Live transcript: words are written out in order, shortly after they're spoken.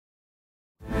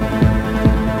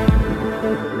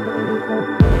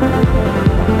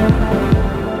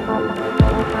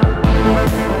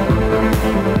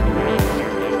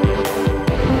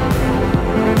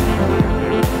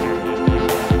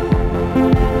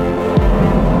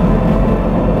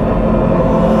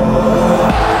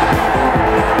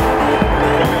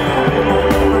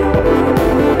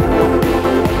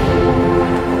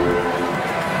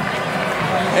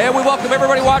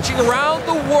watching around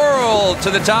the world to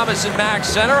the Thomas & Mack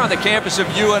Center on the campus of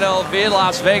UNLV in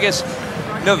Las Vegas,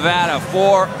 Nevada,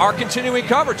 for our continuing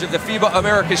coverage of the FIBA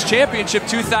Americas Championship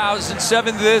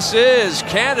 2007. This is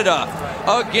Canada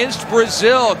against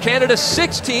Brazil. Canada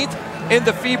 16th in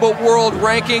the FIBA World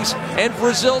Rankings and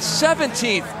Brazil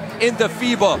 17th in the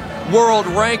FIBA World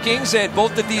Rankings, and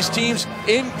both of these teams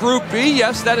in Group B.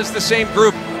 Yes, that is the same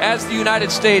group as the United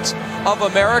States of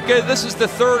America. This is the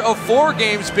third of 4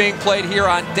 games being played here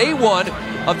on day 1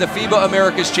 of the FIBA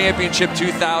Americas Championship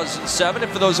 2007.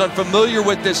 And for those unfamiliar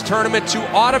with this tournament, 2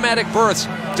 automatic berths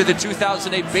to the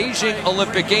 2008 Beijing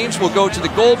Olympic Games will go to the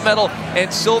gold medal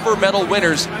and silver medal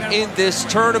winners in this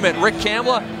tournament. Rick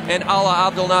Kamla and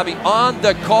Ala Abdelnaby on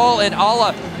the call. And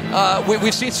Ala,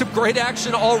 we've seen some great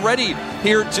action already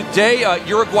here today.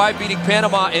 Uruguay beating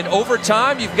Panama in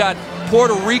overtime. You've got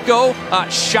Puerto Rico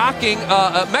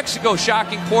Mexico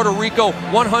shocking Puerto Rico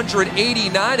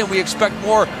 189, and we expect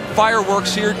more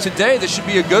fireworks here today. This should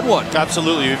be a good one.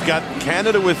 Absolutely. We've got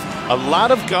Canada with a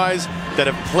lot of guys that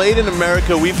have played in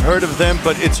America. We've heard of them,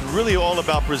 but it's really all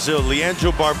about Brazil.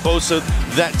 Leandro Barbosa,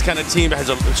 that kind of team, has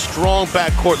a strong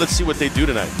backcourt. Let's see what they do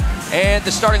tonight. And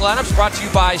the starting lineups brought to you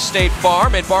by State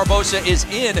Farm, and Barbosa is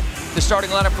in the starting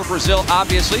lineup for Brazil,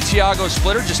 obviously. Thiago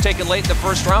Splitter just taken late in the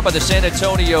first round by the San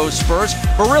Antonio Spurs.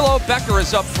 Murilo Becker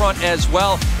is up front as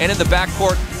well, and in the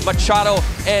backcourt, Machado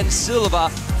and Silva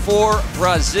for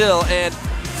Brazil. And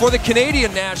for the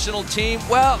Canadian national team,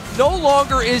 well, no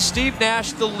longer is Steve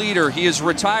Nash the leader. He is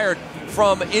retired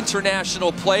from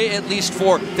international play, at least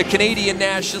for the Canadian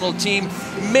national team.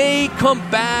 May come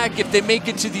back if they make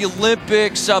it to the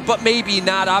Olympics, but maybe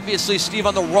not. Obviously, Steve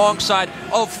on the wrong side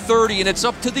of 30, and it's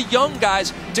up to the young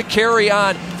guys to carry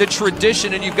on the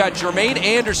tradition. And you've got Jermaine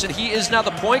Anderson. He is now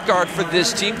the point guard for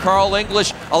this team. Carl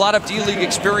English, a lot of D-League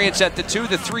experience at the 2.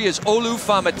 The 3 is Olu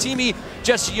Famatimi.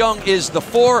 Jesse Young is the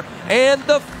 4. And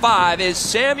the 5 is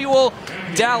Samuel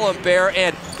D'Alembert.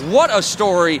 And what a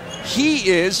story he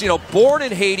is. You know, born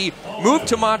in Haiti, moved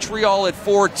to Montreal at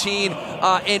 14,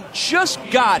 and just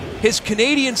got his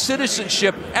Canadian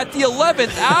citizenship at the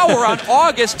 11th hour on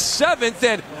August 7th,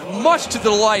 and much to the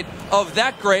delight of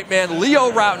that great man,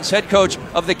 Leo Rautins, head coach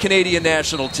of the Canadian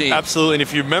national team. Absolutely, and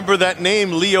if you remember that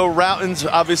name, Leo Rautins,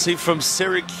 obviously from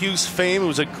Syracuse fame,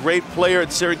 was a great player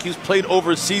at Syracuse, played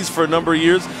overseas for a number of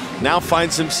years, now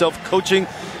finds himself coaching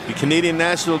the Canadian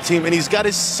national team, and he's got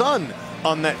his son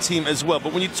on that team as well.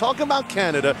 But when you talk about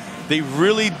Canada, they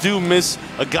really do miss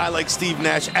a guy like Steve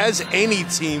Nash, as any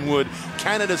team would.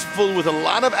 Canada's full with a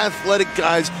lot of athletic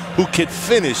guys who can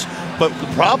finish, but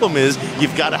the problem is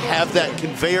you've got to have that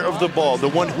conveyor of the ball, the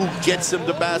one who gets them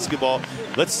the basketball.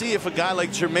 Let's see if a guy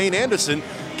like Jermaine Anderson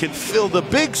can fill the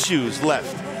big shoes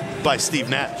left by Steve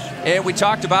Nash. And we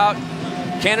talked about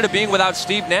Canada being without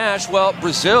Steve Nash. Well,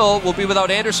 Brazil will be without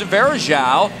Anderson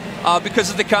Varejão because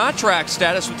of the contract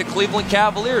status with the Cleveland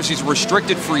Cavaliers. He's a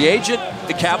restricted free agent.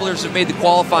 The Cavaliers have made the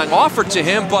qualifying offer to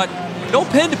him, but no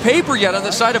pen to paper yet on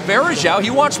the side of Varejão.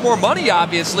 He wants more money,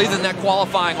 obviously, than that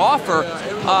qualifying offer,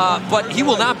 but he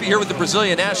will not be here with the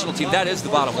Brazilian national team. That is the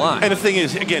bottom line. And the thing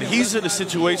is, again, he's in a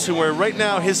situation where right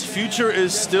now his future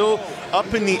is still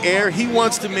up in the air. He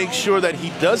wants to make sure that he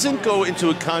doesn't go into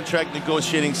a contract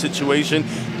negotiating situation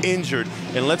injured.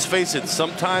 And let's face it,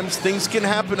 sometimes things can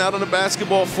happen out on a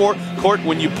basketball court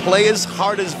when you play as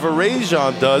hard as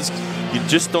Varejão does. You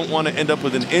just don't want to end up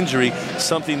with an injury,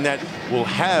 something that will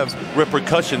have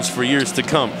repercussions for years to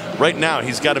come. Right now,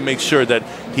 he's got to make sure that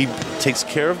he takes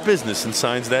care of business and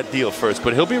signs that deal first.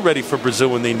 But he'll be ready for Brazil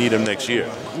when they need him next year.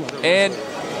 And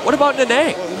what about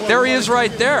Nene? There he is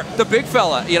right there, the big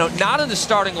fella. You know, not in the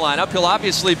starting lineup. He'll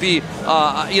obviously be,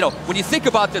 you know, when you think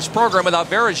about this program without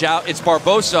Varejão, it's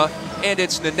Barbosa and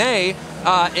it's Nene.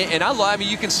 And I mean,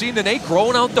 you can see Nene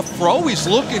growing out the fro. He's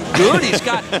looking good. He's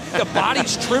got the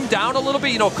body's trimmed down a little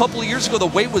bit. You know, a couple of years ago, the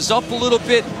weight was up a little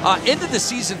bit. Ended the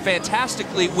season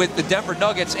fantastically with the Denver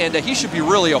Nuggets, and he should be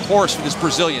really a horse for this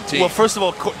Brazilian team. Well, first of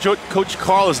all, Coach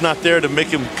Carl is not there to make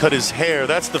him cut his hair.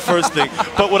 That's the first thing.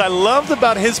 But what I loved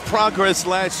about his progress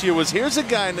last year was here's a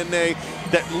guy, Nene,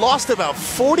 that lost about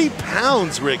 40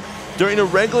 pounds, Rick, during a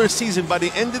regular season. By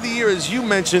the end of the year, as you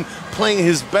mentioned, playing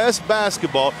his best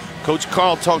basketball. Coach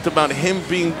Carl talked about him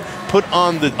being put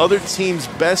on the other team's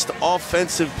best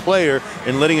offensive player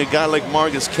and letting a guy like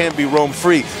Marcus Camby roam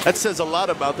free. That says a lot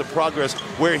about the progress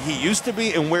where he used to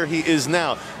be and where he is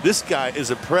now. This guy is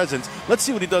a presence. Let's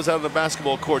see what he does out on the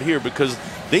basketball court here, because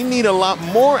they need a lot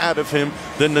more out of him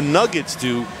than the Nuggets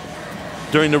do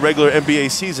during the regular NBA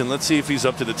season. Let's see if he's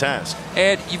up to the task.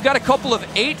 And you've got a couple of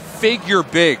 8-figure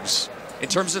bigs in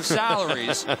terms of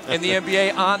salaries in the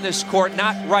NBA on this court.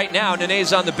 Not right now.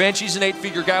 Nene's on the bench. He's an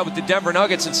 8-figure guy with the Denver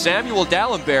Nuggets, and Samuel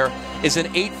Dalembert is an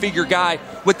 8-figure guy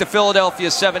with the Philadelphia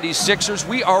 76ers.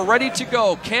 We are ready to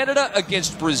go. Canada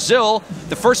against Brazil,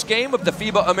 the first game of the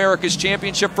FIBA Americas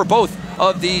Championship for both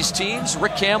of these teams.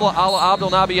 Rick Campbell, Ala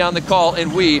Abdelnaby on the call,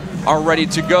 and we are ready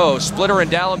to go. Splitter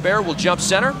and Dalembert will jump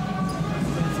center.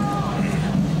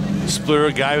 Splitter,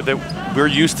 a guy that we're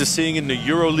used to seeing in the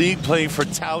EuroLeague, playing for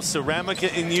Tau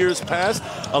Ceramica in years past.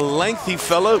 A lengthy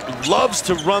fellow, loves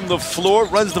to run the floor,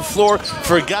 runs the floor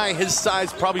for a guy his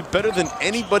size, probably better than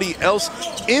anybody else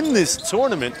in this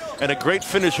tournament, and a great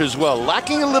finisher as well.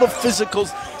 Lacking a little physical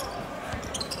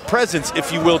presence,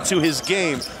 if you will, to his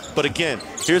game. But again,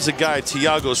 here's a guy,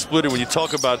 Tiago Splitter, when you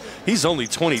talk about, he's only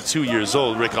 22 years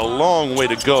old, Rick. A long way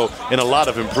to go and a lot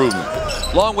of improvement.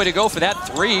 Long way to go for that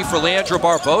three for Leandro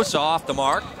Barbosa off the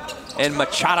mark. And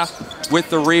Machado with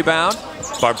the rebound.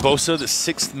 Barbosa, the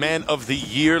 6th man of the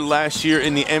year last year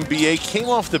in the NBA, came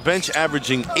off the bench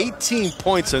averaging 18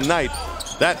 points a night.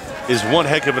 That is one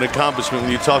heck of an accomplishment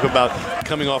when you talk about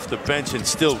coming off the bench and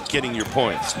still getting your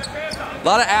points. A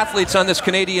lot of athletes on this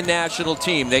Canadian national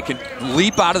team. They can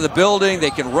leap out of the building. They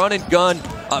can run and gun.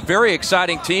 A very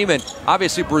exciting team, and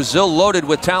obviously Brazil loaded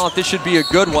with talent. This should be a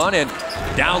good one. And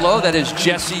down low, that is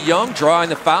Jesse Young drawing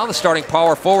the foul, the starting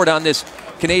power forward on this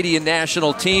Canadian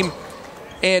national team.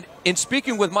 And in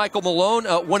speaking with Michael Malone,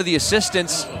 one of the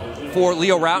assistants for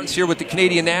Leo Rautins here with the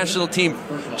Canadian national team,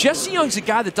 Jesse Young's a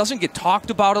guy that doesn't get talked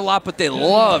about a lot, but they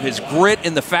love his grit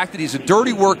and the fact that he's a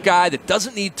dirty work guy that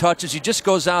doesn't need touches. He just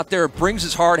goes out there, brings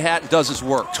his hard hat, and does his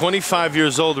work. 25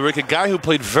 years old, Rick, a guy who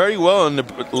played very well in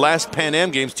the last Pan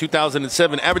Am Games,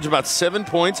 2007, averaged about 7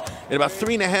 points and about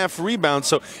 3.5 rebounds.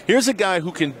 So here's a guy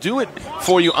who can do it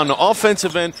for you on the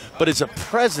offensive end, but is a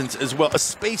presence as well, a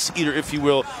space eater, if you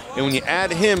will. And when you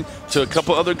add him to a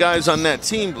couple other guys on that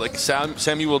team, like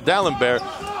Samuel Dalembert,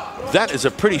 that is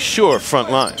a pretty sure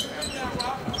front line.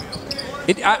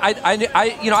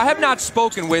 I have not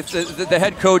spoken with the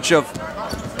head coach of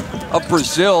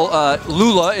Brazil.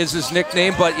 Lula is his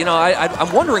nickname, but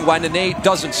I'm wondering why Nene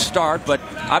doesn't start. But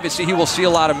obviously he will see a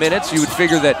lot of minutes. You would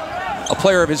figure that a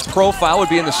player of his profile would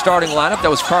be in the starting lineup. That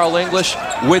was Carl English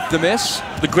with the miss.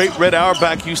 The great Red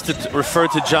Auerbach used to refer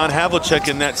to John Havlicek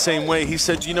in that same way. He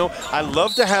said, I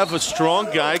love to have a strong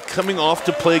guy coming off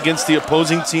to play against the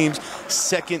opposing team's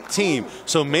second team.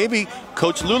 So maybe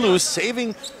Coach Lulu is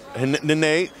saving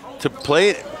Nene to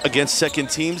play against second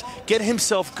teams, get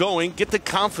himself going, get the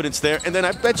confidence there, and then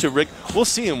I bet you, Rick, we'll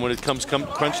see him when it comes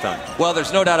crunch time. Well,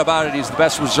 there's no doubt about it. He's the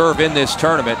best reserve in this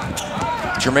tournament.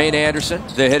 Jermaine Anderson,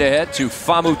 the hit-ahead to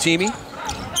Famu Timi.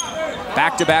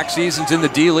 Back-to-back seasons in the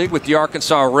D-League with the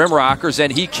Arkansas Rim Rockers,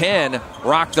 and he can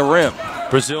rock the rim.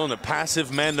 Brazil in a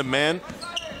passive man-to-man.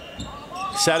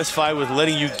 Satisfied with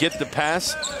letting you get the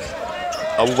pass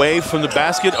away from the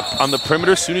basket on the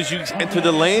perimeter. As soon as you enter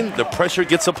the lane, the pressure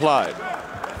gets applied.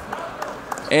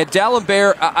 And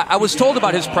Dalembert, I was told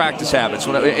about his practice habits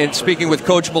in speaking with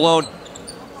Coach Malone.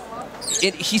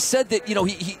 And he said that,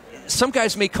 some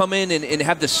guys may come in and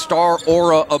have the star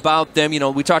aura about them.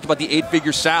 We talked about the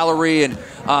 8-figure salary and,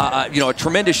 a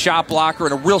tremendous shot blocker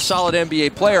and a real solid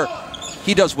NBA player.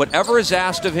 He does whatever is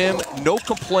asked of him, no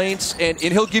complaints, and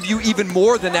he'll give you even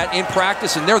more than that in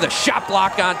practice. And they're the shot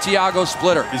block on Tiago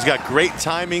Splitter. He's got great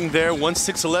timing there. 1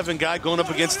 6'11" guy going up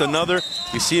against another.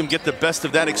 You see him get the best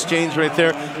of that exchange right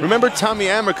there. Remember, Tommy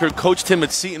Amaker coached him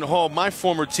at Seton Hall, my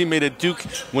former teammate at Duke.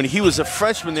 When he was a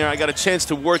freshman there, I got a chance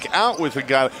to work out with a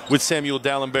guy, with Samuel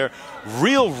Dalembert.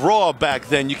 Real raw back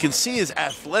then. You can see his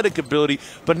athletic ability,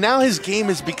 but now his game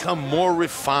has become more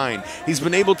refined. He's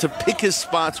been able to pick his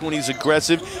spots when he's aggressive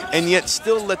and yet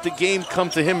still let the game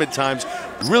come to him at times.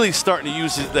 Really starting to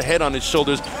use the head on his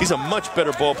shoulders. He's a much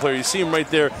better ball player. You see him right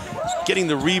there getting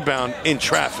the rebound in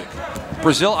traffic.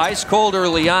 Brazil ice cold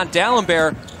early on.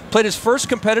 Dalembert played his first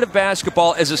competitive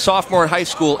basketball as a sophomore in high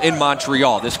school in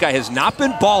Montreal. This guy has not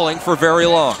been balling for very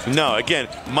long. No, again,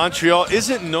 Montreal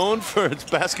isn't known for its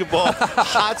basketball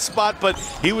hotspot, but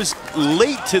he was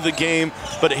late to the game.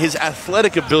 But his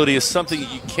athletic ability is something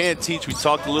you can't teach. We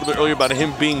talked a little bit earlier about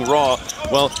him being raw.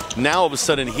 Well, now all of a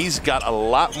sudden he's got a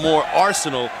lot more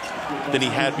arsenal than he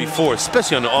had before,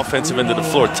 especially on the offensive end of the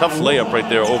floor. Tough layup right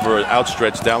there over an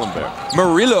outstretched Dalembert.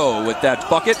 Murillo with that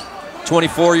bucket.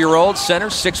 24-year-old center,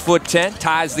 6'10",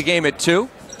 ties the game at 2.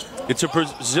 It's a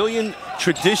Brazilian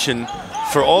tradition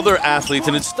for all their athletes,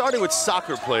 and it started with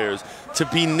soccer players, to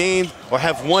be named or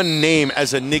have one name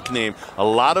as a nickname. A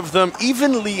lot of them,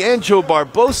 even Leandro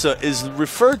Barbosa is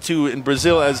referred to in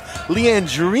Brazil as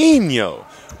Leandrinho,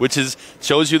 which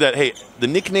shows you that, hey, the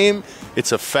nickname,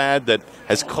 it's a fad that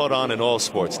has caught on in all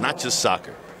sports, not just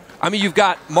soccer. I mean, you've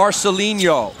got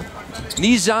Marcelinho,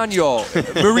 Nizanho,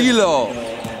 Murilo,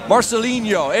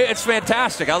 Marcelinho. It's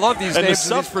fantastic. I love these names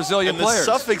of these Brazilian players.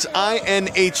 The suffix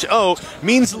INHO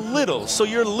means little. So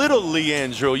you're little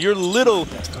Leandro, you're little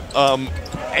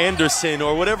Anderson,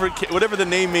 or whatever the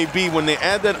name may be. When they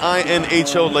add that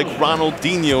INHO, like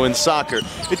Ronaldinho in soccer,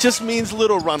 it just means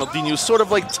little Ronaldinho, sort of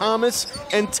like Thomas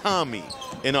and Tommy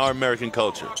in our American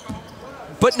culture.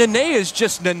 But Nene is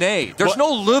just Nene. There's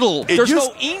no little, there's no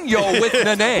Inho with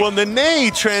Nene. Well,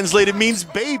 Nene translated means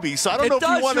baby, so I don't know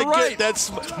if you want to get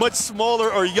that's much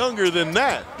smaller or younger than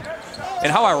that.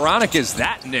 And how ironic is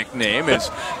that nickname as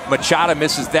Machado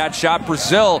misses that shot.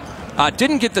 Brazil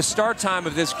didn't get the start time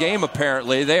of this game,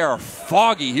 apparently. They are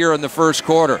foggy here in the first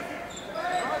quarter.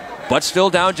 But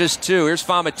still down just 2. Here's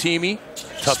Famatimi.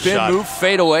 Tough spin shot. move,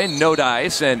 fade away, no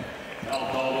dice, and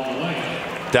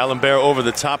D'Alembert over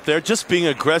the top there, just being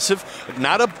aggressive.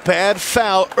 Not a bad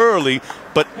foul early,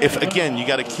 but if, again, you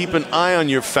got to keep an eye on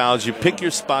your fouls. You pick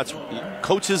your spots.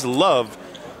 Coaches love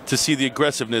to see the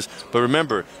aggressiveness, but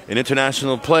remember, in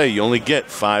international play, you only get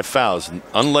 5 fouls,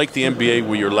 unlike the NBA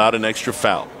where you're allowed an extra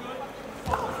foul.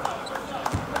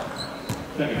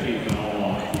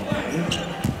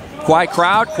 Quiet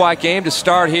crowd, quiet game to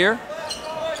start here.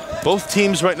 Both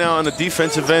teams right now on the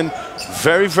defensive end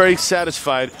very, very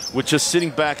satisfied with just sitting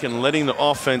back and letting the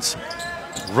offense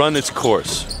run its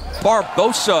course.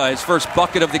 Barbosa, his first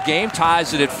bucket of the game,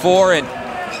 ties it at 4.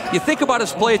 And you think about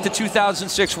his play at the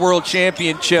 2006 World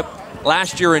Championship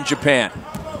last year in Japan.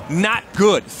 Not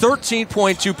good.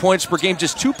 13.2 points per game,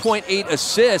 just 2.8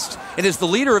 assists, and is the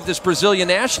leader of this Brazilian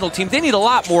national team. They need a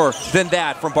lot more than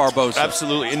that from Barbosa.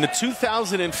 Absolutely. In the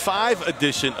 2005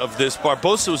 edition of this,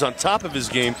 Barbosa was on top of his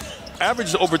game,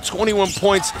 averaged over 21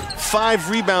 points, 5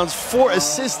 rebounds, 4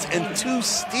 assists, and 2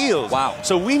 steals. Wow.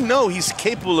 So we know he's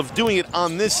capable of doing it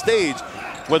on this stage.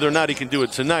 Whether or not he can do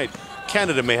it tonight,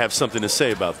 Canada may have something to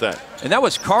say about that. And that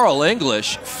was Carl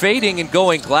English fading and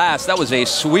going glass. That was a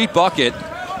sweet bucket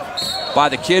by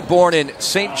the kid born in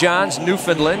St. John's,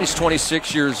 Newfoundland. He's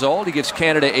 26 years old. He gives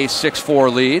Canada a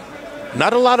 6-4 lead.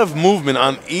 Not a lot of movement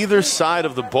on either side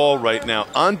of the ball right now.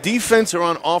 On defense or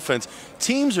on offense,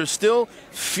 teams are still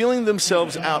feeling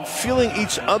themselves out, feeling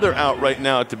each other out right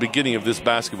now at the beginning of this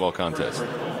basketball contest.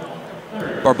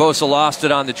 Barbosa lost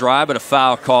it on the drive, but a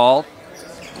foul called.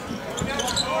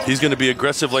 He's going to be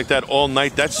aggressive like that all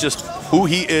night. That's just who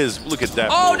he is. Look at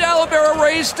that. Oh, D'Alembert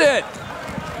erased it.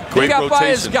 Great he got rotation by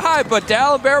his guy, but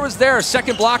D'Alembert was there.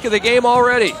 Second block of the game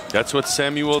already. That's what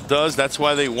Samuel does. That's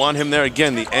why they want him there.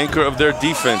 Again, the anchor of their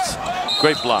defense.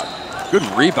 Great block. Good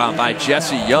rebound by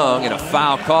Jesse Young, and a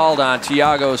foul called on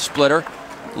Thiago Splitter.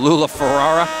 Lula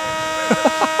Ferrara.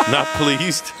 Not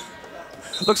pleased.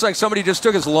 Looks like somebody just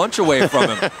took his lunch away from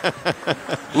him.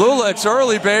 Lula, it's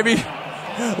early, baby.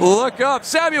 Look up.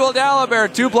 Samuel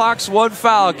D'Alembert, 2 blocks, 1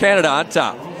 foul. Canada on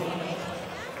top.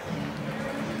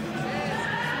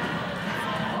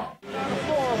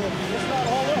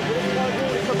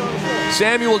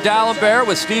 Samuel D'Alembert,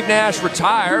 with Steve Nash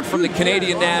retired from the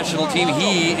Canadian national team,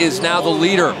 he is now the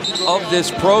leader of this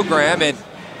program and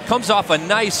comes off a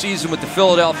nice season with the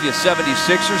Philadelphia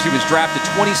 76ers. He was drafted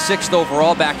 26th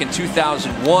overall back in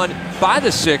 2001 by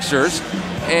the Sixers,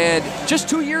 and just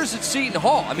 2 years at Seton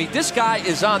Hall. I mean, this guy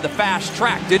is on the fast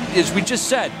track, as we just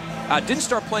said. Didn't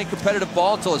start playing competitive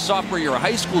ball until his sophomore year of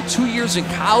high school, 2 years in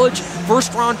college,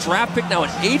 first-round draft pick, now an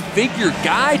 8-figure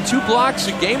guy, 2 blocks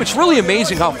a game. It's really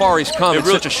amazing how far he's come in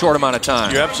such a short amount of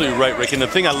time. You're absolutely right, Rick. And the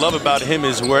thing I love about him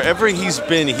is wherever he's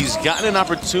been, he's gotten an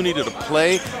opportunity to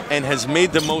play and has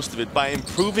made the most of it by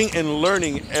improving and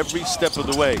learning every step of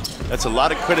the way. That's a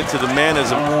lot of credit to the man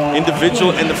as an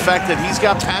individual and the fact that he's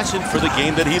got passion for the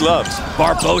game that he loves.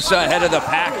 Barbosa ahead of the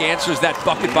pack, answers that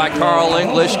bucket by Carl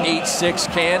English, 8-6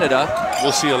 Canada.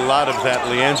 We'll see a lot of that.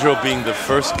 Leandro being the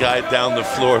first guy down the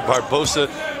floor. Barbosa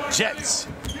jets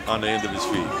on the end of his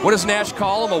feet. What does Nash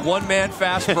call him? A one-man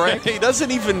fast break? He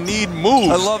doesn't even need moves.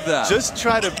 I love that. Just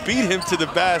try to beat him to the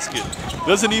basket.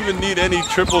 Doesn't even need any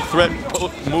triple threat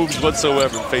moves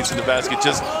whatsoever facing the basket.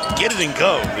 Just get it and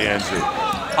go, Leandro.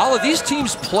 All of these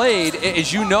teams played,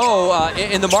 as you know,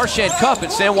 in the Marchand Cup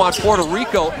in San Juan, Puerto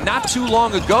Rico, not too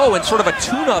long ago, in sort of a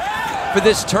tune-up for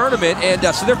this tournament, and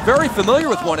so they're very familiar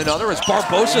with one another as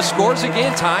Barbosa scores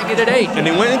again, tying it at 8. And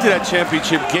they went into that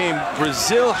championship game,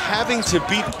 Brazil having to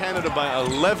beat Canada by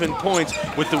 11 points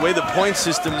with the way the point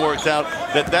system worked out,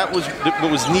 that was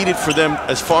what was needed for them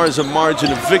as far as a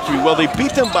margin of victory. Well, they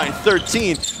beat them by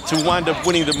 13 to wind up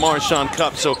winning the Marchand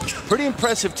Cup. So pretty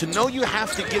impressive to know you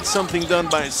have to get something done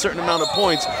by a certain amount of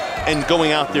points and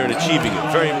going out there and achieving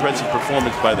it. Very impressive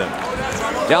performance by them.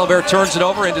 D'Alembert turns it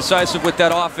over, indecisive with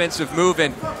that offensive move.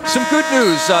 And some good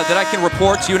news that I can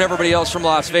report to you and everybody else from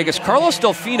Las Vegas. Carlos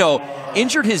Delfino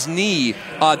injured his knee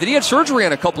that he had surgery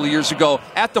on a couple of years ago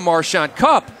at the Marchand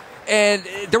Cup. And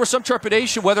there was some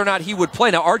trepidation whether or not he would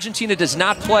play. Now, Argentina does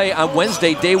not play on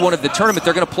Wednesday, day one of the tournament.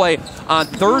 They're going to play on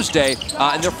Thursday,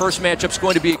 and their first matchup is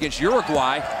going to be against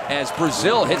Uruguay as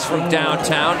Brazil hits from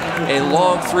downtown. A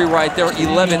long three right there,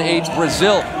 11-8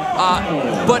 Brazil.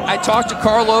 But I talked to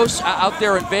Carlos out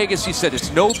there in Vegas. He said,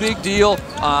 it's no big deal.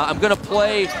 I'm going to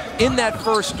play in that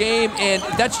first game, and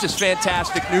that's just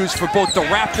fantastic news for both the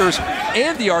Raptors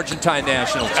and the Argentine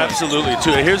national team. Absolutely,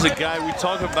 too. Here's a guy we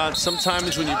talk about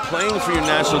sometimes when you're playing for your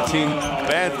national team,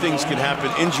 bad things can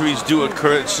happen. Injuries do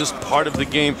occur. It's just part of the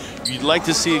game. You'd like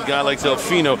to see a guy like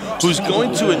Delfino who's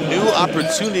going to a new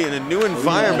opportunity in a new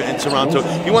environment in Toronto.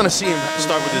 You want to see him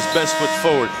start with his best foot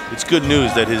forward. It's good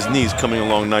news that his knee's coming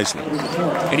along nicely.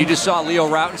 And you just saw Leo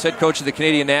Rautins, head coach of the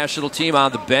Canadian national team,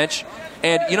 on the bench.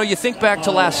 And, you know, you think back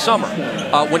to last summer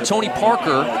when Tony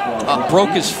Parker broke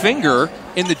his finger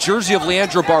in the jersey of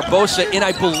Leandro Barbosa in,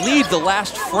 I believe, the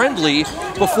last friendly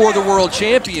before the World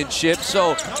Championship.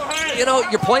 So, you know,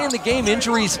 you're playing the game.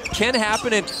 Injuries can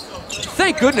happen. And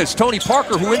thank goodness Tony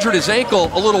Parker, who injured his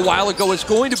ankle a little while ago, is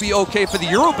going to be okay for the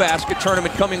Eurobasket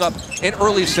tournament coming up in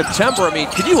early September. I mean,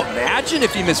 can you imagine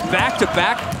if he missed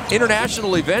back-to-back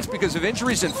international events because of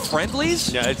injuries and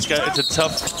friendlies? Yeah, it's a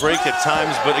tough break at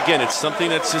times, but again, it's something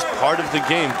that's just part of the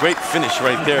game. Great finish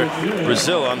right there.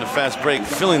 Brazil on the fast break,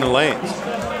 filling the lanes.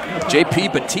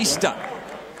 JP Batista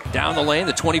down the lane,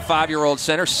 the 25-year-old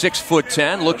center,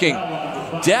 6'10", looking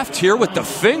deft here with the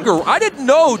finger. I didn't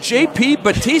know JP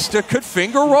Batista could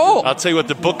finger roll. I'll tell you what,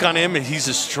 the book on him, he's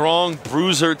a strong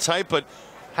bruiser type, but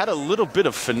had a little bit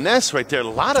of finesse right there. A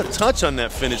lot of touch on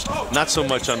that finish, not so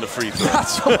much on the free throw. Not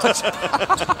so much.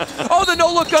 Oh, the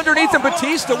no-look underneath, and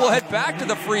Batista will head back to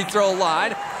the free throw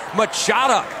line.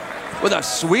 Machado with a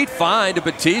sweet find to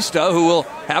Batista, who will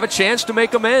have a chance to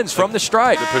make amends from the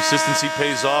stripe. The persistency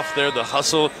pays off there, the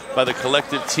hustle by the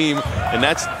collective team, and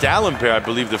that's D'Alembert, I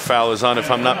believe the foul is on,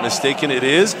 if I'm not mistaken. It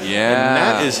is. Yeah. And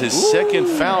that is his second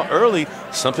foul early.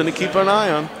 Something to keep an eye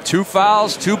on. 2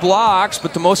 fouls, 2 blocks,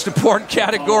 but the most important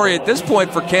category at this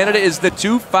point for Canada is the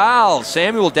 2 fouls.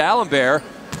 Samuel D'Alembert,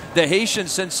 the Haitian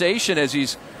sensation as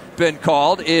he's been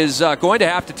called, is going to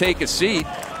have to take a seat.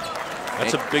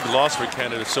 That's a big loss for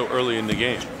Canada so early in the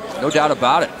game. No doubt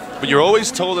about it. But you're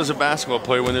always told as a basketball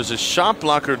player, when there's a shot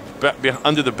blocker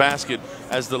under the basket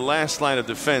as the last line of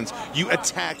defense, you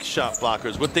attack shot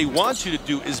blockers. What they want you to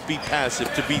do is be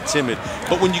passive, to be timid.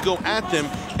 But when you go at them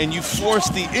and you force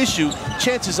the issue,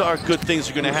 chances are good things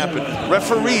are going to happen.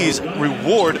 Referees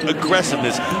reward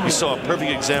aggressiveness. You saw a perfect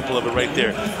example of it right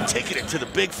there. Taking it to the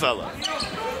big fella.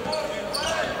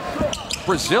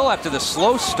 Brazil, after the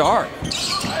slow start,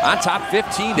 on top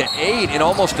 15-8, and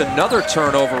almost another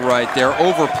turnover right there,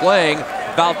 overplaying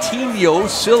Valtinho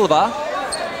Silva.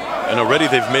 And already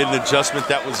they've made an adjustment.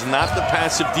 That was not the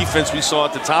passive defense we saw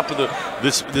at the top of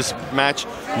this match.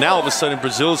 Now all of a sudden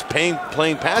Brazil's playing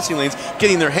passing lanes,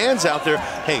 getting their hands out there.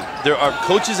 Hey, there are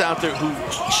coaches out there who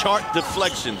chart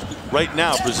deflections. Right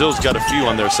now, Brazil's got a few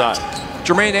on their side.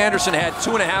 Jermaine Anderson had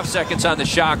 2.5 seconds on the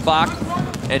shot clock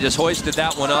and just hoisted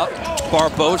that one up.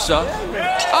 Barbosa.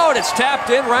 Oh, and it's tapped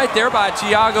in right there by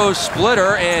Thiago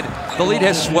Splitter, and the lead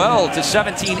has swelled to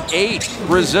 17-8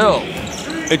 Brazil.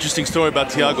 Interesting story about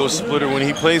Thiago Splitter. When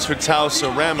he plays for Tau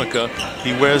Ceramica,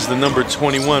 he wears the number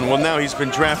 21. Well, now he's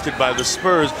been drafted by the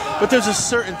Spurs, but there's a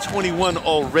certain 21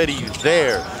 already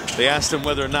there. They asked him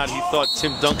whether or not he thought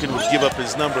Tim Duncan would give up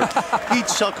his number. He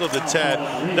chuckled a tad.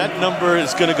 That number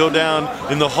is going to go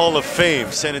down in the Hall of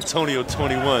Fame. San Antonio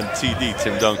 21, TD,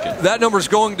 Tim Duncan. That number's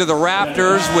going to the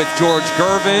Raptors with George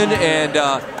Gervin and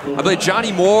I believe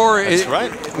Johnny Moore. That's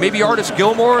right. Maybe Artis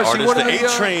Gilmore. The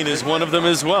A-Train is one of them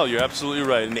as well. You're absolutely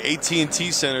right. In the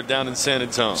AT&T Center down in San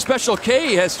Antonio. Special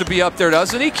K has to be up there,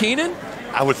 doesn't he, Keenan?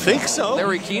 I would think so.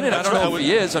 Larry Keenan, I don't know if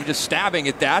he is. I'm just stabbing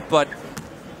at that, but...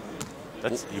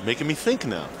 You're making me think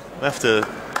now. We'll have to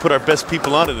put our best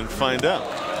people on it and find out.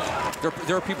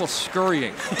 There are people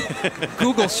scurrying.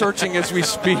 Google searching as we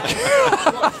speak.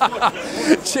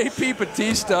 JP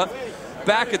Batista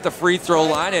back at the free throw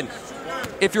line. And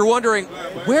if you're wondering,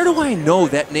 where do I know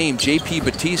that name, JP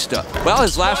Batista? Well,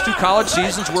 his last 2 college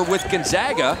seasons were with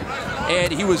Gonzaga,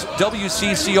 and he was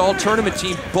WCC All-Tournament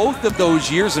team both of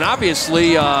those years, and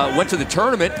obviously went to the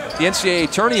tournament, the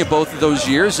NCAA tourney both of those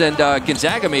years, and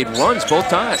Gonzaga made runs both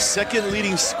times. Second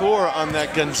leading scorer on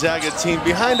that Gonzaga team,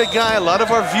 behind a guy a lot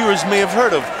of our viewers may have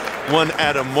heard of, one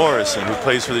Adam Morrison, who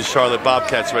plays for the Charlotte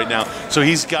Bobcats right now. So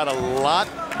he's got a lot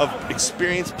of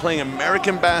experience playing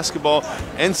American basketball,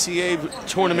 NCAA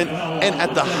tournament, and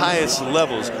at the highest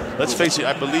levels. Let's face it,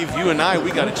 I believe you and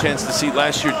we got a chance to see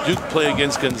last year Duke play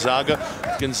against Gonzaga.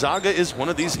 Gonzaga is one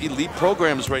of these elite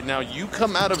programs right now. You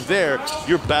come out of there,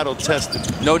 you're battle tested.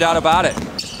 No doubt about it.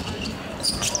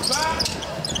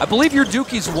 I believe your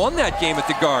Dukies won that game at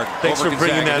the Guard. Thanks for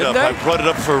bringing that up. I brought it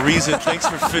up for a reason. Thanks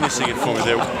for finishing it for me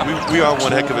there. We are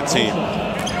one heck of a team.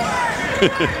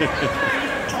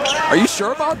 Are you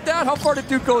sure about that? How far did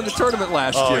Duke go in the tournament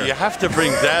last year? Oh, you have to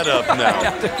bring that up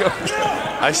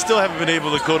now. I still haven't been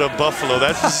able to go to Buffalo.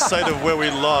 That's the site of where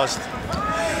we lost.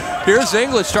 Here's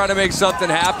English trying to make something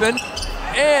happen.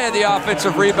 And the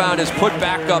offensive rebound is put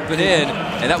back up and in.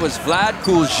 And that was Vlad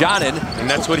Kuljanin. And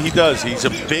that's what he does. He's a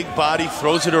big body,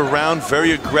 throws it around,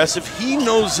 very aggressive. He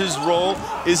knows his role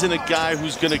isn't a guy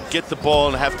who's going to get the ball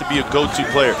and have to be a go-to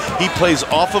player. He plays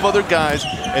off of other guys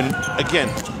and,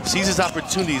 again, sees his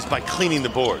opportunities by cleaning the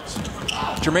boards.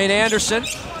 Jermaine Anderson.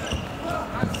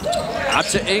 Out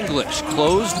to English.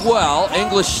 Closed well.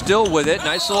 English still with it.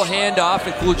 Nice little handoff,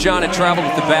 and Kuljanin traveled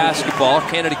with the basketball.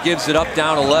 Canada gives it up,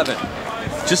 down 11.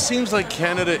 Just seems like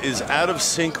Canada is out of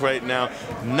sync right now.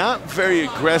 Not very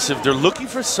aggressive. They're looking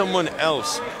for someone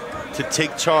else to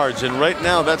take charge. And right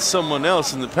now, that someone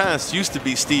else in the past used to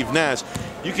be Steve Nash.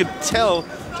 You can tell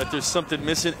that there's something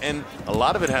missing, and a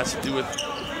lot of it has to do with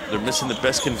they're missing the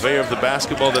best conveyor of the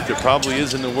basketball that there probably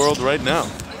is in the world right now.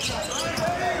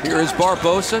 Here is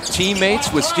Barbosa,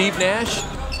 teammates with Steve Nash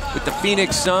with the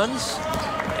Phoenix Suns.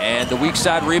 And the weak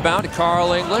side rebound to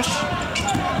Carl English.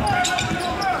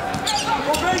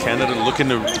 Canada looking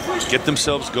to get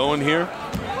themselves going here.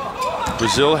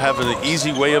 Brazil having an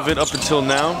easy way of it up until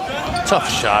now. Tough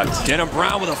shot. Denham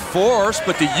Brown with a force,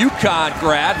 but the UConn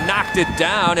grab knocked it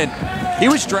down. And he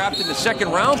was drafted in the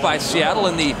second round by Seattle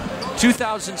in the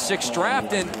 2006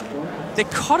 draft. And they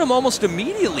caught him almost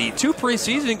immediately. 2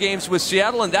 preseason games with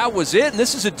Seattle, and that was it. And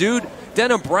this is a dude,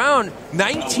 Denham Brown,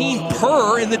 19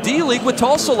 per in the D-League with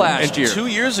Tulsa last year. 2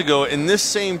 years ago in this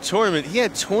same tournament, he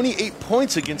had 28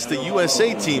 points against the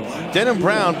USA team. Denham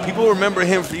Brown, people remember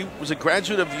him, he was a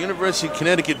graduate of the University of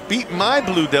Connecticut, beat my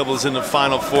Blue Devils in the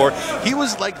Final Four. He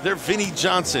was like their Vinnie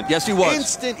Johnson. Yes, he was.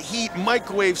 Instant heat,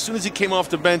 microwave, as soon as he came off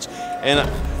the bench. And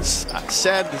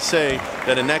sad to say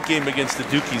that in that game against the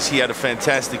Dukies, he had a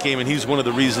fantastic game, and he's one of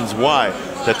the reasons why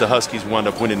that the Huskies wound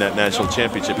up winning that national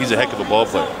championship. He's a heck of a ball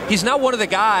player. He's not one of the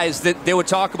guys that they would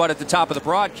talk about at the top of the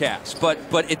broadcast, but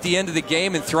at the end of the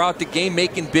game and throughout the game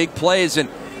making big plays. And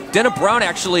Denham Brown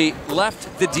actually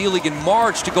left the D-League in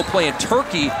March to go play in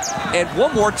Turkey. And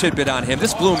one more tidbit on him.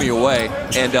 This blew me away.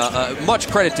 And much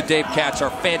credit to Dave Katz,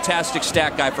 our fantastic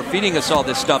stat guy, for feeding us all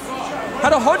this stuff.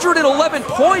 Had 111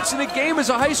 points in a game as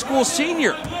a high school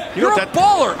senior. You're a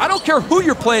baller. I don't care who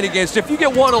you're playing against. If you get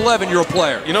 111, you're a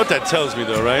player. You know what that tells me,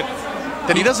 though, right?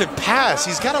 That he doesn't pass.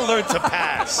 He's got to learn to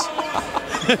pass.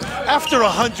 After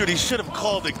 100, he should have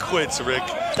called it quits, Rick.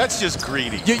 That's just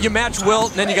greedy. You match Wilt,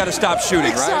 and then you got to stop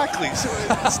shooting, exactly. Right?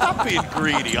 Exactly. Stop being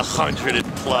greedy. 100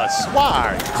 and plus.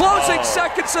 Why? Closing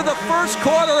seconds of the first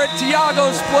quarter, and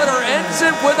Thiago Splitter ends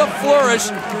it with a flourish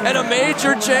and a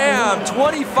major jam.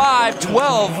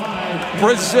 25-12,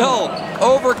 Brazil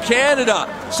over Canada.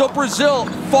 So Brazil,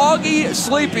 foggy,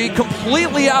 sleepy,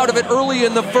 completely out of it early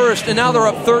in the first, and now they're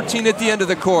up 13 at the end of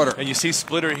the quarter. And you see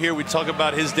Splitter here. We talk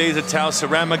about his days at Tau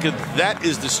Ceramica. That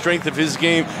is the strength of his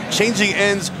game. Changing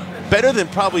ends better than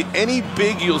probably any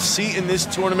big you'll see in this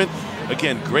tournament.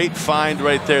 Again, great find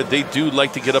right there. They do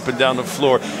like to get up and down the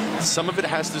floor. Some of it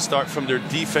has to start from their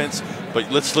defense, but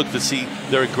let's look to see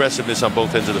their aggressiveness on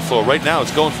both ends of the floor. Right now,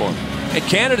 it's going for them. And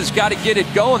Canada's got to get it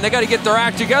going. They got to get their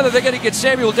act together. They got to get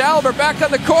Samuel Dalibert back on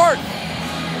the court.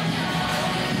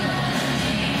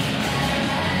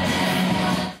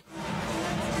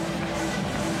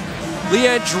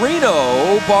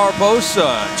 Leandrino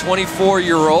Barbosa,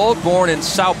 24-year-old, born in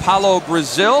Sao Paulo,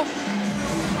 Brazil.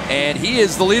 And he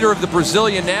is the leader of the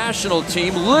Brazilian national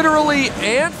team, literally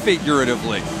and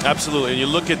figuratively. Absolutely. And you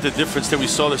look at the difference that we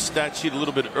saw the stat sheet a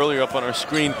little bit earlier up on our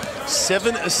screen.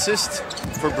 7 assists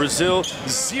for Brazil,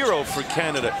 0 for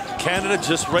Canada. Canada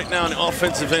just right now on the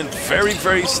offensive end, very,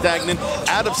 very stagnant,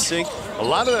 out of sync. A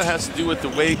lot of that has to do with the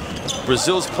way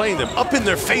Brazil's playing them. Up in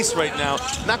their face right now,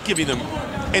 not giving them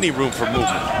any room for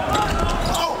movement.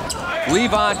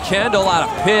 Levon Kendall out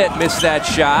of Pitt missed that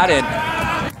shot, and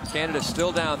Canada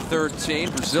still down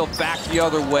 13. Brazil back the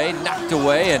other way, knocked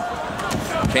away, and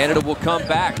Canada will come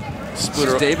back.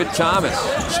 Splitter, David Thomas.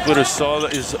 Splitter saw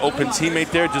his open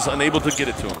teammate there, just unable to get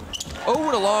it to him. Oh,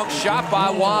 and a long shot by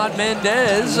Juan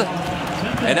Mendez.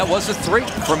 And that was a 3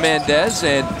 from Mendez,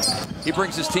 and he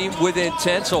brings his team within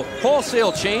 10. So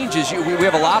wholesale changes. We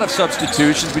have a lot of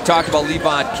substitutions. We talked about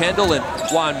Levon Kendall and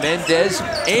Juan Mendez.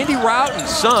 Andy Rautin,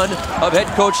 son of head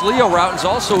coach Leo Rautin's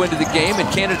also into the game, and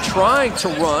Canada trying to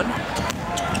run.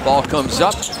 Ball comes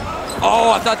up.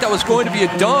 Oh, I thought that was going to be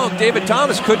a dunk. David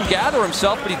Thomas couldn't gather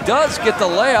himself, but he does get the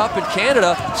layup, and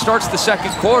Canada starts the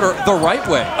second quarter the right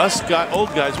way. Us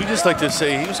old guys, we just like to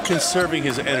say he was conserving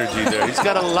his energy there. He's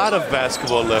got a lot of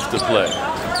basketball left to play.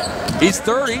 He's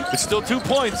 30. It's still 2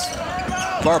 points.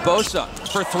 Barbosa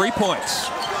for 3 points.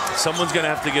 Someone's going to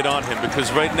have to get on him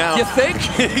because right now you think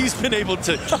he's been able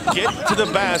to get to the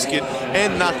basket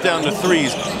and knock down the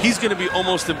threes. He's going to be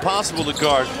almost impossible to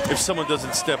guard if someone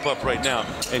doesn't step up right now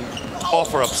and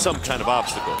offer up some kind of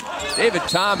obstacle. David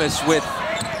Thomas with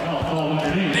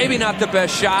maybe not the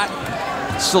best shot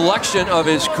selection of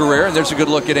his career, and there's a good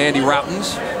look at Andy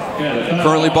Rautin's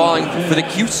currently balling for the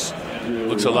Cuse.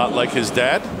 Looks a lot like his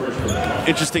dad.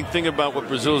 Interesting thing about what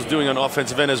Brazil is doing on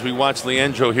offensive end as we watch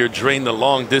Leandro here drain the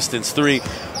long distance 3.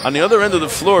 On the other end of the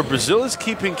floor, Brazil is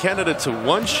keeping Canada to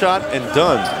 1 shot and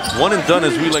done. 1 and done,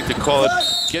 as we like to call it.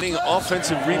 Getting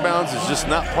offensive rebounds is just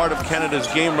not part of Canada's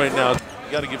game right now.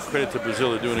 You got to give credit to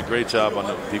Brazil. They're doing a great job on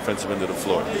the defensive end of the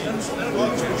floor.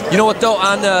 You know what, though?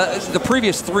 On the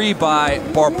previous 3 by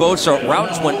Barbosa,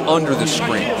 Rautin went under the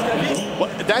screen. Well,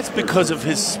 that's because of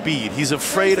his speed. He's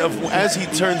afraid of, as he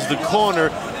turns the corner,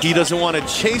 he doesn't want to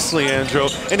chase Leandro,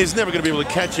 and he's never going to be able to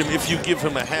catch him if you give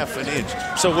him a ½ an inch.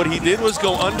 So what he did was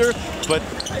go under, but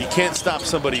he can't stop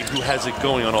somebody who has it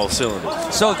going on all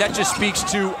cylinders. So that just speaks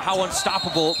to how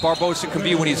unstoppable Barbosa can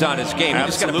be when he's on his game. You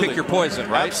just got to pick your poison,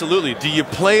 right? Absolutely. Do you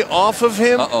play off of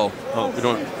him? Uh-oh. Oh, we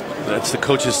don't. That's the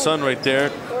coach's son right there.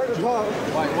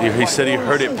 He said he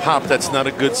heard it pop. That's not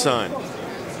a good sign.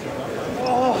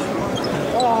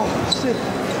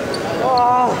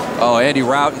 Oh, Andy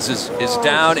Rautin is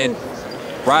down and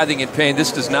writhing in pain.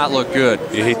 This does not look good.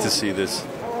 You hate to see this. You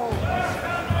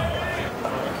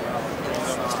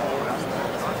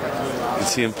can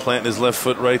see him planting his left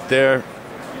foot right there.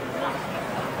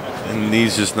 And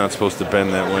knee's just not supposed to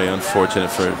bend that way.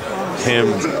 Unfortunate for him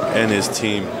and his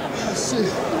team.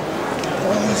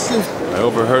 I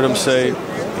overheard him say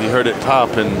he heard it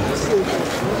pop, and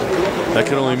that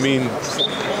can only mean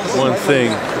one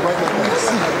thing.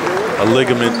 A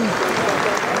ligament,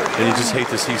 and you just hate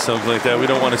to see something like that. We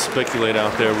don't want to speculate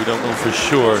out there. We don't know for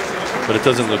sure, but it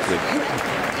doesn't look good.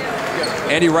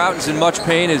 Andy Rautin's in much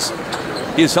pain as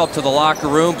he is helped to the locker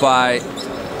room by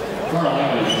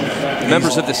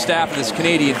members of the staff of this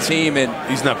Canadian team, and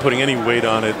he's not putting any weight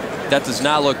on it. That does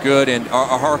not look good, and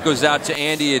our heart goes out to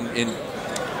Andy, and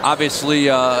obviously,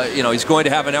 you know, he's going to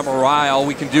have an MRI. All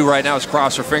we can do right now is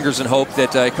cross our fingers and hope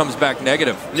that it comes back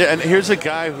negative. Yeah, and here's a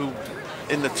guy who,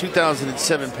 in the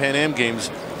 2007 Pan Am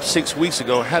Games 6 weeks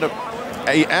ago, had a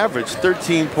average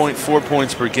 13.4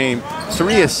 points per game,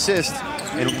 3 assists,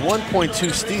 and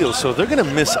 1.2 steals. So they're going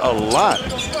to miss a lot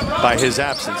by his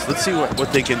absence. Let's see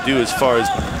what they can do as far as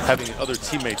having other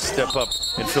teammates step up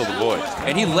and fill the void.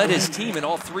 And he led his team in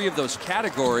all 3 of those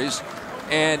categories.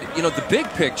 And, you know, the big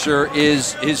picture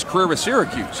is his career with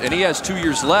Syracuse. And he has 2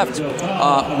 years left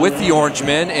with the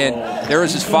Orangemen. And there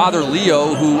is his father,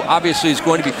 Leo, who obviously is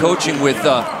going to be coaching with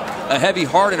a heavy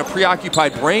heart and a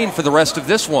preoccupied brain for the rest of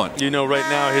this one. You know, right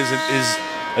now his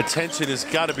attention has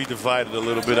got to be divided a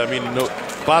little bit. I mean, you know,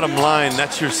 bottom line,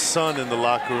 that's your son in the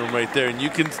locker room right there. And you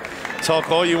can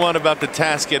talk all you want about the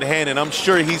task at hand, and I'm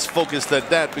sure he's focused on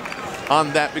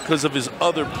that because of his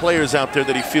other players out there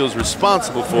that he feels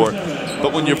responsible for.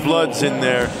 But when your blood's in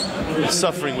there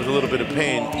suffering with a little bit of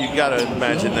pain, you got to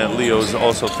imagine that Leo's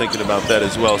also thinking about that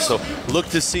as well. So look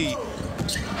to see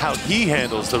how he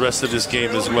handles the rest of this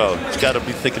game as well. He's got to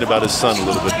be thinking about his son a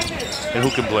little bit, and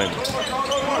who can blame him?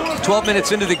 12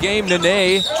 minutes into the game,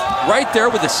 Nene right there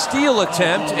with a steal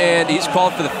attempt, and he's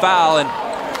called for the foul. And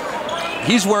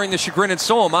he's wearing the chagrin, and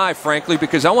so am I, frankly,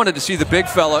 because I wanted to see the big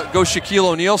fella go Shaquille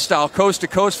O'Neal style, coast to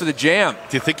coast for the jam.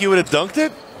 Do you think he would have dunked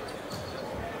it?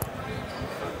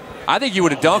 I think he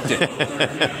would have dunked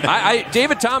it.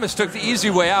 David Thomas took the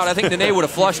easy way out. I think Nene would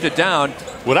have flushed it down.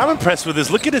 What I'm impressed with is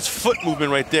look at his foot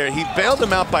movement right there. He bailed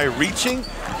him out by reaching,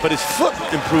 but his foot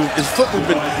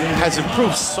movement has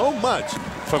improved so much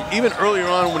from even earlier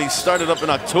on when he started up in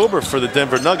October for the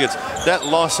Denver Nuggets. That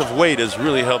loss of weight has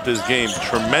really helped his game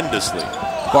tremendously.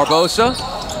 Barbosa,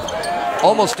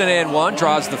 almost an and one,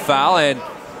 draws the foul, and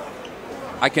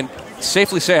I can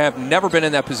safely say I have never been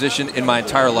in that position in my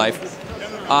entire life.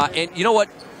 And you know what?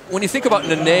 When you think about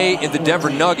Nene in the Denver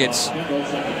Nuggets,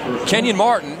 Kenyon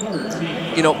Martin,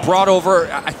 you know, brought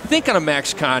over, I think, on a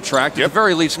max contract, at the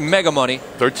very least, mega money.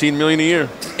 $13 million a year.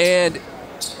 And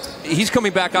he's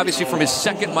coming back, obviously, from his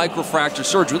second microfracture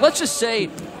surgery. Let's just say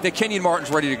that Kenyon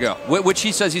Martin's ready to go, which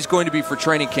he says he's going to be for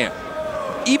training camp.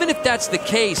 Even if that's the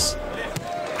case,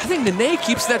 I think Nene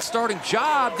keeps that starting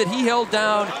job that he held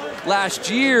down last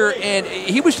year, and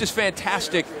he was just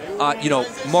fantastic,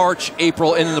 March,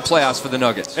 April, and in the playoffs for the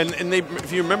Nuggets. And they,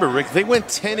 if you remember, Rick, they went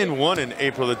 10-1 in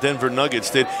April, the Denver Nuggets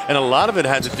did, and a lot of it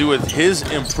had to do with his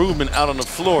improvement out on the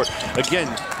floor. Again,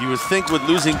 you would think with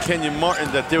losing Kenyon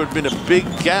Martin that there would have been a big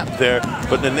gap there,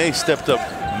 but Nene stepped up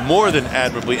more than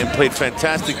admirably and played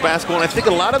fantastic basketball. And I think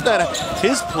a lot of that,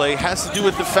 his play, has to do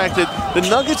with the fact that the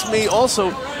Nuggets may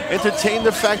also entertain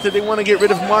the fact that they want to get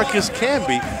rid of Marcus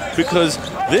Camby, because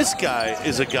this guy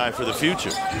is a guy for the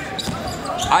future.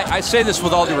 I say this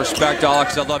with all due respect,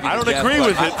 Alex. I love you. I don't agree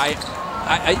with it.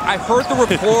 I heard the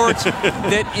reports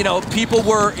that people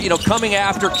were coming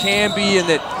after Camby, and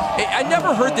that I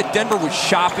never heard that Denver was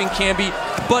shopping Camby,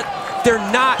 but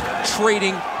they're not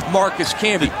trading Marcus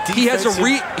Camby. He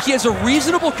has a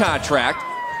reasonable contract.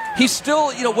 He's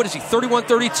still, what is he, 31,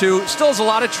 32, still has a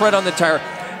lot of tread on the tire.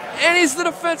 And he's the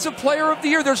Defensive Player of the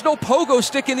Year. There's no pogo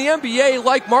stick in the NBA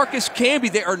like Marcus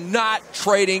Camby. They are not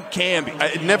trading Camby.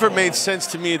 It never made sense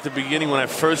to me at the beginning when I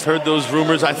first heard those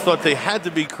rumors. I thought they had to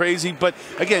be crazy. But,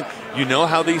 again, you know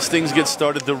how these things get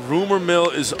started. The rumor mill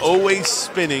is always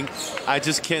spinning. I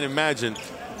just can't imagine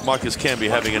Marcus Camby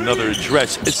having another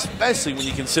address, especially when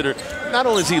you consider not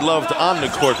only is he loved on the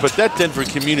court, but that Denver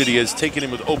community has taken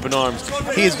him with open arms.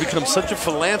 He has become such a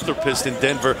philanthropist in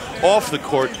Denver off the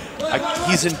court.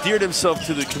 He's endeared himself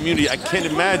to the community. I can't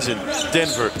imagine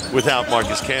Denver without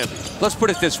Marcus Camby. Let's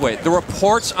put it this way. The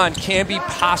reports on Camby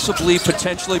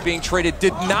potentially being traded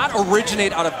did not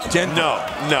originate out of Denver.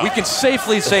 No. We can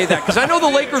safely say that, because I know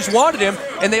the Lakers wanted him,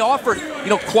 and they offered,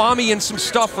 Kwame and some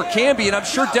stuff for Camby, and I'm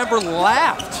sure Denver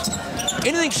laughed.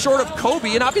 Anything short of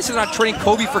Kobe, and obviously not trading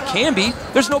Kobe for Camby,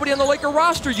 there's nobody on the Laker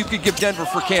roster you could give Denver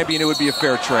for Camby, and it would be a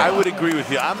fair trade. I would agree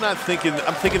with you. I'm thinking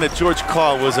that George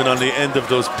Karl wasn't on the end of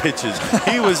those pitches.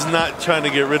 He was not trying to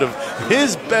get rid of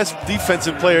his best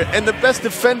defensive player and the best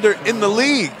defender in the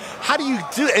league. How do you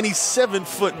do it? And he's 7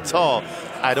 foot tall.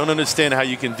 I don't understand how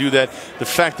you can do that. The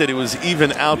fact that it was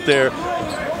even out there,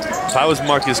 if I was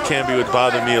Marcus Camby, it would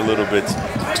bother me a little bit,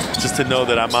 just to know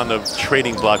that I'm on the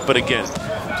trading block. But again,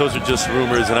 those are just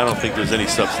rumors, and I don't think there's any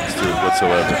substance to it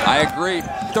whatsoever. I agree.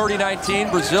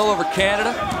 30-19, Brazil over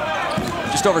Canada.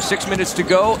 Just over 6 minutes to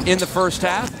go in the first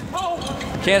half.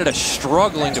 Canada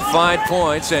struggling to find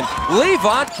points, and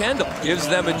Levon Kendall gives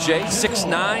them a J.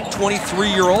 6'9",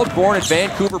 23-year-old, born in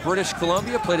Vancouver, British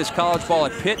Columbia, played his college ball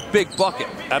at Pitt. Big bucket.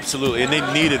 Absolutely, and they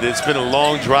needed it. It's been a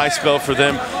long, dry spell for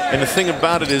them, and the thing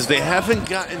about it is they haven't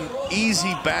gotten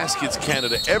easy baskets,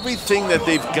 Canada. Everything that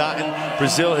they've gotten,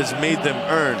 Brazil has made them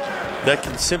earn. That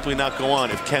can simply not go on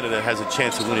if Canada has a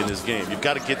chance of winning this game. You've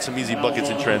got to get some easy buckets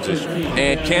in transition.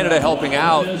 And Canada helping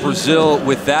out Brazil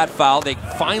with that foul. They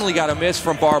finally got a miss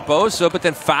from Barbosa, but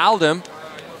then fouled him.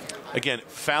 Again,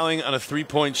 fouling on a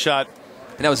three-point shot.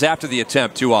 And that was after the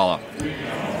attempt, too, Ala.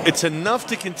 It's enough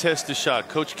to contest the shot.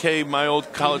 Coach K, my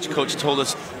old college coach, told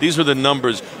us these were the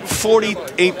numbers.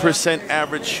 48%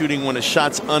 average shooting when a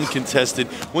shot's uncontested.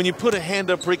 When you put a hand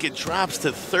up, Rick, it drops to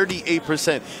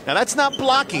 38%. Now, that's not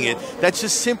blocking it. That's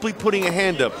just simply putting a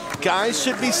hand up. Guys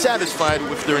should be satisfied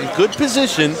if they're in good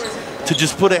position to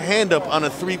just put a hand up on a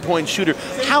three-point shooter.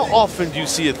 How often do you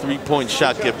see a three-point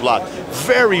shot get blocked?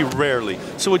 Very rarely.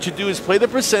 So what you do is play the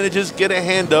percentages, get a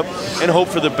hand up, and hope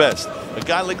for the best. A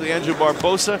guy like Leandro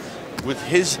Barbosa, with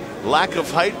his lack of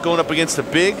height going up against a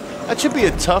big, that should be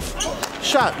a tough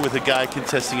shot with a guy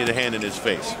contesting it a hand in his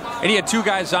face. And he had two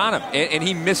guys on him, and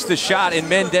he missed the shot. And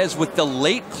Mendez, with the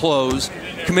late close,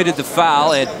 committed the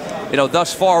foul. And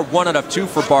thus far, 1 out of 2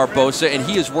 for Barbosa, and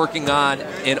he is working on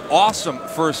an awesome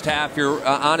first half here,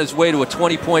 on his way to a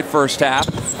 20-point first half.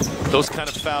 Those kind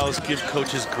of fouls give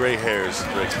coaches gray hairs,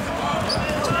 Rick.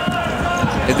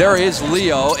 And there is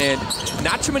Leo, and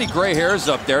not too many gray hairs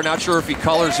up there. Not sure if he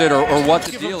colors it or what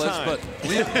the deal is, but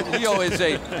Leo is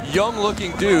a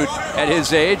young-looking dude at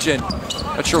his age, and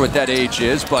not sure what that age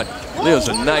is, but Leo's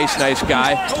a nice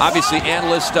guy. Obviously,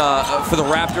 analyst for the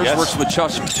Raptors, yes. Works with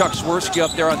Chuck Swirsky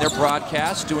up there on their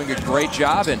broadcast, doing a great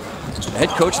job, and head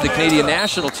coach of the Canadian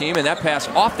national team, and that pass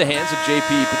off the hands of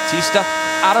J.P. Batista,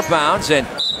 out of bounds, and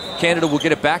Canada will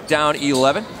get it back down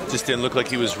 11. Just didn't look like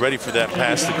he was ready for that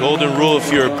pass. The golden rule,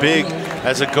 if you're big,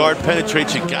 as a guard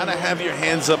penetrates, you got to have your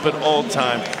hands up at all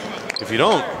time. If you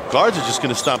don't, guards are just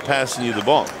going to stop passing you the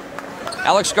ball.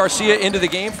 Alex Garcia into the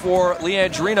game for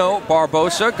Leandrino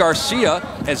Barbosa. Garcia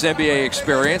has NBA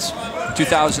experience,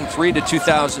 2003 to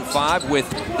 2005 with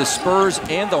the Spurs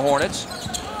and the Hornets.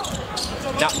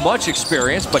 not much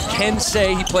experience, but can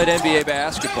say he played NBA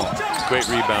basketball. Great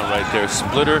rebound right there.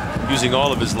 Splitter using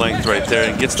all of his length right there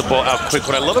and gets the ball out quick.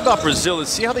 What I love about Brazil is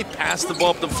see how they pass the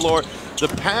ball up the floor. The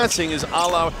passing is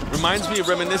reminds me of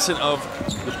reminiscent of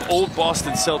the old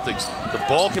Boston Celtics. The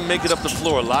ball can make it up the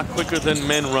floor a lot quicker than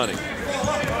men running.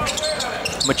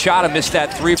 Machado missed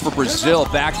that three for Brazil.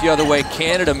 Back the other way,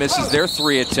 Canada misses their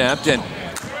three attempt, and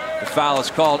the foul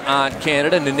is called on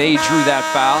Canada. Nene drew that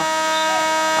foul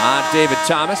on David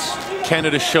Thomas.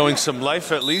 Canada showing some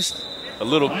life, at least a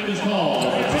little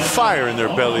fire in their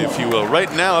belly, if you will.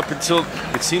 Right now, up until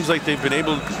it seems like they've been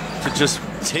able to just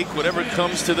take whatever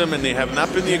comes to them, and they have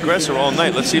not been the aggressor all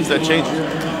night. Let's see if that changes.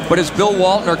 But as Bill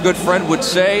Walton, our good friend, would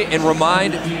say and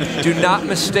remind, do not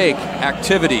mistake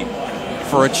activity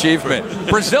for achievement.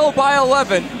 Brazil by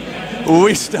 11.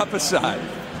 We step aside.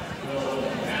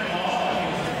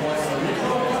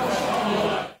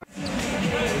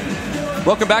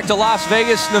 Welcome back to Las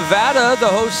Vegas, Nevada, the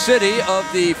host city of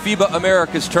the FIBA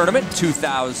Americas Tournament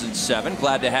 2007.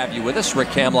 Glad to have you with us. Rick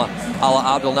Kamla,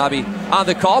 Ala Abdelnaby on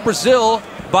the call. Brazil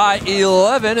by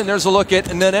 11, and there's a look at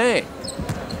Nene.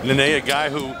 Nene, a guy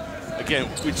who, again,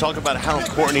 we talk about how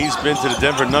important he's been to the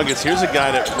Denver Nuggets. Here's a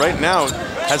guy that right now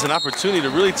has an opportunity to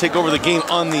really take over the game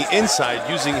on the inside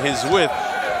using his width.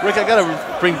 Rick, I got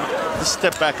to bring the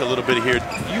step back a little bit here.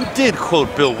 You did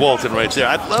quote Bill Walton right there.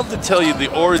 I'd love to tell you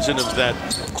the origin of that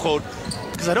quote,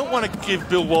 because I don't want to give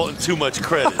Bill Walton too much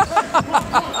credit.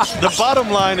 The bottom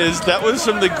line is that was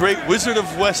from the great Wizard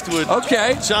of Westwood,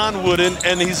 John Wooden,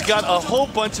 and he's got a whole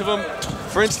bunch of them.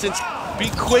 For instance, be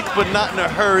quick but not in a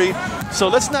hurry. So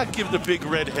let's not give the big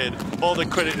redhead all the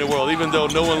credit in the world, even though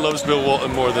no one loves Bill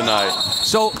Walton more than I.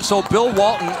 So Bill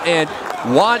Walton and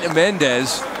Juan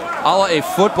Mendez, a la a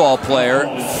football player,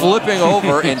 flipping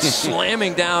over and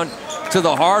slamming down to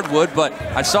the hardwood. But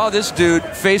I saw this dude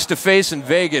face to face in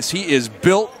Vegas. He is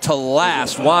built to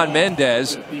last, Juan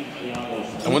Mendez.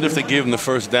 I wonder if they gave him the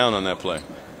first down on that play.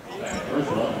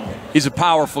 He's a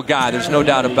powerful guy, there's no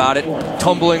doubt about it.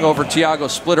 Tumbling over Thiago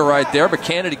Splitter right there, but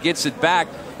Canada gets it back.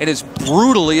 And as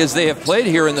brutally as they have played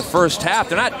here in the first half,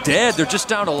 they're not dead, they're just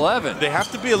down 11. They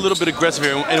have to be a little bit aggressive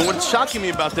here. And what's shocking me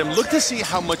about them, look to see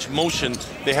how much motion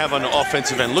they have on the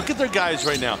offensive end. Look at their guys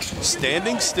right now,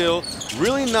 standing still,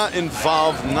 really not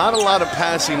involved, not a lot of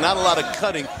passing, not a lot of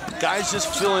cutting. Guys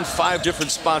just filling 5 different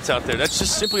spots out there. That's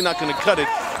just simply not going to cut it,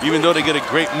 even though they get a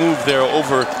great move there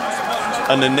over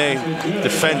a Nene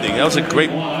defending. That was a great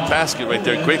basket right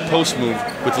there. Great post move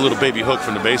with the little baby hook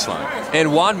from the baseline.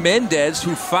 And Juan Mendez,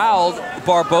 who fouled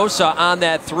Barbosa on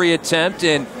that 3 attempt,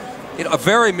 and a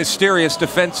very mysterious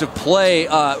defensive play.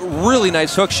 Really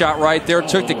nice hook shot right there.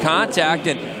 Took the contact,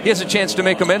 and he has a chance to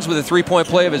make amends with a 3-point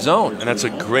play of his own. And that's a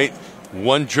great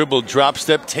one dribble drop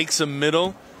step. Takes him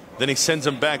middle. Then he sends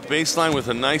him back baseline with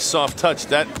a nice soft touch.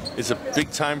 That is a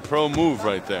big-time pro move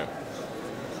right there.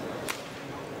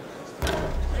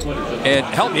 And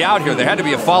help me out here. There had to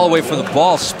be a fall away from the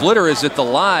ball. Splitter is at the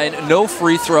line. No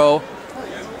free throw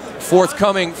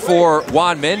forthcoming for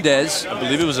Juan Mendez. I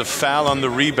believe it was a foul on the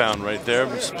rebound right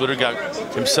there. Splitter got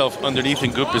himself underneath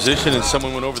in good position, and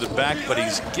someone went over the back, but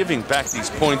he's giving back these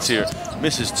points here.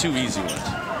 Misses 2 easy ones.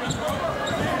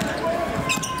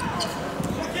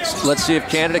 Let's see if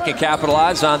Canada can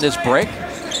capitalize on this break.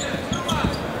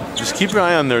 Just keep your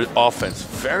eye on their offense.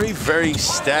 Very, very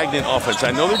stagnant offense.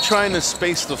 I know they're trying to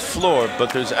space the floor,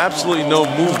 but there's absolutely no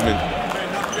movement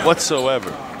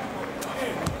whatsoever.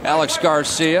 Alex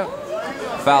Garcia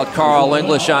fouled Carl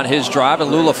English on his drive,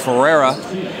 and Lula Ferreira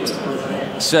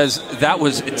says that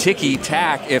was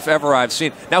ticky-tack if ever I've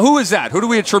seen. Now, who is that? Who do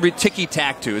we attribute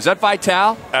ticky-tack to? Is that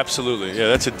Vital? Absolutely. Yeah,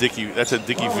 that's a Dickie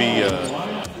V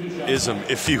ism,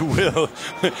 if you will.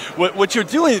 What you're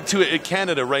doing to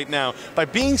Canada right now, by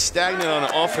being stagnant on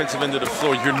the offensive end of the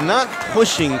floor, you're not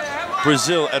pushing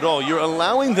Brazil at all. You're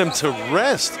allowing them to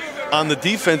rest on the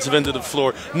defensive end of the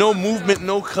floor. No movement,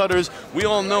 no cutters. We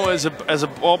all know as a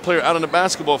ball player out on the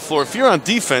basketball floor, if you're on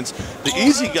defense, the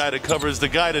easy guy to cover is the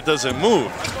guy that doesn't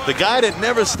move. The guy that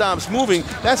never stops moving,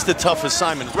 that's the tough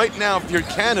assignment. Right now, if you're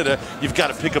Canada, you've got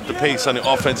to pick up the pace on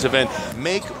the offensive end.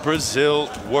 Make Brazil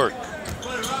work.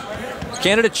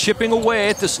 Canada chipping away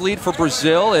at this lead for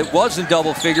Brazil. It was in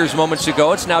double figures moments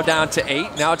ago. It's now down to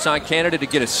 8. Now it's on Canada to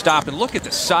get a stop. And look at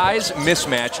the size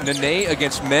mismatch. Nene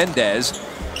against Mendez.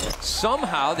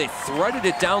 Somehow they threaded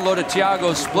it down low to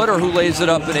Thiago Splitter, who lays it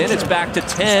up and in. It's back to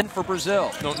 10 for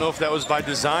Brazil. Don't know if that was by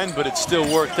design, but it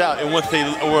still worked out. And what they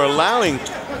were allowing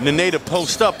Nene to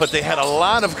post up, but they had a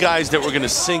lot of guys that were going to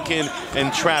sink in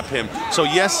and trap him. So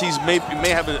yes, he may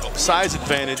have a size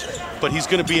advantage, but he's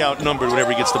going to be outnumbered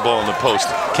whenever he gets the ball in the post.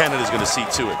 Canada's going to see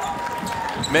to it.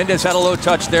 Mendez had a low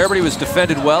touch there, but he was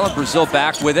defended well, and Brazil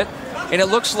back with it. And it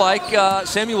looks like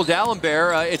Samuel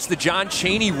Dalembert, it's the John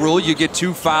Chaney rule. You get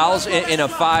 2 fouls in a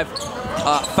 5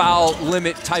 foul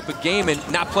limit type of game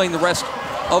and not playing the rest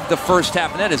of the first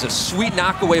half. And that is a sweet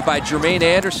knockaway by Jermaine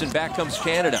Anderson. Back comes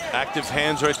Canada. Active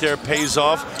hands right there pays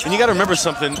off. And you got to remember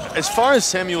something. As far as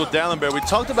Samuel Dalembert, we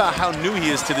talked about how new he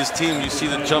is to this team. You see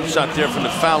the jump shot there from the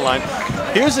foul line.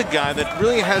 Here's a guy that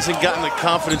really hasn't gotten the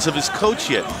confidence of his coach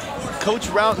yet. Coach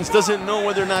Routens doesn't know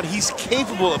whether or not he's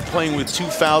capable of playing with 2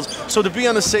 fouls. So to be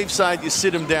on the safe side, you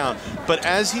sit him down. But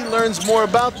as he learns more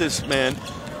about this man,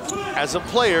 as a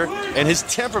player and his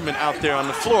temperament out there on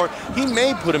the floor, he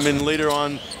may put him in later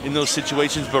on in those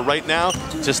situations, but right now,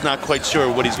 just not quite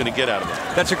sure what he's going to get out of it.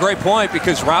 That's a great point,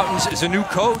 because Routens is a new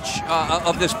coach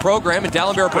of this program, and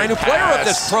Dalembert a brand new player of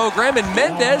this program, and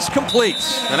Mendez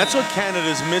completes. And that's what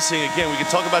Canada's missing. Again, we can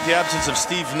talk about the absence of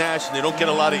Steve Nash, and they don't get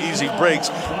a lot of easy breaks,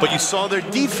 but you saw their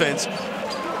defense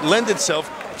lend itself,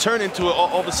 turn into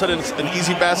all of a sudden an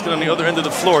easy basket on the other end of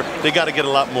the floor. They got to get a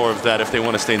lot more of that if they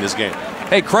want to stay in this game.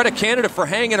 Hey, credit Canada for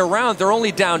hanging around. They're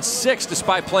only down 6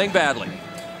 despite playing badly.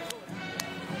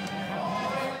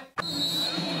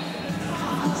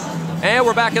 And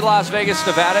we're back in Las Vegas,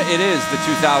 Nevada. It is the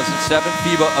 2007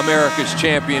 FIBA Americas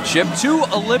Championship. 2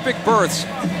 Olympic berths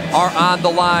are on the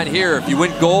line here. If you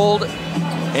win gold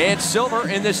and silver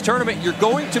in this tournament, you're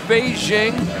going to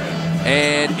Beijing.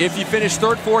 And if you finish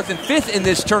 3rd, 4th, and 5th in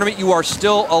this tournament, you are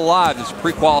still alive. This is a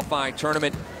pre-qualifying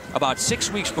tournament about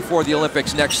 6 weeks before the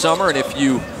Olympics next summer. And if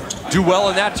you do well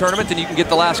in that tournament, then you can get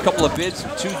the last couple of bids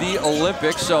to the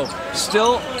Olympics. So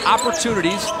still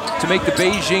opportunities to make the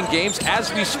Beijing Games.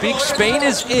 As we speak, Spain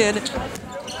is in,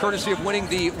 courtesy of winning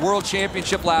the World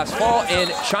Championship last fall.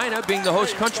 And China, being the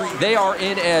host country, they are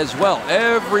in as well.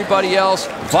 Everybody else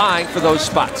vying for those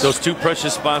spots. Those 2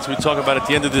 precious spots we talk about at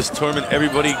the end of this tournament,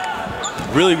 everybody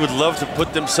really would love to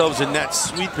put themselves in that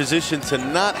sweet position to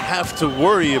not have to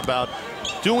worry about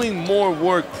doing more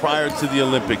work prior to the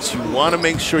Olympics. You want to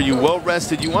make sure you're well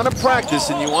rested, you want to practice,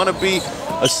 and you want to be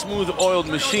a smooth oiled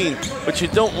machine, but you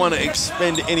don't want to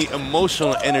expend any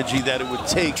emotional energy that it would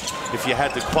take if you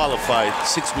had to qualify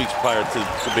 6 weeks prior to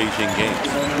the Beijing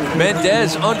Games.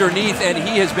 Mendez underneath, and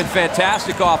he has been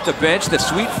fantastic off the bench. The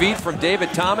sweet feed from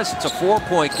David Thomas. It's a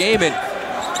 4-point game, and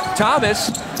Thomas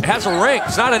has a ring.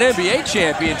 It's not an NBA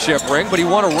championship ring, but he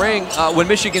won a ring when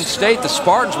Michigan State, the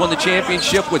Spartans, won the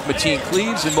championship with Mateen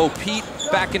Cleaves and Mo Pete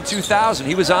back in 2000.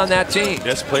 He was on that team.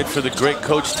 Yes, played for the great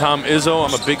coach Tom Izzo.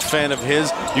 I'm a big fan of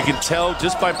his. You can tell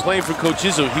just by playing for Coach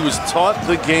Izzo, he was taught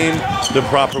the game the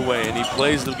proper way, and he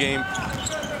plays the game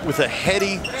with a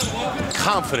heady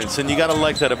confidence, and you got to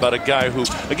like that about a guy who,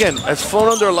 again, has flown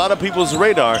under a lot of people's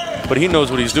radar, but he knows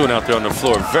what he's doing out there on the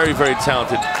floor. Very, very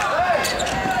talented.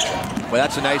 Well,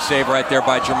 that's a nice save right there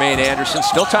by Jermaine Anderson.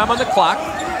 Still time on the clock.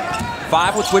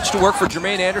 5 with which to work for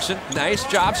Jermaine Anderson. Nice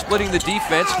job splitting the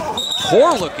defense.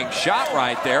 Poor looking shot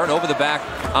right there, and over the back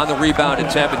on the rebound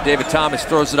attempt, and David Thomas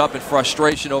throws it up in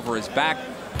frustration over his back.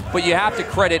 But you have to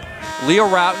credit Leo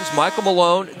Routens, Michael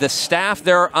Malone, the staff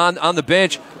there on the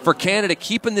bench for Canada,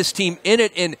 keeping this team in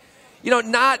it and, you know,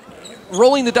 not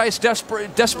rolling the dice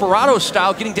desperado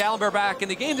style, getting Dalembert back in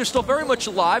the game. They're still very much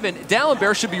alive, and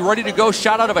Dalembert should be ready to go,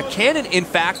 shot out of a cannon, in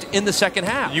fact, in the second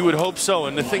half. You would hope so,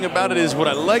 and the thing about it is, what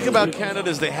I like about Canada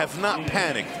is they have not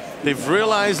panicked. They've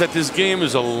realized that this game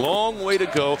is a long way to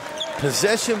go.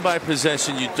 Possession by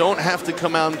possession, you don't have to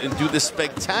come out and do this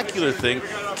spectacular thing.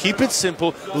 Keep it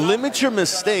simple, limit your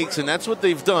mistakes, and that's what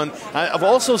they've done. I've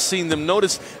also seen them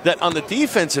notice that on the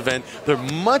defensive end, they're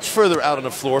much further out on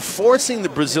the floor, forcing the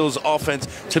Brazil's offense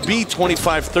to be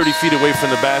 25, 30 feet away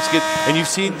from the basket, and you've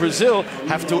seen Brazil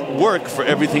have to work for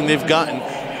everything they've gotten.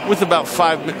 With about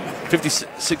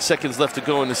 56 seconds left to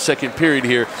go in the second period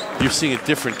here, you're seeing a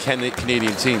different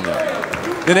Canadian team now.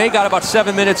 Nene got about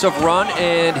 7 minutes of run,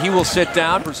 and he will sit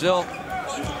down. Brazil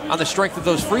on the strength of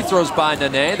those free throws by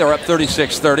Nene. They're up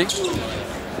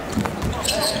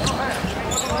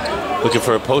 36-30. Looking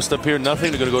for a post up here,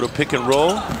 nothing. They're going to go to pick and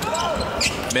roll.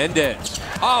 Mendez.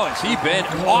 Oh, has he been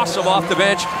awesome off the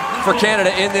bench for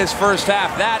Canada in this first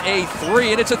half. That a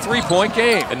 3, and it's a 3-point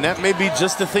game. And that may be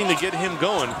just the thing to get him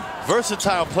going.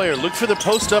 Versatile player. Look for the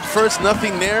post up first,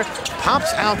 nothing there.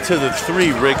 Pops out to the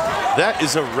 3, Rick. That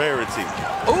is a rarity.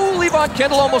 Oh, Levon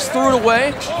Kendall almost threw it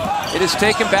away. It is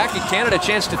taken back, and Canada a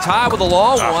chance to tie with a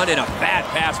long one, and a bad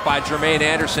pass by Jermaine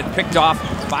Anderson, picked off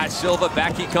by Silva.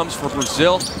 Back he comes for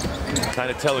Brazil.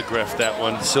 Kind of telegraphed that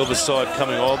one. Silva saw it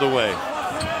coming all the way.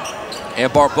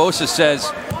 And Barbosa says,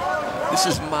 this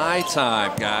is my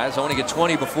time, guys. I want to get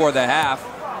 20 before the half.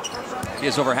 He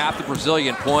has over half the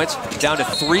Brazilian points, down to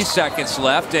 3 seconds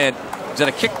left, and Is that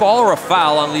a kickball or a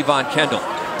foul on Levon Kendall?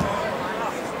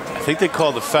 I think they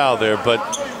called the foul there, but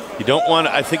you don't want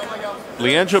to. I think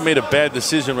Leandro made a bad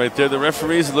decision right there. The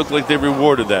referees looked like they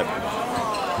rewarded that.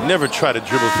 Never try to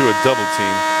dribble through a double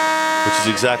team, which is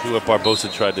exactly what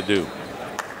Barbosa tried to do.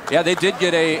 Yeah, they did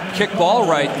get a kickball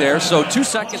right there. So 2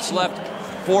 seconds left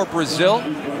for Brazil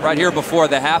right here before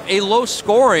the half. A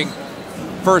low-scoring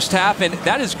first half, and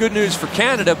that is good news for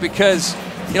Canada because,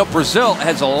 you know, Brazil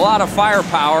has a lot of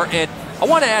firepower. And I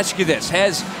want to ask you this: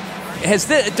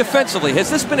 defensively, has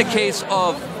this been a case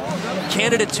of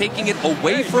Canada taking it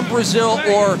away from Brazil,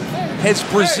 or has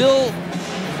Brazil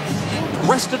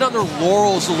rested on their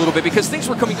laurels a little bit because things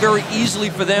were coming very easily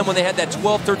for them when they had that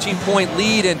 12, 13-point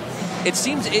lead? And it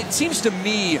seems to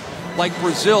me like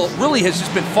Brazil really has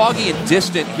just been foggy and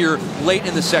distant here late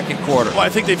in the second quarter. Well, I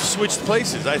think they've switched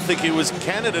places. I think it was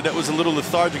Canada that was a little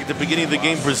lethargic at the beginning of the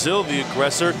game. Brazil, the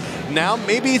aggressor. Now,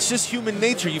 maybe it's just human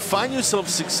nature. You find yourself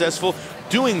successful,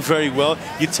 doing very well,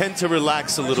 you tend to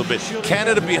relax a little bit.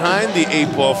 Canada behind the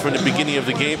 8 ball from the beginning of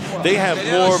the game. They have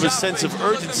more of a sense of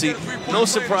urgency. No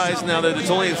surprise now that it's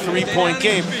only a 3-point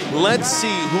game. Let's see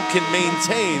who can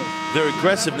maintain their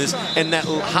aggressiveness and that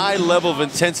high level of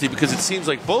intensity, because it seems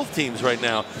like both teams right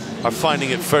now are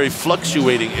finding it very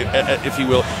fluctuating, if you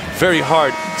will, very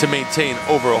hard to maintain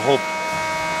over a whole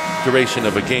duration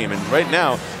of a game. And right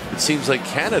now, it seems like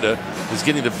Canada is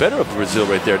getting the better of Brazil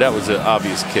right there. That was an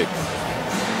obvious kick.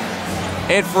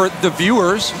 And for the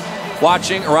viewers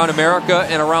watching around America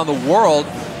and around the world,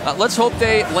 let's hope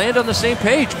they land on the same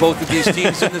page, both of these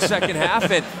teams in the second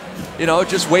half, and, you know,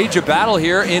 just wage a battle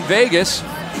here in Vegas.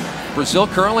 Brazil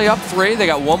currently up 3. They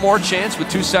got one more chance with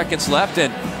 2 seconds left,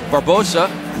 and Barbosa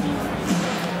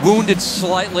wounded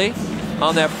slightly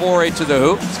on that foray to the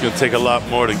hoop. It's going to take a lot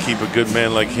more to keep a good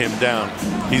man like him down.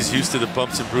 He's used to the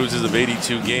bumps and bruises of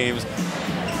 82 games.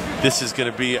 This is going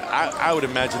to be, I would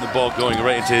imagine, the ball going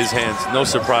right into his hands. No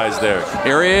surprise there.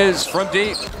 Here he is from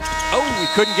deep. Oh, we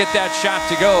couldn't get that shot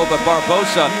to go, but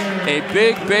Barbosa, a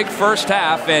big first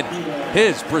half, and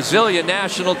his Brazilian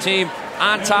national team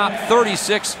on top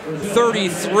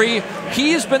 36-33.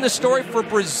 He has been the story for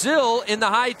Brazil in the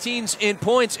high teens in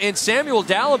points, and Samuel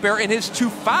Dalembert and his 2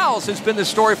 fouls has been the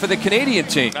story for the Canadian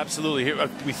team. Absolutely.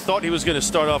 We thought he was going to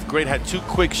start off great, had 2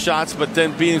 quick shots, but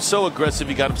then being so aggressive,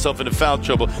 he got himself into foul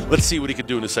trouble. Let's see what he can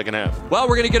do in the second half. Well,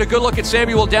 we're going to get a good look at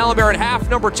Samuel Dalembert at half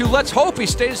number 2. Let's hope he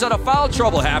stays out of foul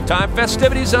trouble. Halftime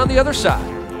festivities on the other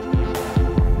side.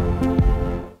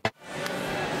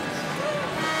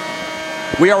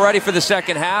 We are ready for the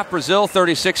second half. Brazil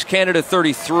 36, Canada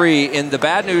 33. In the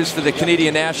bad news for the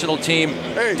Canadian national team,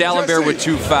 Dalembert with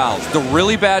 2 fouls. The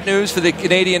really bad news for the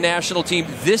Canadian national team,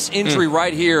 this injury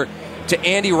right here to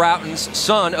Andy Routens,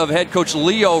 son of head coach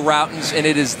Leo Routens, and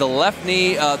it is the left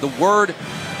knee. The word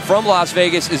from Las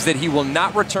Vegas is that he will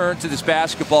not return to this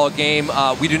basketball game.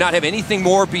 We do not have anything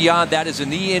more beyond that. It is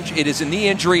a knee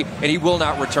injury, and he will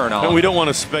not return. And we don't want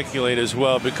to speculate as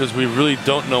well because we really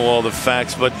don't know all the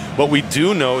facts. But what we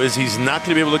do know is he's not going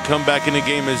to be able to come back in the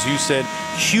game, as you said.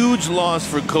 Huge loss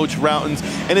for Coach Routens.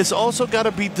 And it's also got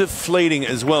to be deflating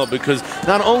as well, because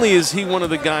not only is he one of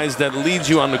the guys that leads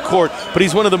you on the court, but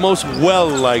he's one of the most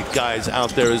well-liked guys out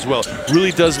there as well.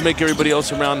 Really does make everybody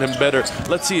else around him better.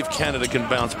 Let's see if Canada can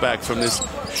bounce back from this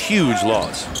huge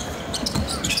loss.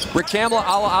 Rick Campbell,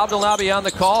 Alaa Abdelnaby on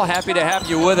the call. Happy to have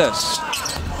you with us.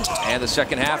 And the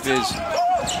second half is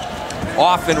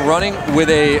off and running with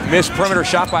a missed perimeter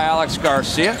shot by Alex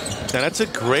Garcia. Now that's a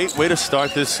great way to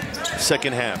start this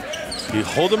second half. You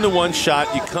hold them to 1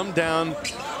 shot, you come down,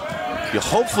 you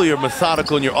hopefully are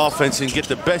methodical in your offense and get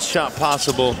the best shot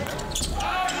possible.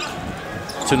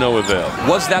 To no avail.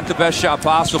 Was that the best shot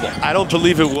possible? I don't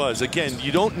believe it was. Again,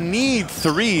 you don't need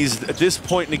threes at this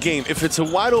point in the game. If it's a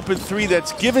wide open 3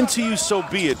 that's given to you, so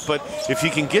be it. But if you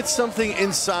can get something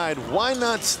inside, why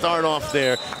not start off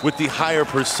there with the higher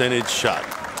percentage shot?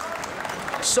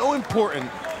 So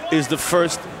important is the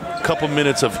first couple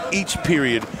minutes of each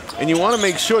period, and you want to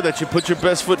make sure that you put your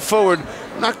best foot forward.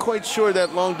 Not quite sure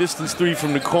that long distance 3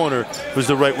 from the corner was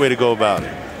the right way to go about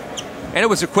it. And it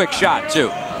was a quick shot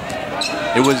too.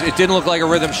 It didn't look like a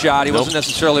rhythm shot. He wasn't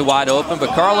necessarily wide open,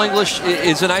 but Carl English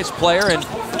is a nice player, and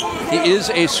he is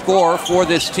a scorer for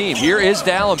this team. Here is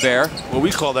Dalembert. Well, we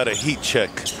call that a heat check.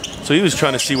 So he was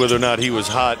trying to see whether or not he was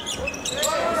hot.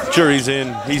 Jury's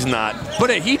in. He's not. But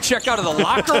a heat check out of the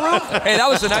locker room? Hey, that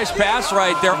was a nice pass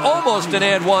right there. Almost an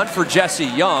and 1 for Jesse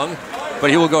Young. But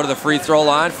he will go to the free throw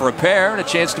line for a pair and a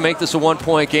chance to make this a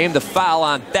 1-point game. The foul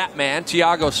on that man,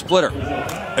 Thiago Splitter.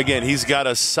 Again, he's got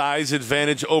a size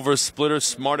advantage over Splitter,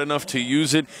 smart enough to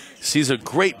use it. Sees a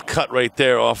great cut right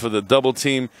there off of the double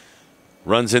team.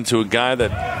 runs into a guy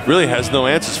that really has no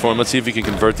answers for him. Let's see if he can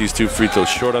convert these 2 free throws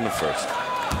short on the first.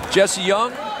 Jesse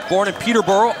Young, born in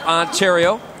Peterborough,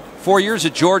 Ontario, 4 years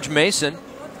at George Mason.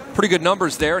 Pretty good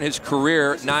numbers there in his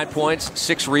career, 9 points,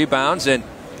 6 rebounds, and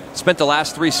spent the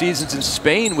last 3 seasons in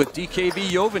Spain with DKV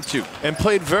Juventud. And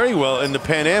played very well in the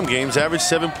Pan Am games, averaged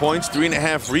 7 points,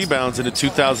 3.5 rebounds in the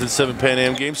 2007 Pan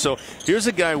Am games. So here's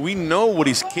a guy, we know what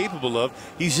he's capable of.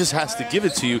 He just has to give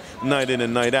it to you night in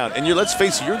and night out. And let's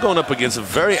face it, you're going up against a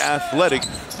very athletic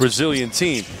Brazilian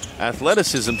team.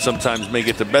 Athleticism sometimes may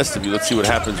get the best of you. Let's see what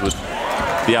happens with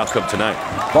the outcome tonight.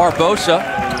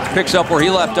 Barbosa picks up where he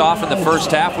left off in the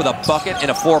first half with a bucket and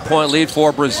a 4-point lead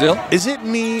for Brazil. Is it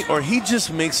me, or he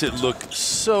just makes it look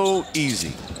so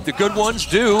easy? The good ones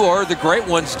do, or the great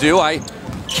ones do. I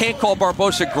can't call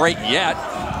Barbosa great yet.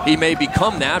 He may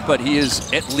become that, but he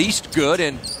is at least good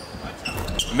and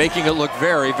making it look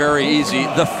very, very easy.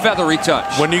 The feathery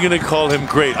touch. When are you going to call him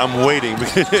great? I'm waiting.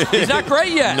 He's not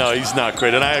great yet. No, he's not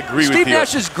great, and I agree with you. Steve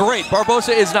Nash is great.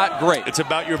 Barbosa is not great. It's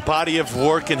about your body of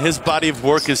work, and his body of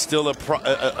work is still a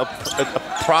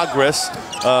progress.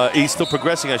 He's still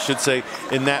progressing, I should say,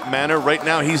 in that manner. Right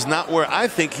now, he's not where I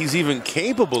think he's even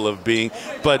capable of being,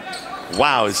 but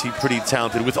wow, is he pretty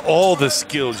talented with all the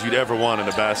skills you'd ever want in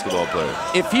a basketball player.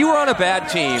 If he were on a bad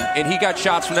team and he got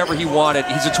shots whenever he wanted,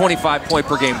 he's a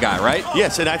 25-point-per-game guy, right?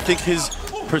 Yes, and I think his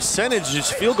percentage,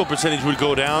 his field goal percentage would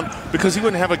go down because he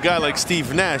wouldn't have a guy like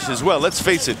Steve Nash as well. Let's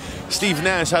face it, Steve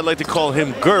Nash, I'd like to call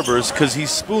him Gerbers because he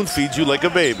spoon-feeds you like a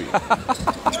baby.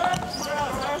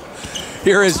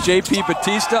 Here is J.P.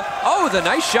 Batista. Oh, the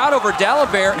nice shot over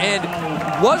D'Alembert,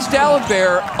 and was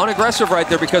D'Alembert unaggressive right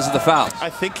there because of the foul?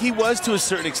 I think he was to a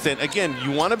certain extent. Again,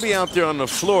 you want to be out there on the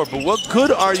floor, but what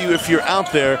good are you if you're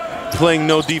out there playing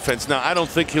no defense? Now, I don't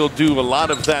think he'll do a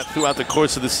lot of that throughout the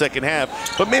course of the second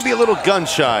half, but maybe a little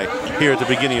gun-shy here at the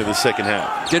beginning of the second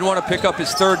half. Didn't want to pick up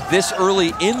his third this early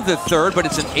in the third, but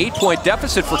it's an 8-point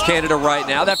deficit for Canada right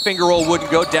now. That finger roll wouldn't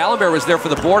go. D'Alembert was there for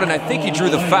the board, and I think he drew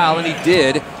the foul, and he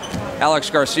did.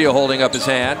 Alex Garcia holding up his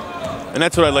hand. And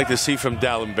that's what I'd like to see from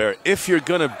D'Alembert. If you're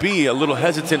going to be a little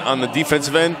hesitant on the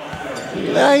defensive end,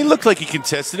 he looked like he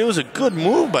contested. It was a good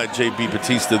move by J.B.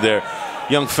 Batista there.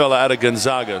 Young fella out of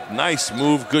Gonzaga. Nice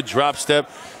move, good drop step.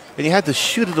 And you had to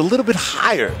shoot it a little bit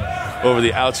higher over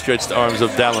the outstretched arms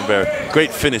of D'Alembert.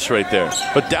 Great finish right there.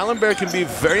 But D'Alembert can be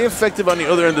very effective on the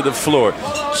other end of the floor.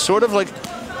 Sort of like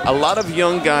a lot of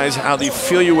young guys, how they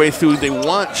feel your way through. They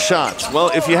want shots. Well,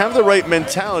 if you have the right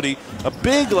mentality, a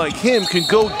big like him can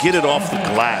go get it off the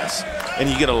glass. And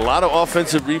you get a lot of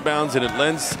offensive rebounds, and it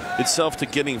lends itself to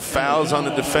getting fouls on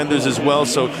the defenders as well.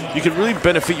 So you can really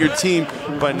benefit your team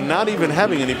by not even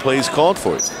having any plays called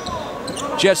for it.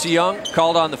 Jesse Young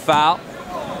called on the foul.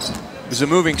 It was a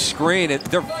moving screen.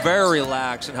 They're very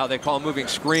lax in how they call moving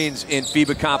screens in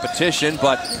FIBA competition,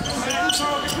 but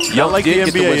Young like the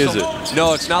NBA, is it?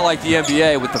 No, it's not like the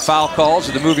NBA with the foul calls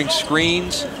or the moving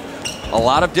screens. A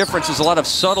lot of differences, a lot of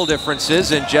subtle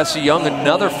differences, and Jesse Young,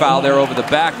 another foul there over the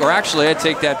back. Or actually, I'd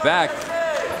take that back.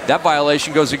 That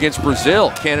violation goes against Brazil.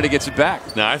 Canada gets it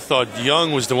back. Now, I thought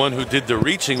Young was the one who did the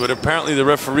reaching, but apparently the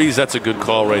referees, that's a good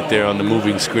call right there on the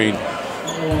moving screen.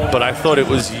 But I thought it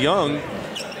was Young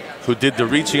who did the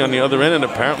reaching on the other end, and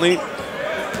apparently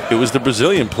it was the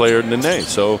Brazilian player, Nene.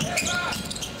 So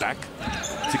back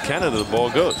to Canada, the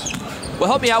ball goes. Well,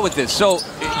 help me out with this. So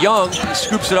Young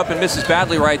scoops it up and misses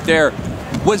badly right there.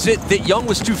 Was it that Young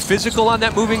was too physical on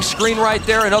that moving screen right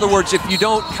there? In other words, if you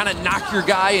don't kind of knock your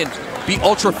guy and be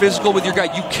ultra physical with your guy,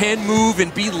 you can move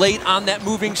and be late on that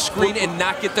moving screen and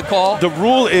not get the call? The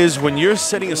rule is when you're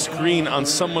setting a screen on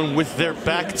someone with their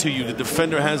back to you, the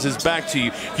defender has his back to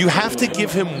you, you have to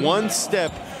give him one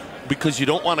step because you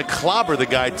don't want to clobber the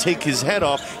guy, take his head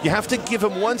off. You have to give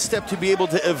him one step to be able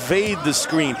to evade the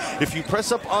screen. If you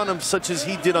press up on him such as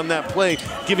he did on that play,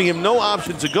 giving him no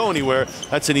option to go anywhere,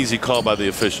 that's an easy call by the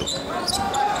official.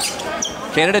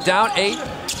 Canada down 8.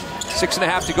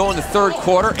 6.5 to go in the third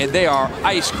quarter, and they are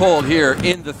ice cold here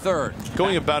in the third.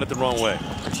 Going about it the wrong way.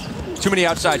 Too many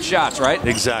outside shots, right?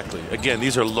 Exactly. Again,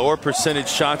 these are lower percentage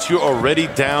shots. You're already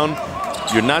down.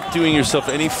 You're not doing yourself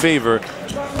any favor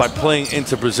by playing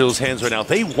into Brazil's hands right now.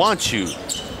 They want you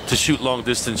to shoot long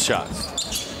distance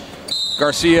shots.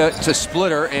 Garcia to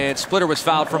Splitter, and Splitter was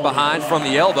fouled from behind from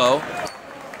the elbow.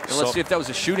 And let's see if that was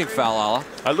a shooting foul, Ala.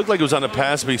 I looked like it was on the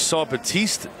pass, but he saw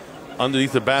Batista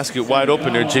underneath the basket wide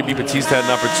open there. J.B. Batista had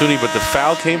an opportunity, but the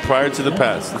foul came prior to the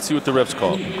pass. Let's see what the refs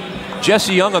called.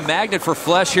 Jesse Young, a magnet for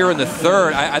Flesh here in the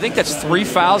third. I think that's 3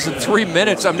 fouls in 3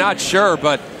 minutes. I'm not sure,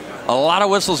 but a lot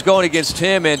of whistles going against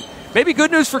him. And maybe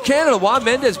good news for Canada. Juan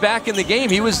Mendez back in the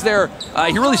game. He was there.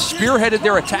 He really spearheaded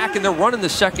their attack in their run in the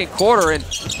second quarter. And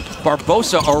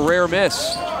Barbosa, a rare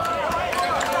miss.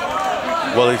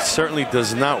 Well, he certainly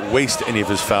does not waste any of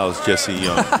his fouls, Jesse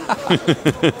Young.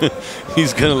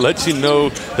 He's going to let you know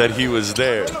that he was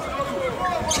there.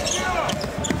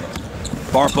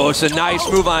 Barbosa, nice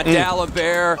move on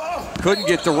D'Alembert. Couldn't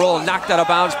get the roll, knocked out of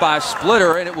bounds by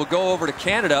Splitter, and it will go over to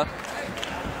Canada.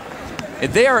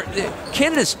 And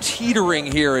Canada's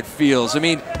teetering here, it feels. I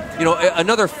mean, you know,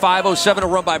 another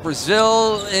 5-0-7 run by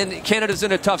Brazil, and Canada's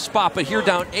in a tough spot. But here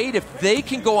down 8, if they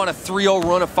can go on a 3-0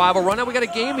 run, a 5-0 run, now we got a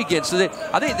game again. So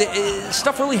I think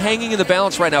stuff really hanging in the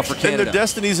balance right now for Canada. And their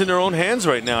destiny's in their own hands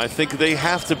right now. I think they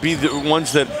have to be the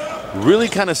ones that really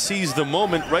kind of seize the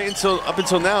moment. Up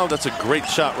until now, that's a great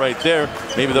shot right there.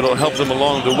 Maybe that'll help them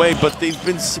along the way. But they've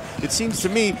been, it seems to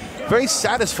me, very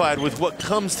satisfied with what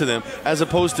comes to them as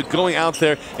opposed to going out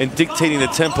there and dictating the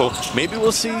tempo. Maybe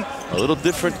we'll see a little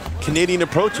different Canadian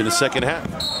approach in the second half.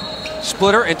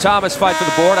 Splitter and Thomas fight for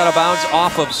the board, out of bounds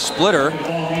off of Splitter,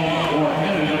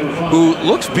 who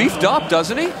looks beefed up,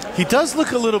 doesn't he? He does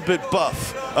look a little bit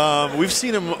buff. We've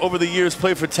seen him over the years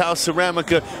play for Tau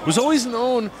Ceramica. Was always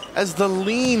known as the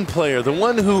lean player, the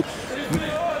one who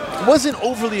wasn't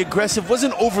overly aggressive,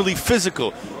 wasn't overly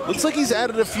physical. Looks like he's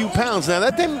added a few pounds. Now,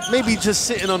 that may be just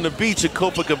sitting on the beach at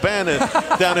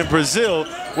Copacabana down in Brazil,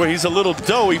 where he's a little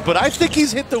doughy, but I think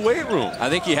he's hit the weight room. I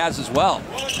think he has as well.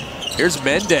 Here's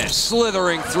Mendez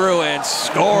slithering through and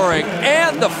scoring,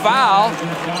 and the foul.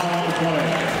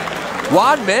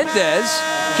 Juan Mendez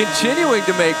continuing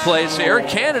to make plays here.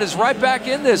 Canada's right back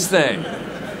in this thing.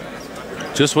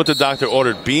 Just what the doctor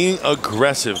ordered, being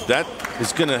aggressive. That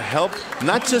is going to help,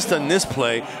 not just on this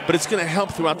play, but it's going to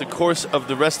help throughout the course of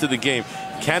the rest of the game.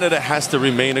 Canada has to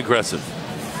remain aggressive.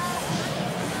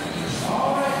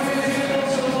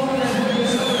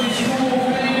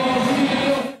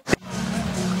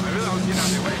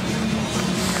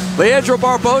 Leandro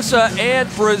Barbosa and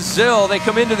Brazil, they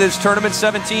come into this tournament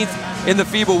 17th in the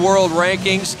FIBA World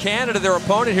Rankings. Canada, their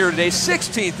opponent here today,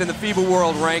 16th in the FIBA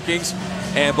World Rankings.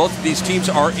 And both of these teams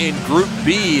are in Group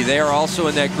B. They are also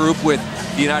in that group with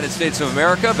the United States of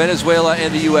America, Venezuela,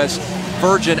 and the U.S.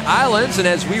 Virgin Islands. And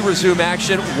as we resume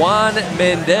action, Juan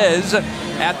Mendez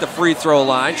at the free throw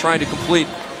line, trying to complete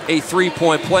a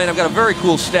three-point play. And I've got a very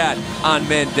cool stat on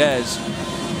Mendez.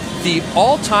 The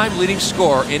all-time leading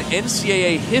scorer in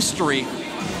NCAA history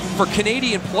for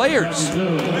Canadian players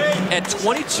at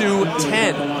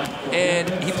 22-10.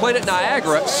 And he played at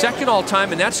Niagara, second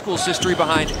all-time in that school's history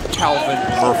behind Calvin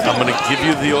Murphy. I'm going to give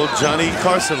you the old Johnny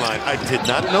Carson line. I did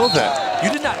not know that.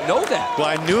 You did not know that? Well,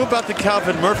 I knew about the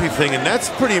Calvin Murphy thing, and that's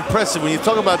pretty impressive when you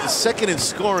talk about the second in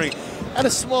scoring at a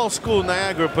small school,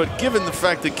 Niagara. But given the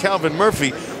fact that Calvin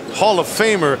Murphy, Hall of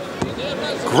Famer,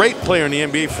 great player in the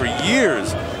NBA for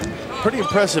years, pretty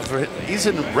impressive. He's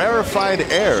in rarefied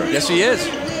air. Yes, he is.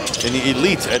 In the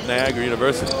elite at Niagara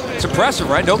University. It's impressive,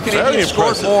 right? No Canadian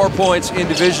scored more points in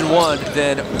Division I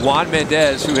than Juan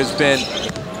Mendez, who has been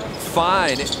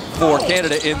fine for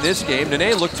Canada in this game.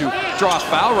 Nene looked to draw a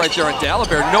foul right there on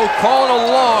D'Alembert. No call, and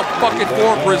a long bucket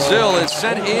for Brazil is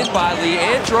sent in by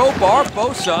Leandro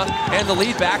Barbosa, and the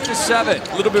lead back to 7.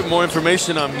 A little bit more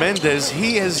information on Mendez.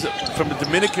 He is from the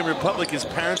Dominican Republic. His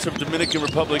parents are of Dominican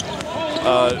Republic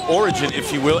origin,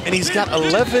 if you will, and he's got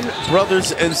 11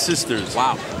 brothers and sisters.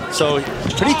 Wow. So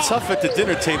pretty tough at the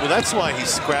dinner table. That's why he's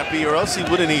scrappy, or else he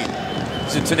wouldn't eat.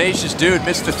 He's a tenacious dude.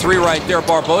 Missed the 3 right there.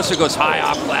 Barbosa goes high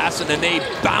off glass, and then they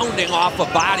bounding off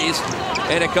of bodies,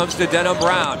 and it comes to Denham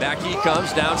Brown. Back he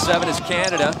comes. Down 7 is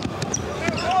Canada.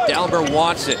 D'Alembert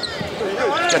wants it.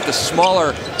 He's got the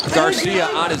smaller Garcia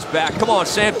on his back. Come on,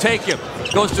 Sam, take him.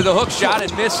 Goes to the hook shot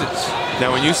and misses.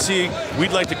 Now, when you see,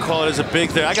 we'd like to call it as a big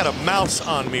thing. I got a mouse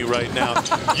on me right now.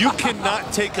 You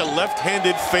cannot take a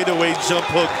left-handed fadeaway jump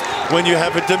hook when you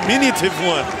have a diminutive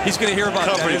one. He's going to hear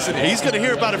about that, isn't he? He's going to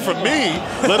hear about it from me,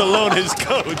 let alone his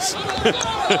coach.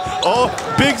 All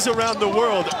bigs around the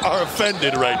world are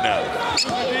offended right now.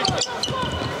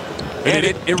 And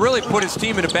it really put his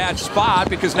team in a bad spot,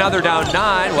 because now they're down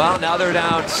 9. Well, now they're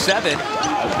down 7.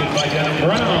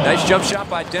 Nice jump shot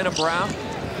by Denham Brown.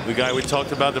 The guy we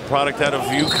talked about, the product out of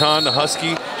UConn, the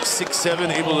Husky, 6'7",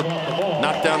 able to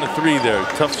knock down the 3 there.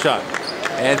 Tough shot.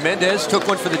 And Mendez took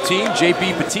one for the team.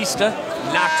 JP Batista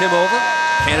knocked him over.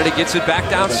 Canada gets it back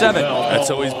down 7.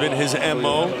 That's always been his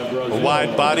MO. A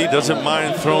wide body, doesn't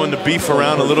mind throwing the beef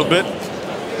around a little bit.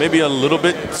 Maybe a little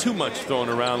bit too much thrown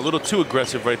around, a little too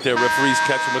aggressive right there. Referees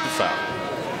catch him with the foul.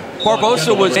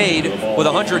 Barbosa was made with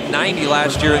 190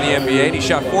 last year in the NBA, and he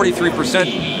shot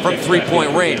 43% from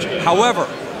three-point range. However,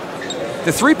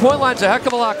 the three-point line's a heck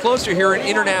of a lot closer here in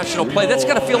international play. That's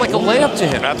got to feel like a layup to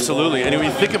him. Absolutely. And when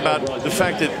you think about the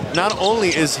fact that not only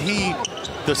is he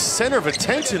the center of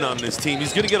attention on this team.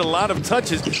 He's going to get a lot of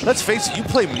touches. Let's face it, you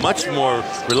play much more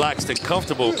relaxed and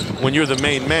comfortable when you're the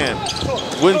main man.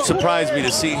 Wouldn't surprise me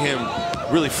to see him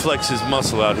really flex his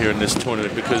muscle out here in this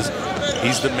tournament, because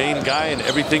he's the main guy and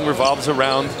everything revolves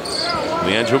around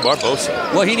Leandro Barbosa.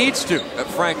 Well, he needs to,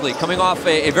 frankly, coming off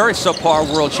a very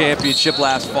subpar World Championship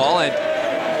last fall. And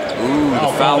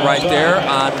the foul right there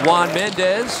on Juan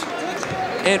Mendez.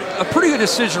 And a pretty good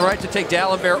decision, right, to take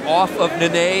D'Alembert off of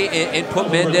Nene and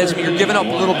put Mendez. I mean, you're giving up a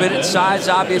little bit in size,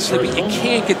 obviously, but you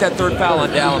can't get that third foul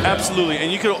on D'Alembert. Absolutely,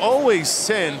 and you can always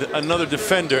send another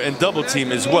defender and double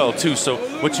team as well, too. So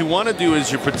what you want to do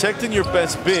is you're protecting your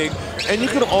best big, and you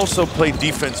can also play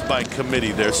defense by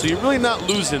committee there. So you're really not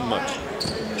losing much.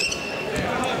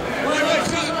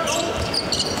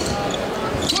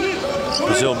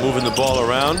 Brazil moving the ball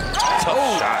around.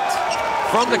 Tough shot.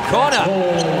 From the corner,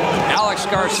 Alex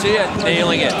Garcia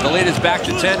nailing it. The lead is back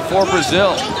to 10 for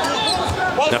Brazil.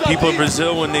 Now, people in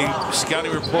Brazil, when the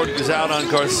scouting report is out on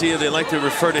Garcia, they like to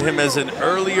refer to him as an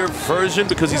earlier version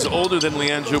because he's older than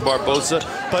Leandro Barbosa,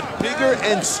 but bigger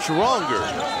and stronger.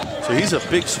 So he's a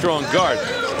big, strong guard.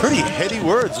 Pretty heady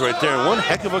words right there, and one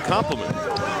heck of a compliment.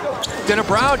 Dennis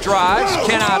Brown drives,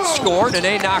 cannot score.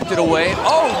 Nene knocked it away.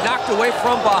 Oh, knocked away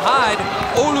from behind.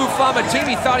 Olu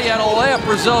Famatimi thought he had a layup.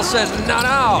 Brazil says,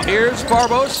 no. Here's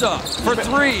Barbosa for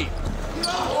three.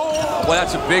 Well,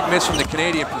 that's a big miss from the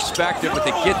Canadian perspective, but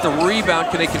they get the rebound.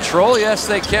 Can they control? Yes,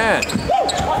 they can.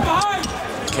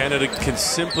 Canada can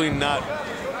simply not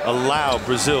allow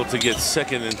Brazil to get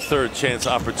second and third chance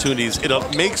opportunities.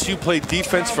 It makes you play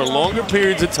defense for longer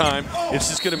periods of time. It's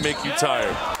just going to make you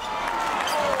tired.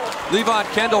 Levon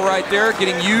Kendall right there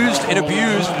getting used and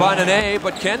abused by Nene,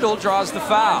 but Kendall draws the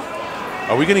foul.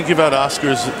 Are we going to give out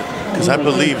Oscars? Because I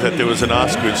believe that there was an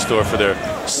Oscar in store for their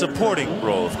supporting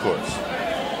role, of course.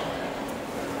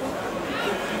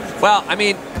 Well, I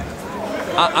mean,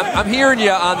 I'm hearing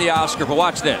you on the Oscar, but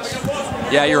watch this.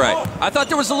 Yeah, you're right. I thought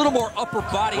there was a little more upper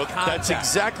body contact. That's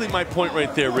exactly my point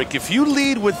right there, Rick. If you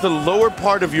lead with the lower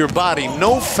part of your body,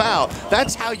 no foul.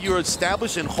 That's how you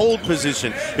establish and hold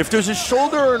position. If there's a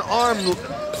shoulder or an arm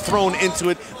thrown into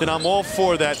it, then I'm all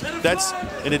for that. That's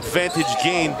an advantage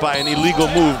gained by an illegal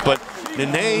move. But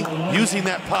Nene using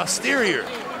that posterior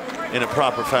in a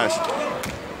proper fashion.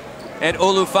 And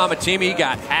Olu Famatimi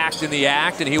got hacked in the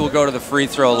act, and he will go to the free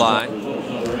throw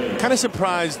line. Kind of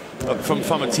surprised from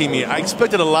Famatimi. I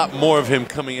expected a lot more of him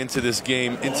coming into this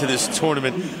game, into this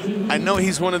tournament. I know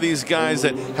he's one of these guys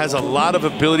that has a lot of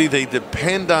ability. They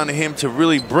depend on him to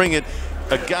really bring it.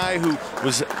 A guy who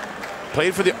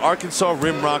played for the Arkansas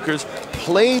Rim Rockers,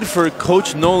 played for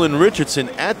Coach Nolan Richardson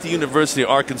at the University of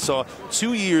Arkansas,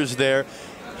 2 years there.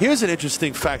 Here's an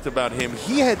interesting fact about him.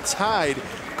 He had tied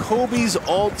Kobe's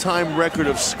all-time record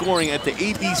of scoring at the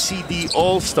ABCD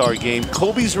All-Star Game.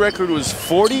 Kobe's record was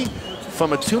 40.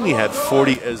 Famatimi had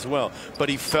 40 as well. But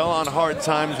he fell on hard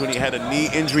times when he had a knee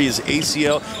injury, his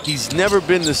ACL. He's never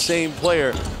been the same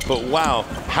player. But wow,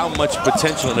 how much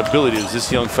potential and ability does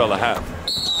this young fella have?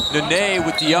 Nene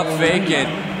with the up fake,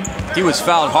 and he was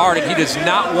fouled hard, and he does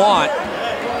not want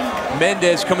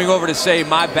Mendez coming over to say,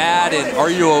 my bad, and are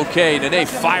you okay? Nene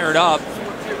fired up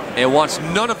and wants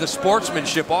none of the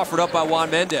sportsmanship offered up by Juan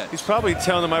Mendez. He's probably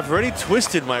telling him, I've already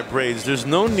twisted my braids. There's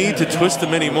no need to twist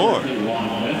them anymore.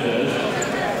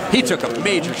 He took a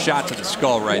major shot to the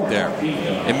skull right there.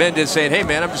 And Mendez saying, hey,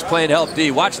 man, I'm just playing help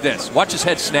D. Watch this. Watch his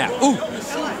head snap. Ooh.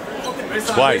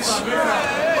 Twice.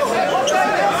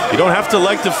 You don't have to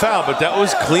like the foul, but that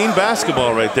was clean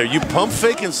basketball right there. You pump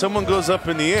fake and someone goes up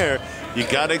in the air, you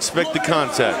got to expect the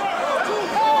contact.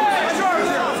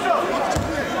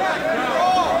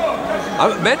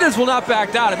 Mendez will not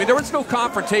back down. I mean, there was no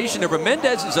confrontation there, but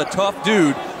Mendez is a tough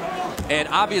dude. And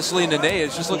obviously, Nene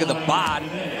is just look at the bod.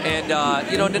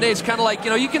 And, you know, Nene's kind of like,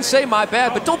 you know, you can say my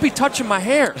bad, but don't be touching my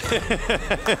hair.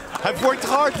 I've worked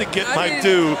hard to get my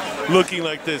due looking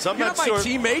like this. I'm not sure.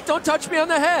 You're my teammate. Don't touch me on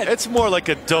the head. It's more like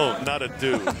a don't, not a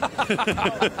do.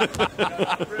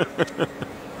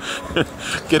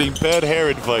 Getting bad hair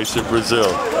advice in Brazil.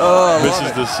 Oh,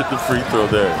 misses the free throw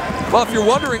there. Well, if you're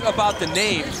wondering about the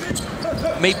name,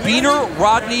 Maybiner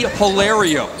Rodney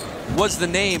Hilario was the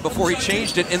name before he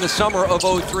changed it in the summer of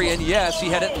 '03. And yes, he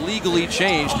had it legally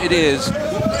changed. It is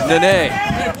Nene.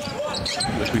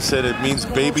 Like we said, it means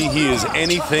baby. He is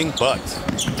anything but.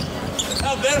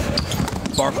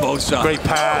 Barbosa. Great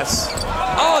pass.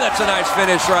 Oh, that's a nice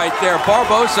finish right there.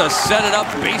 Barbosa set it up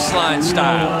baseline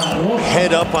style.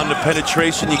 Head up on the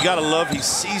penetration. You got to love. He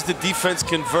sees the defense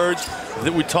converge.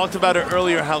 We talked about it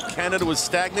earlier, how Canada was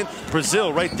stagnant.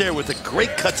 Brazil right there with a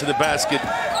great cut to the basket.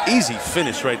 Easy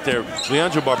finish right there.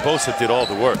 Leandro Barbosa did all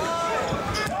the work.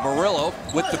 Murillo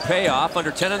with the payoff.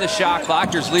 Under 10 on the shot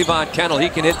clock. Here's Levon Kendall. He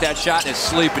can hit that shot in his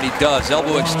sleep, and he does.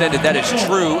 Elbow extended. That is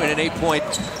true in an 8-point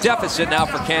deficit now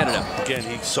for Canada. Again,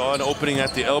 he saw an opening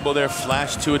at the elbow there,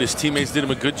 flashed to it. His teammates did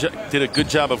a good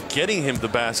job of getting him the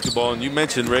basketball. And you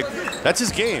mentioned, Rick, that's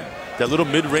his game. That little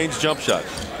mid-range jump shot.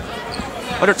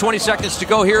 Under 20 seconds to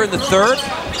go here in the third.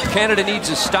 Canada needs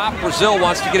a stop. Brazil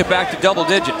wants to get it back to double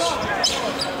digits.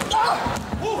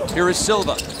 Here is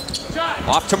Silva.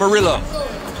 Off to Murillo.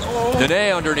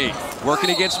 Nene underneath,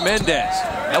 working against Mendez.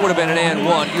 That would have been an and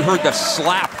one. You heard the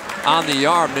slap on the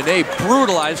arm. Nene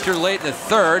brutalized her late in the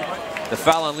third. The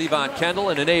foul on Levon Kendall,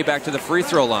 and Nene back to the free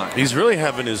throw line. He's really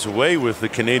having his way with the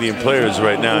Canadian players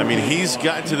right now. I mean, he's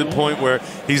gotten to the point where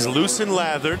he's loose and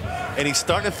lathered, and he's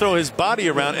starting to throw his body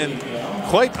around. And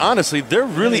quite honestly, there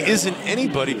really isn't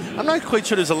anybody. I'm not quite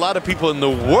sure there's a lot of people in the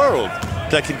world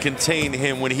that can contain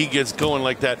him when he gets going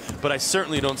like that, but I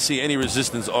certainly don't see any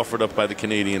resistance offered up by the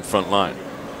Canadian front line.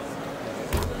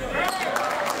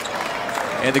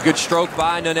 And the good stroke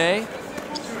by Nene.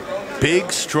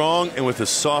 Big, strong, and with a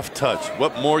soft touch.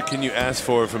 What more can you ask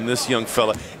for from this young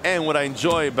fella? And what I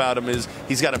enjoy about him is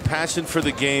he's got a passion for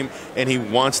the game, and he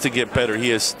wants to get better. He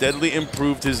has steadily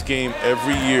improved his game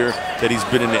every year that he's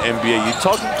been in the NBA. You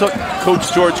talk to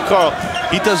Coach George Karl,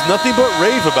 he does nothing but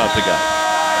rave about the guy.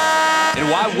 And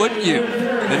why wouldn't you?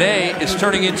 Nene is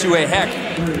turning into a heck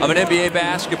of an NBA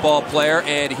basketball player,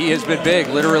 and he has been big,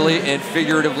 literally and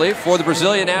figuratively, for the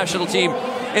Brazilian national team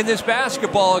in this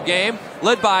basketball game,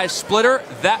 led by Splitter,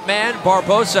 that man,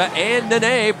 Barbosa, and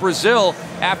Nene. Brazil,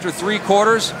 after 3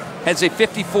 quarters, has a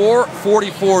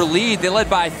 54-44 lead. They led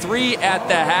by 3 at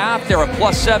the half. They're a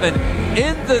 +7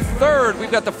 in the third.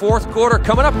 We've got the fourth quarter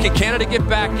coming up. Can Canada get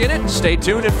back in it? Stay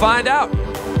tuned and find out.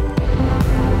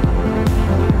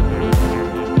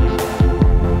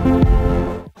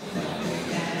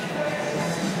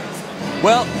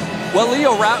 Well,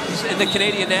 Leo Rautins and the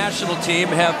Canadian national team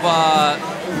have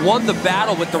won the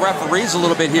battle with the referees a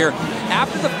little bit here.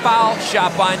 After the foul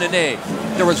shot by Nene,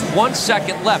 there was 1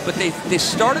 second left, but they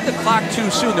started the clock too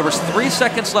soon. There was 3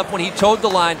 seconds left when he towed the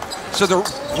line, so they're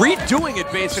redoing it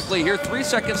basically here. 3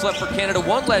 seconds left for Canada.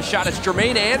 One last shot. It's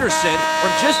Jermaine Anderson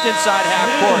from just inside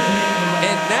half court.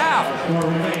 And now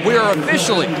we are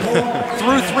officially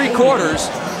through 3 quarters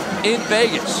in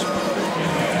Vegas.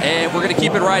 And we're going to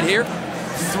keep it right here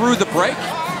through the break.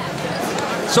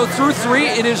 So through 3,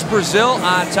 it is Brazil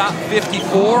on top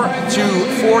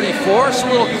 54-44. So a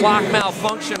little clock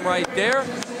malfunction right there.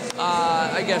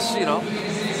 I guess, you know,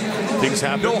 things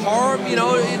happen. No harm, you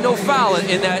know, no foul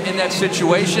in that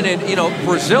situation. And, you know,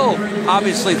 Brazil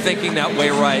obviously thinking that way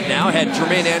right now. Had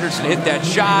Jermaine Anderson hit that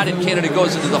shot and Canada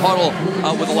goes into the huddle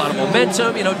with a lot of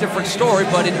momentum, you know, different story,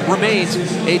 but it remains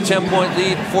a 10-point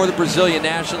lead for the Brazilian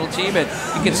national team. And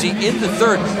you can see in the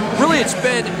third, really it's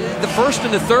been the first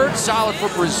and the third solid for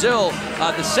Brazil.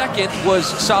 The second was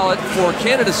solid for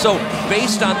Canada. So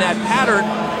based on that pattern,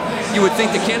 you would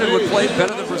think that Canada would play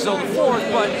better than Brazil in the fourth,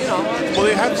 but, you know. Well,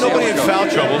 they have nobody in foul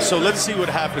trouble, so let's see what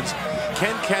happens.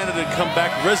 Can Canada come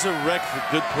back, resurrect the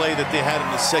good play that they had in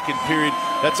the second period?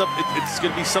 That's up. It's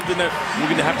going to be something that we're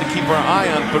going to have to keep our eye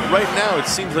on. But right now, it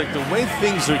seems like the way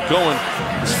things are going,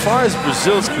 as far as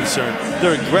Brazil's concerned,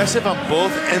 they're aggressive on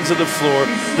both ends of the floor.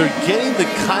 They're getting the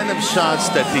kind of shots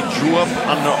that they drew up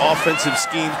on their offensive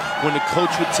scheme when the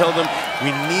coach would tell them, we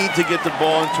need to get the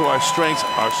ball into our strengths.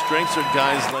 Our strengths are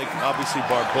guys like, obviously,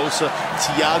 Barbosa,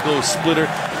 Thiago, Splitter,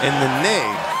 and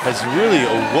Nene has really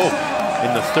awoke in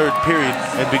the third period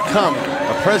and become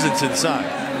a presence inside.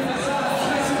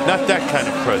 Not that kind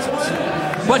of presence.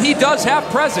 But he does have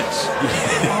presence.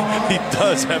 He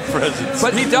does have presence.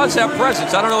 But he does have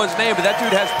presence. I don't know his name, but that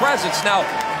dude has presence. Now,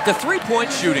 the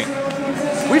three-point shooting,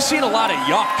 we've seen a lot of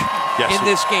yuck in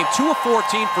this game. 2 of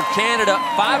 14 from Canada,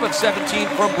 5 of 17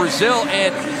 from Brazil,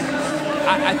 and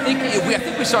I think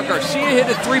we saw Garcia hit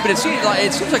a 3, but it seems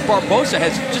like Barbosa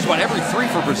has just about every 3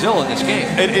 for Brazil in this game.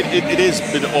 And it has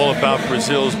been all about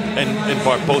Brazil's and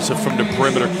Barbosa from the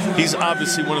perimeter. He's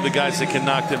obviously one of the guys that can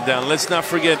knock them down. Let's not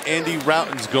forget Andy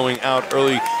Rautins going out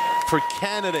early. For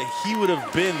Canada, he would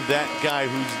have been that guy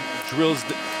who drills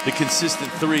the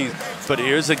consistent threes. But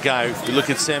here's a guy, you look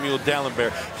at Samuel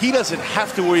Dalembert, he doesn't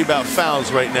have to worry about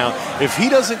fouls right now. If he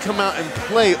doesn't come out and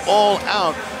play all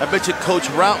out, I bet you Coach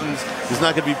Rautins is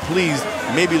not going to be pleased,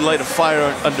 maybe light a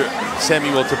fire under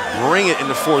Samuel to bring it in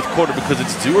the fourth quarter, because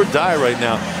it's do or die right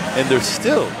now, and they're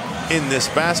still in this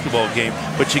basketball game.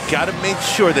 But you got to make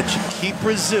sure that you keep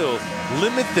Brazil,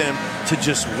 limit them to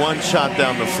just one shot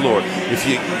down the floor. If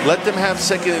you let them have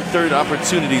second and third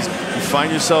opportunities, you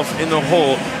find yourself in the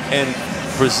hole, and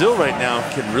Brazil right now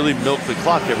can really milk the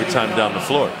clock every time down the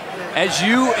floor. As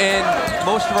you and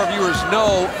most of our viewers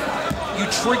know, you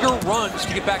trigger runs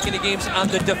to get back into games on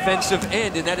the defensive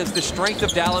end, and that is the strength of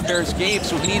D'Alembert's game,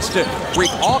 so he needs to wreak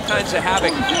all kinds of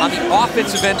havoc on the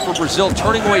offensive end for Brazil,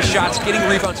 turning away shots, getting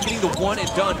rebounds, getting the one and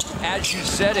done, as you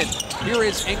said. And here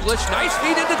is English. Nice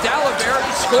feed into D'Alembert.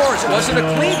 He scores. It wasn't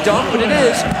a clean dunk, but it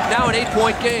is now an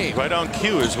 8-point game. Right on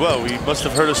cue as well. We must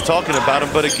have heard us talking about him,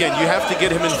 but again, you have to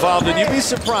get him involved, and you'd be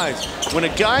surprised when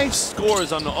a guy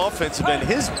scores on the offensive end,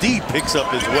 his D picks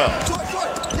up as well.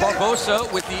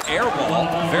 Barbosa with the air ball,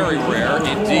 very rare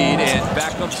indeed, and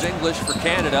back comes English for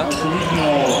Canada.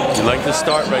 You like to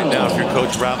start right now if you're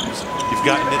Coach Routens. You've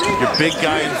gotten your big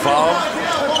guy involved.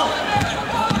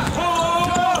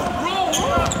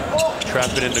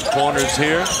 Trap it into corners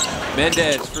here.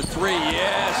 Mendez for three,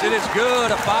 yes, it is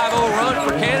good. A 5-0 run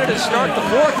for Canada to start the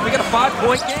fourth. We got a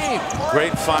 5-point game.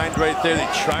 Great find right there. They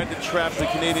tried to trap the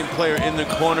Canadian player in the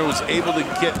corner, was able to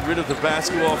get rid of the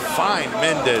basketball. Fine,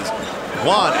 Mendez.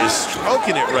 Juan is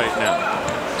stroking it right now.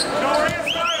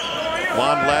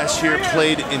 Juan last year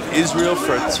played in Israel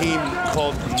for a team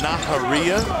called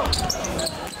Nahariya.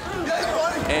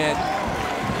 And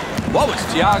what was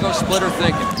Thiago Splitter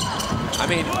thinking? I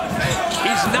mean,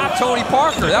 he's not Tony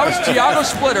Parker. That was Thiago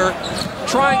Splitter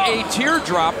trying a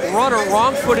teardrop runner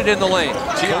wrong-footed in the lane.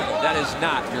 Thiago, that is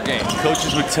not your game.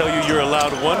 Coaches would tell you you're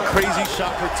allowed one crazy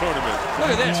shot per tournament.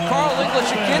 Look at this. Carl English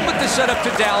again with the setup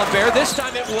to D'Alembert. This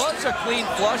time it was a clean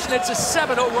flush, and it's a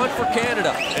 7-0 run for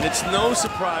Canada. And it's no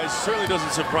surprise, certainly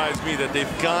doesn't surprise me, that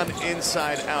they've gone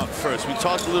inside out first. We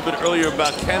talked a little bit earlier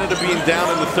about Canada being down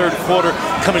in the third quarter,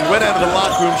 coming right out of the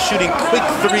locker room, shooting quick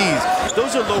threes.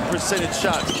 Those are low percentage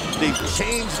shots. They've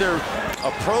changed their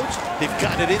approach, they've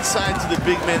gotten it inside to the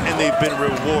big men, and they've been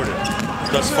rewarded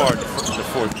thus far in the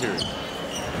fourth period.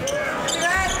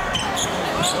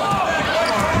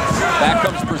 Back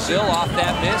comes Brazil off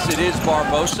that miss. It is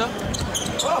Barbosa.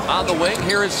 On the wing,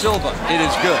 here is Silva. It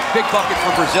is good. Big bucket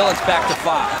for Brazil. It's back to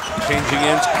 5. Changing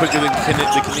ends quicker than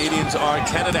the Canadians are.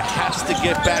 Canada has to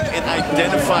get back and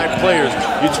identify players.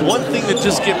 It's one thing to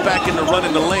just get back in the run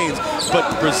in the lanes,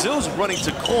 but Brazil's running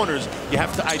to corners. You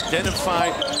have to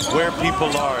identify where people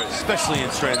are, especially in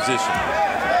transition.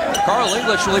 Carl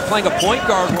English really playing a point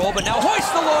guard role, but now hoists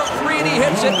the long three and he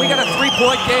hits it. We got a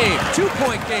 3-point game.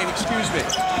 2-point game, excuse me.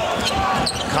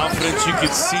 Confidence, you can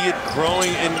see it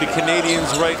growing in the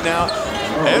Canadians right now.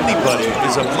 Everybody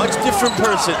is a much different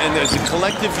person, and as a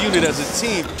collective unit, as a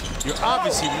team, you're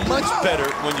obviously much better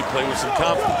when you play with some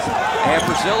confidence. And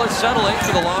Brazil is settling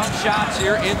for the long shots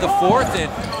here in the fourth, and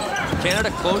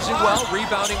Canada closing well,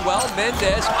 rebounding well.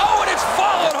 Mendez, oh, and it's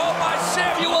followed home by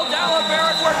Samuel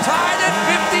D'Alembert. We're tied at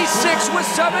 56 with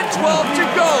 7:12 to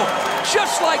go.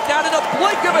 Just like that, in a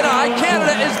blink of an eye,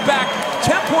 Canada is back.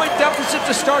 10-point deficit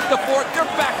to start the fourth. They're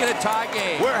back in a tie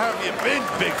game. Where have you been,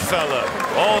 big fella?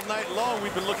 All night long,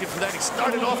 we've been looking for that. He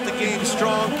started off the game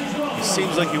strong. He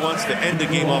seems like he wants to end the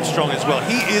game off strong as well.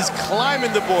 He is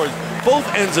climbing the boards, both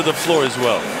ends of the floor as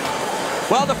well.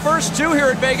 Well, the first two here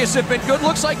in Vegas have been good.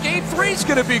 Looks like game 3 is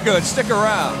going to be good. Stick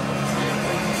around.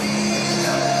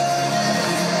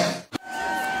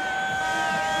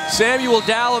 Samuel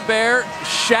D'Alembert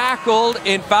shackled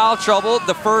in foul trouble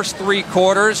the first 3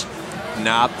 quarters.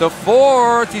 Not the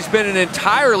fourth. He's been an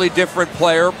entirely different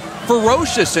player.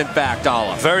 Ferocious, in fact,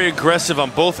 Olive. Very aggressive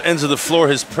on both ends of the floor.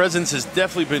 His presence has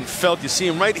definitely been felt. You see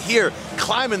him right here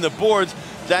climbing the boards.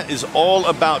 That is all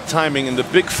about timing, and the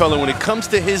big fella, when it comes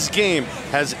to his game,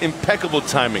 has impeccable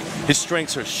timing. His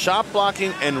strengths are shot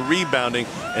blocking and rebounding,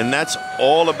 and that's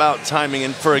all about timing.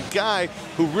 And for a guy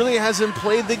who really hasn't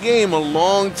played the game a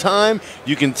long time,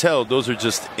 you can tell those are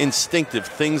just instinctive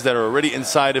things that are already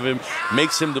inside of him,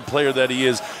 makes him the player that he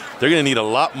is. They're going to need a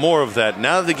lot more of that.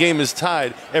 Now that the game is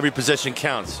tied, every possession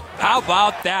counts. How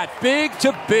about that? Big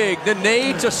to big. The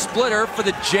nade to Splitter for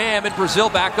the jam, and Brazil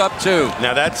back up 2.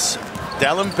 Now that's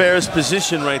D'Alembert's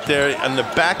position right there on the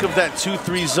back of that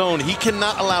 2-3 zone. He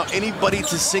cannot allow anybody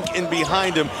to sink in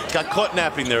behind him. Got caught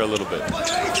napping there a little bit.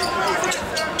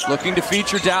 Looking to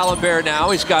feature D'Alembert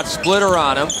now. He's got Splitter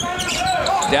on him.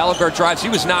 D'Alembert drives. He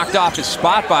was knocked off his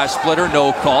spot by Splitter.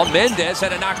 No call. Mendez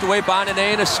had it knocked away by Nene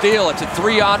and a steal. It's a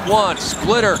 3-on-1.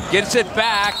 Splitter gets it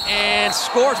back and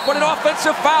scores. But an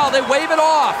offensive foul. They wave it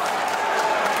off.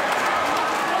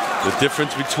 The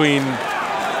difference between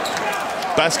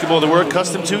basketball that we're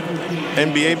accustomed to,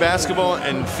 NBA basketball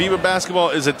and FIBA basketball,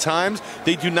 is at times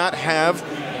they do not have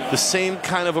the same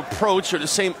kind of approach or the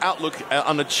same outlook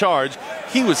on the charge.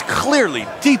 He was clearly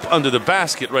deep under the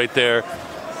basket right there.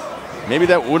 Maybe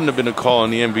that wouldn't have been a call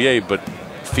in the NBA, but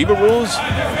FIBA rules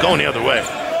going the other way.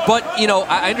 But, you know,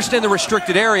 I understand the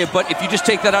restricted area, but if you just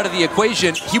take that out of the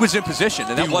equation, he was in position,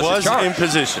 and that He wasn't was charged. in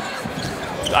position.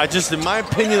 In my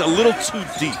opinion, a little too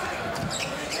deep.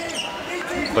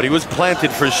 But he was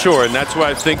planted for sure, and that's why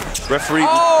I think referee,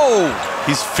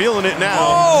 he's feeling it now.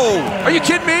 Oh! Are you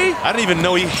kidding me? I didn't even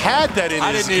know he had that in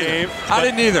his game. I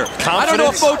didn't either. I don't know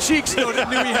if Bo Cheeks knew he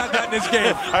had that in his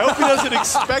game. I hope he doesn't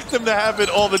expect him to have it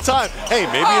all the time. Hey,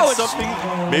 maybe it's something.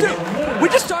 Maybe dude, we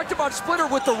just talked about Splitter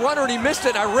with the runner, and he missed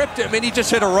it, and I ripped him, and he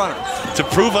just hit a runner. To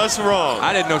prove us wrong.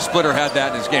 I didn't know Splitter had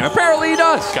that in his game. Apparently he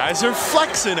does. Guys are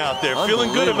flexing out there,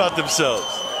 feeling good about themselves.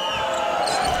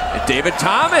 And David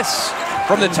Thomas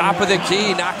from the top of the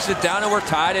key knocks it down, and we're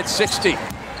tied at 60.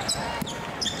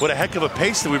 What a heck of a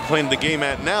pace that we're playing the game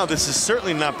at now. This has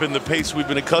certainly not been the pace we've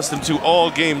been accustomed to all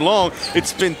game long.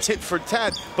 It's been tit for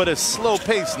tat, but a slow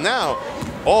pace now.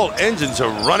 All engines are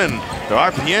running. Their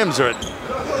RPMs are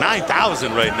at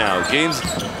 9,000 right now. Game's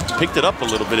picked it up a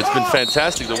little bit. It's been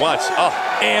fantastic to watch.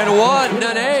 And one,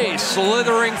 Nene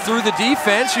slithering through the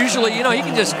defense. Usually, you know, he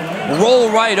can just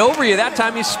roll right over you. That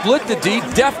time he split the D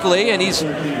deftly, and he's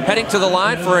heading to the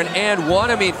line for an and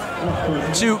one. I mean,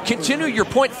 to continue your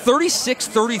point,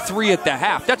 36-33 at the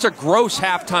half. That's a gross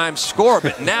halftime score,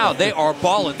 but now they are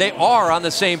balling. They are on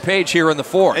the same page here in the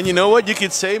fourth. And you know what? You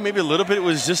could say maybe a little bit it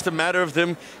was just a matter of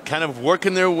them kind of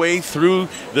working their way through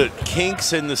the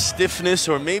kinks and the stiffness,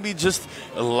 or maybe just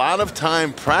a lot of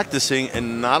time practicing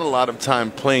and not a lot of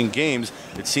time playing games.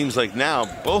 It seems like now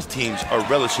both teams are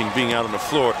relishing being out on the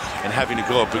floor and having to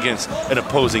go up against an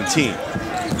opposing team.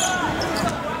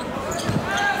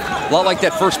 A lot like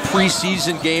that first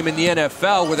preseason game in the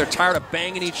NFL where they're tired of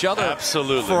banging each other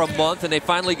for a month, and they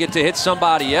finally get to hit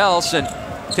somebody else, and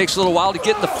it takes a little while to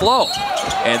get in the flow.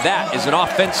 And that is an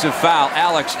offensive foul.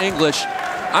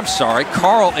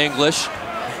 Carl English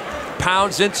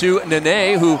pounds into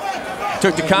Nene, who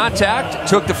took the contact,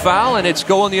 took the foul, and it's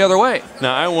going the other way.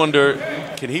 Now, I wonder,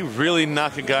 can he really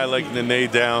knock a guy like Nene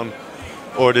down?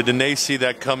 Or did Nene see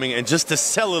that coming and just to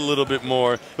sell a little bit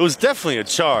more? It was definitely a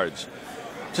charge.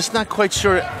 Just not quite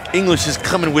sure English is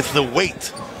coming with the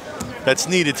weight that's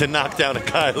needed to knock down a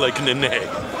guy like Nene.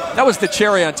 That was the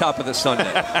cherry on top of the sundae.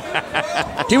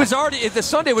 The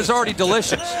sundae was already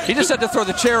delicious. He just had to throw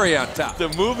the cherry on top. The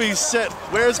movie's set.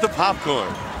 Where's the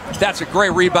popcorn? That's a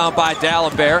great rebound by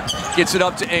Dalembert. Gets it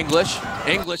up to English.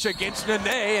 English against Nene,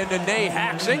 and Nene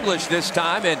hacks English this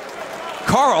time. And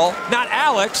Carl, not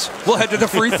Alex, will head to the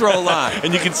free throw line.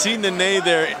 And you can see Nene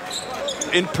there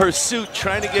in pursuit,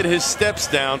 trying to get his steps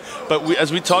down. But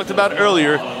as we talked about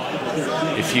earlier,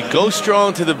 if you go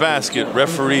strong to the basket,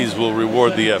 referees will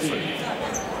reward the effort.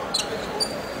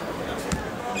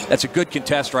 That's a good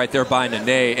contest right there by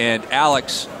Nene, and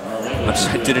Alex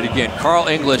did it again. Carl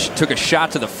English took a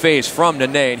shot to the face from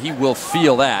Nene, and he will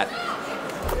feel that.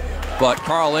 But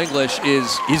Carl English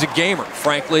he's a gamer,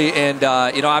 frankly, and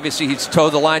obviously he's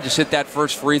towed the line, just hit that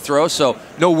first free throw, so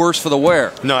no worse for the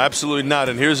wear. No, absolutely not.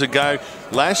 And here's a guy,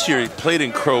 last year he played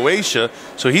in Croatia,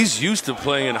 so he's used to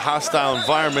playing in hostile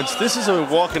environments. This is a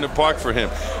walk in the park for him.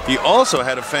 He also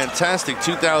had a fantastic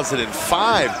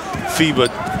 2005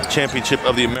 FIBA Championship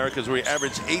of the Americas where he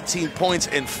averaged 18 points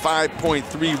and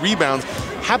 5.3 rebounds.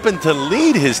 Happened to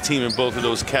lead his team in both of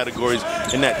those categories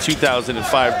in that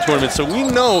 2005 tournament. So we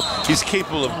know he's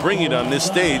capable of bringing it on this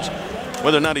stage.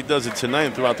 Whether or not he does it tonight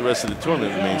and throughout the rest of the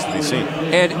tournament remains to be seen.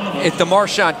 And at the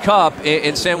Marchand Cup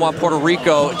in San Juan, Puerto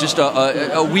Rico, just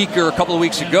a week or a couple of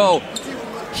weeks ago,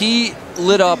 he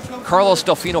lit up Carlos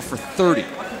Delfino for 30.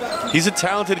 He's a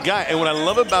talented guy, and what I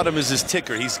love about him is his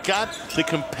ticker. He's got the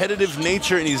competitive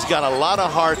nature, and he's got a lot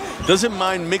of heart. Doesn't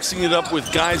mind mixing it up with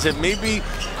guys that maybe,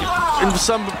 in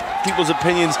some people's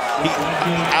opinions,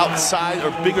 outside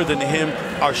or bigger than him,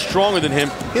 are stronger than him.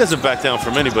 He doesn't back down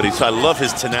from anybody, so I love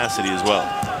his tenacity as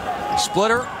well.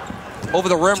 Splitter over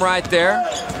the rim right there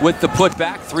with the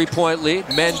putback, three-point lead.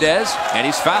 Mendez, and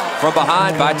he's fouled from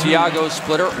behind by Thiago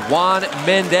Splitter. Juan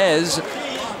Mendez.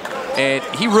 And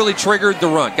he really triggered the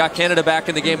run. Got Canada back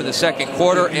in the game in the second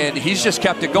quarter, and he's just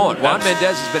kept it going. Juan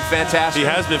Mendez has been fantastic. He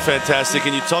has been fantastic,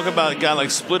 and you talk about a guy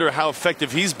like Splitter, how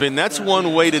effective he's been. That's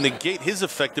one way to negate his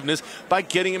effectiveness, by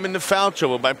getting him into foul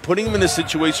trouble, by putting him in a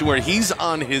situation where he's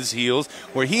on his heels,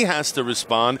 where he has to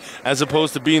respond, as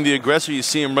opposed to being the aggressor. You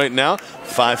see him right now,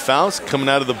 5 fouls coming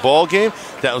out of the ball game.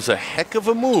 That was a heck of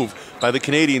a move by the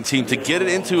Canadian team to get it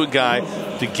into a guy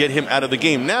to get him out of the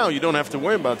game. Now you don't have to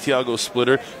worry about Thiago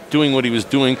Splitter doing what he was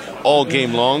doing all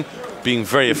game long, being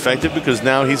very effective, because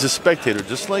now he's a spectator,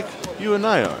 just like you and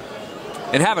I are.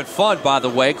 And having fun, by the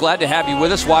way. Glad to have you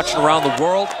with us watching around the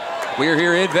world. We're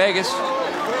here in Vegas.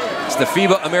 It's the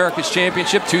FIBA Americas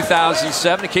Championship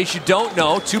 2007. In case you don't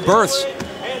know, 2 berths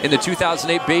in the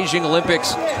 2008 Beijing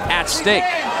Olympics at stake.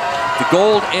 The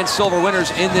gold and silver winners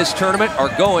in this tournament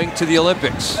are going to the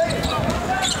Olympics.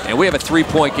 And we have a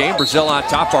 3-point game. Brazil on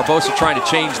top. Barbosa trying to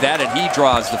change that, and he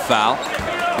draws the foul.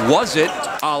 Was it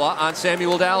Ala on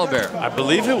Samuel Dalembert? I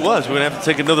believe it was. We're going to have to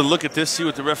take another look at this, see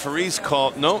what the referees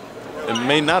called. No, it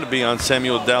may not be on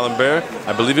Samuel Dalembert.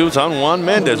 I believe it was on Juan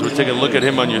Mendez. We're taking a look at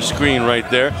him on your screen right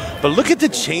there. But look at the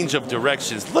change of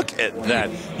directions. Look at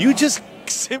that. You just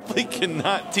simply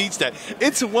cannot teach that.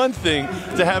 It's one thing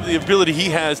to have the ability he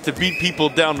has to beat people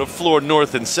down the floor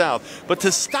north and south, but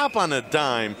to stop on a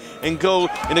dime and go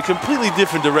in a completely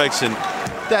different direction,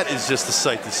 that is just a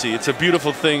sight to see. It's a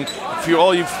beautiful thing. For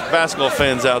all you basketball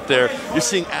fans out there, you're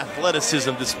seeing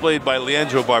athleticism displayed by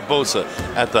Leandro Barbosa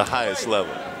at the highest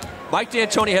level. Mike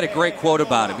D'Antoni had a great quote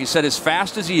about him. He said, as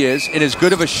fast as he is and as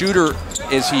good of a shooter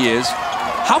as he is,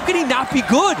 how can he not be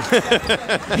good?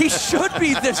 He should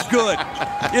be this good.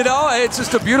 You know, it's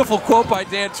just a beautiful quote by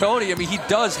D'Antoni. I mean, he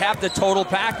does have the total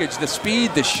package, the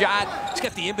speed, the shot. He's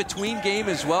got the in-between game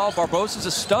as well. Barbosa's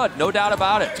a stud, no doubt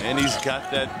about it. And he's got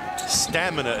that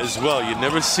stamina as well. You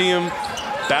never see him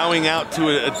bowing out to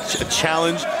a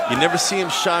challenge. You never see him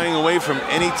shying away from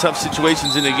any tough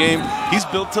situations in the game. He's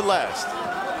built to last.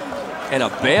 And a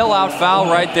bailout foul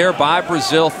right there by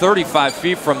Brazil, 35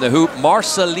 feet from the hoop.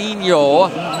 Marcelinho,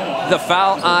 the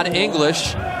foul on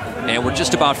English. And we're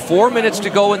just about 4 minutes to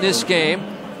go in this game.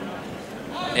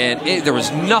 And there was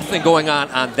nothing going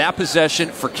on that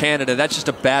possession for Canada. That's just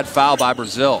a bad foul by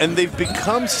Brazil. And they've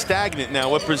become stagnant now.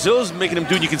 What Brazil is making them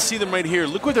do, you can see them right here.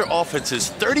 Look where their offense is,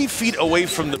 30 feet away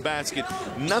from the basket.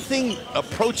 Nothing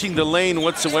approaching the lane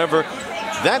whatsoever.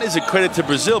 That is a credit to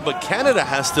Brazil, but Canada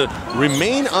has to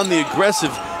remain on the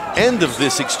aggressive end of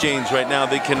this exchange right now.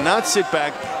 They cannot sit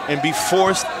back and be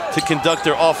forced to conduct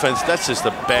their offense. That's just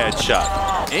a bad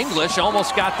shot. English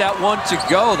almost got that one to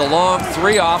go. The long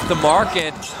three off the mark,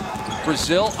 and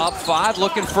Brazil up 5,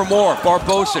 looking for more.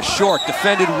 Barbosa short,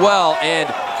 defended well, and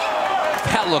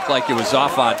that looked like it was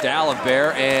off on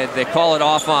Dalembert, and they call it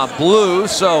off on blue.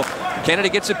 So Canada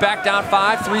gets it back down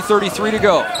 5, 3:33 to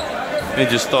go. They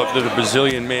just thought that the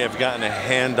Brazilian may have gotten a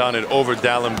hand on it over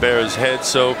Dalembert's head.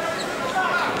 So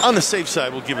on the safe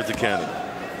side, we'll give it to Canada.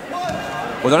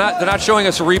 Well, they're not showing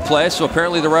us a replay, so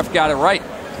apparently the ref got it right.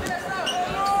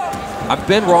 I've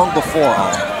been wrong before,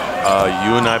 Alan.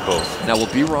 You and I both. Now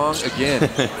we'll be wrong again.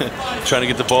 Trying to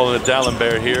get the ball in the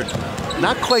Dalembert here.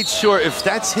 Not quite sure if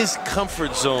that's his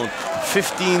comfort zone,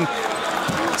 15,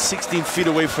 16 feet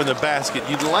away from the basket.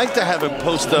 You'd like to have him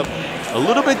post up a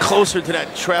little bit closer to that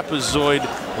trapezoid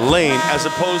lane as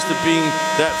opposed to being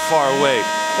that far away.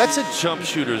 That's a jump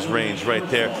shooter's range right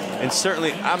there. And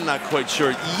certainly I'm not quite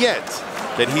sure yet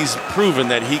that he's proven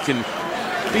that he can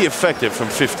be effective from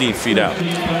 15 feet out.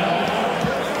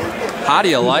 How do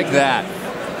you like that?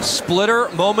 Splitter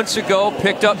moments ago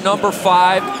picked up number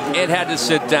 5 and had to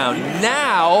sit down.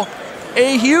 Now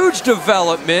a huge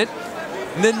development.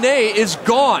 Nene is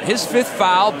gone. His 5th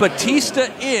foul. Batista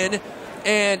in,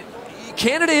 and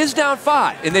Canada is down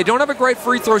 5, and they don't have a great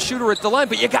free throw shooter at the line,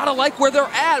 but you gotta like where they're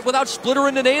at without Splitter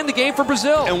and Nene in the game for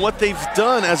Brazil. And what they've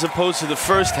done as opposed to the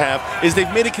first half is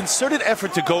they've made a concerted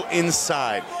effort to go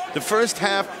inside. The first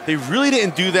half, they really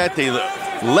didn't do that. They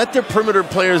let their perimeter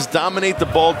players dominate the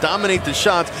ball, dominate the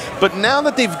shots. But now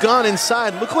that they've gone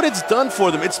inside, look what it's done for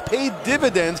them. It's paid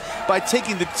dividends by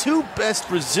taking the 2 best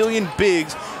Brazilian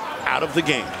bigs out of the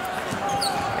game.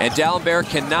 And Dalembert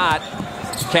cannot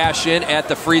cash in at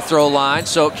the free throw line,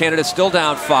 so Canada's still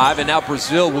down 5, and now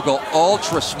Brazil will go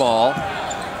ultra small.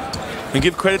 And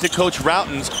give credit to Coach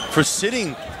Routens for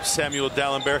sitting Samuel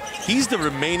Dalembert. He's the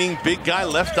remaining big guy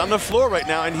left on the floor right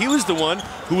now, and he was the one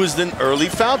who was in early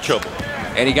foul trouble.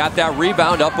 And he got that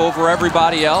rebound up over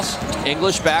everybody else.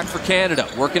 English back for Canada,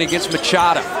 working against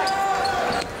Machado.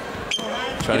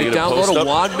 Trying to get down a post low to up.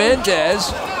 Juan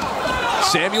Mendez.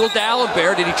 Samuel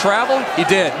Dalembert, did he travel? He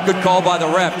did. Good call by the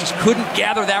ref. Just couldn't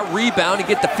gather that rebound and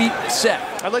get the feet set.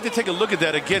 I'd like to take a look at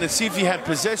that again and see if he had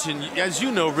possession. As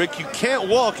you know, Rick, you can't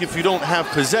walk if you don't have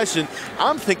possession.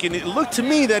 I'm thinking it looked to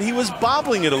me that he was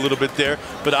bobbling it a little bit there,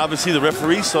 but obviously the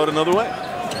referee saw it another way.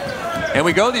 And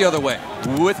we go the other way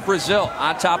with Brazil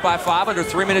on top by 5, under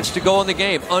 3 minutes to go in the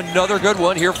game. Another good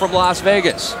one here from Las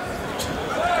Vegas.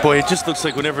 Boy, it just looks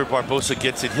like whenever Barbosa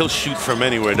gets it, he'll shoot from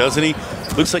anywhere, doesn't he?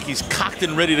 Looks like he's cocked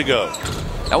and ready to go.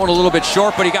 That one a little bit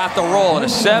short, but he got the roll. And a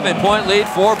 7-point lead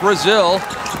for Brazil.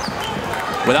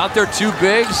 Without their 2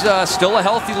 bigs, still a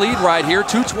healthy lead right here.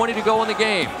 2:20 to go in the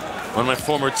game. One of my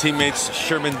former teammates,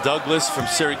 Sherman Douglas from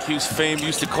Syracuse fame,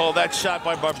 used to call that shot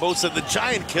by Barbosa the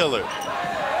giant killer.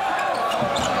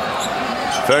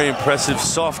 Very impressive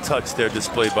soft touch there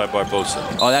displayed by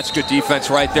Barbosa. Oh, that's good defense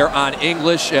right there on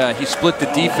English. He split the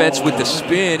defense with the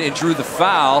spin and drew the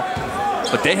foul,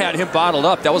 but they had him bottled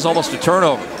up. That was almost a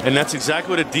turnover. And that's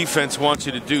exactly what a defense wants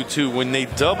you to do, too. When they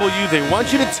double you, they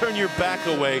want you to turn your back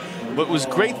away. What was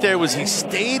great there was he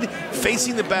stayed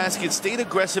facing the basket, stayed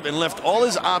aggressive, and left all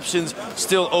his options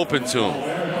still open to him.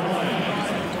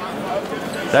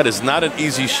 That is not an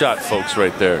easy shot, folks,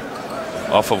 right there.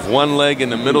 Off of one leg in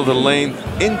the middle of the lane,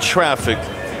 in traffic,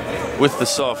 with the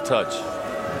soft touch.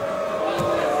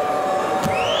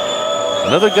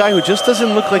 Another guy who just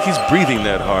doesn't look like he's breathing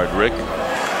that hard, Rick.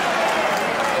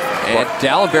 And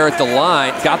D'Alembert at the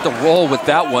line got the roll with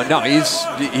that one. No,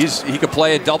 he could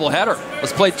play a doubleheader.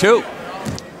 Let's play two.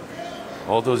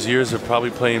 All those years of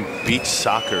probably playing beach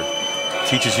soccer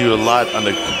teaches you a lot on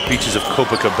the beaches of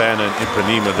Copacabana and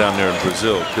Ipanema down there in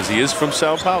Brazil, because he is from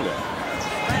Sao Paulo.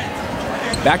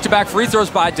 Back-to-back free throws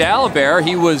by D'Alembert.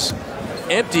 He was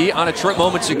empty on a trip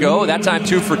moments ago. That time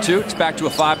 2 for 2. It's back to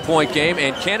a 5-point game,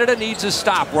 and Canada needs a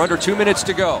stop. We're under 2 minutes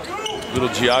to go. Little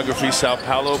geography, Sao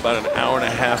Paulo, about an hour and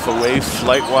a half away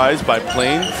flight-wise by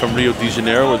plane from Rio de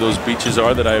Janeiro, where those beaches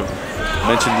are that I've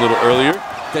mentioned a little earlier.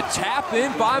 The tap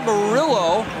in by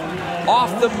Murillo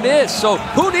off the miss. So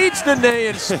who needs Nene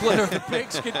and Splitter? The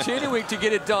Pigs continuing to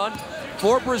get it done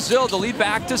for Brazil. The lead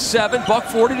back to 7.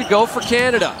 $1:40 to go for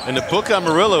Canada. And the book on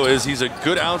Murillo is he's a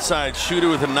good outside shooter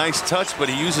with a nice touch, but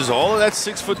he uses all of that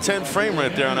 6'10" frame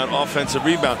right there on that offensive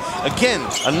rebound. Again,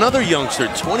 another youngster,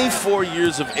 24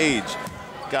 years of age.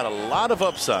 Got a lot of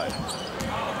upside.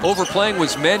 Overplaying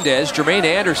was Mendez. Jermaine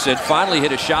Anderson finally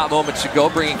hit a shot moments ago,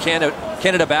 bringing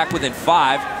Canada back within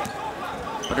 5.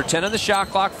 Under 10 on the shot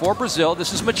clock for Brazil.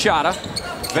 This is Machado,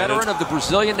 veteran of the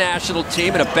Brazilian national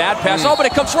team, and a bad pass. Oh, but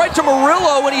it comes right to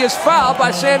Murillo when he is fouled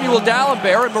by Samuel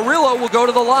D'Alembert, and Murillo will go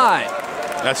to the line.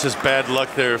 That's just bad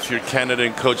luck there if you're Canada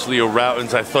and Coach Leo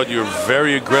Rautins. I thought you were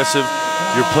very aggressive.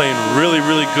 You're playing really,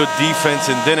 really good defense,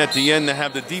 and then at the end to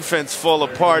have the defense fall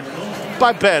apart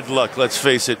by bad luck, let's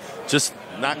face it. Just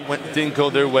didn't go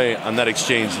their way on that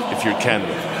exchange if you're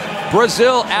Canada.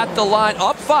 Brazil at the line,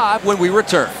 up 5 when we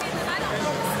return.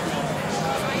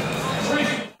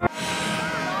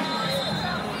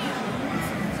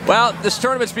 Well, this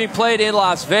tournament's being played in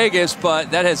Las Vegas, but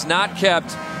that has not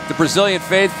kept the Brazilian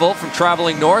faithful from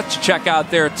traveling north to check out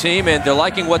their team, and they're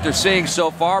liking what they're seeing so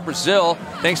far. Brazil,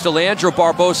 thanks to Leandro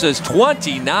Barbosa's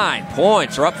 29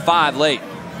 points, are up 5 late.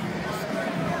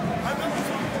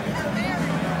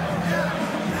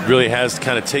 Really has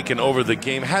kind of taken over the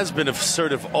game, has been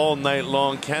assertive all night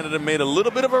long. Canada made a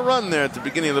little bit of a run there at the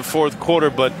beginning of the 4th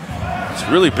quarter, but it's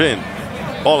really been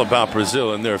all about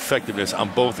Brazil and their effectiveness on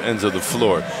both ends of the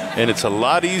floor. And it's a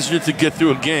lot easier to get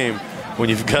through a game when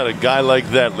you've got a guy like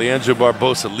that, Leandro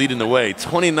Barbosa, leading the way.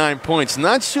 29 points,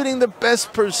 not shooting the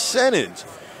best percentage,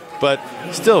 but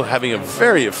still having a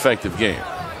very effective game.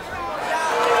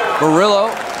 Murillo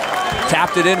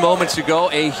tapped it in moments ago.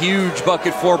 A huge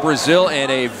bucket for Brazil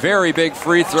and a very big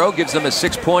free throw. Gives them a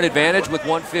 6-point advantage with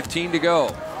 1:15 to go.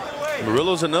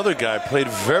 Murillo's another guy, played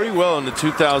very well in the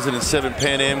 2007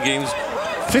 Pan Am Games.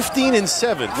 15 and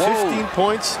 7, 15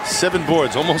 points, 7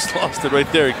 boards. Almost lost it right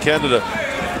there in Canada.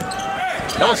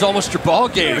 That was almost your ball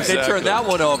game. Exactly. They turned that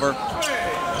one over.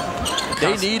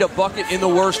 They need a bucket in the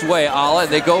worst way, Ala.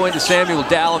 They go into Samuel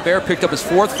D'Alembert, picked up his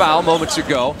 4th foul moments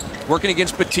ago, working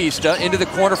against Batista, into the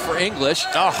corner for English.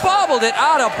 Bobbled it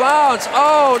out of bounds.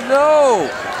 Oh, no.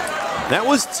 That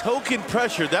was token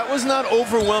pressure. That was not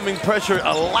overwhelming pressure.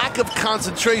 A lack of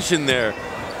concentration there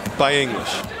by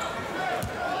English.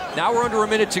 Now we're under a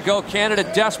minute to go. Canada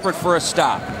desperate for a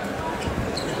stop.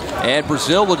 And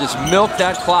Brazil will just milk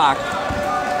that clock.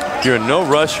 You're in no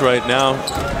rush right now.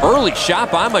 Early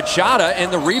shot by Machado, and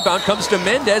the rebound comes to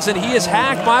Mendez, and he is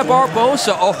hacked by Barbosa.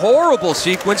 A horrible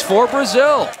sequence for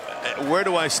Brazil. Where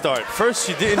do I start? First,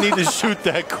 you didn't need to shoot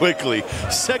that quickly.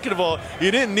 Second of all,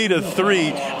 you didn't need a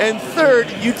 3. And third,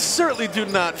 you certainly do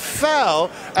not foul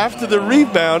after the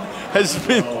rebound has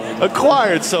been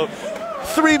acquired. So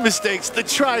 3 mistakes, the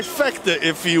trifecta,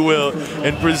 if you will.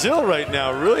 And Brazil right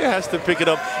now really has to pick it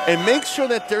up and make sure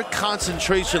that their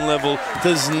concentration level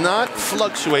does not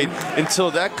fluctuate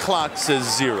until that clock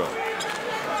says 0.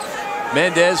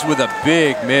 Mendez with a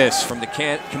big miss from the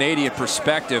Canadian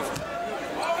perspective.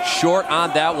 Short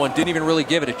on that one, didn't even really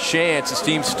give it a chance. His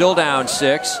team's still down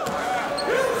 6.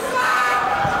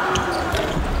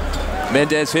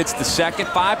 Mendez hits the second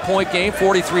 5-point game,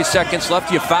 43 seconds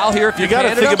left. You foul here if you're Canada?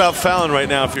 You got to think about fouling right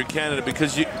now if you're Canada,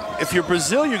 because if you're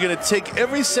Brazil, you're going to take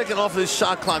every second off of this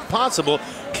shot clock possible.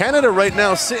 Canada right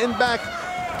now sitting back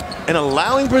and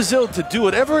allowing Brazil to do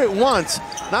whatever it wants.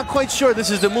 Not quite sure this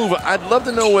is the move. I'd love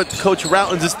to know what Coach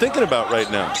Routins is thinking about right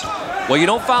now. Well, you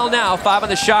don't foul now. 5 on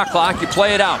the shot clock. You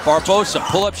play it out. Barbosa,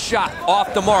 pull-up shot,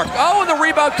 off the mark. Oh, and the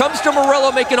rebound comes to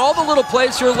Murillo, making all the little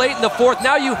plays here late in the fourth.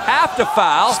 Now you have to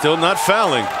foul. Still not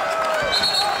fouling.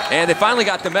 And they finally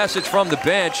got the message from the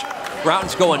bench.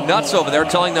 Routin's going nuts over there,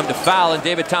 telling them to foul, and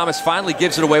David Thomas finally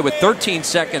gives it away with 13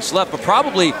 seconds left, but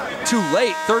probably too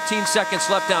late. 13 seconds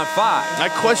left, down 5. I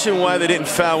question why they didn't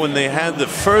foul when they had the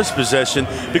first possession,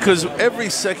 because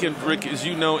every second, Rick, as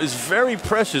you know, is very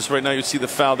precious. Right now you see the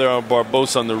foul there on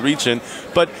Barbosa on the reach-in,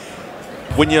 but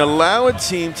when you allow a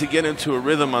team to get into a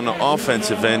rhythm on the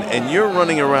offensive end and you're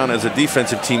running around as a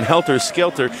defensive team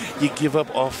helter-skelter, you give up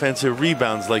offensive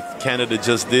rebounds like Canada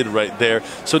just did right there.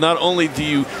 So not only do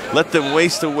you let them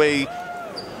waste away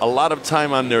a lot of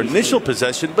time on their initial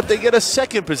possession, but they get a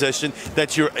second possession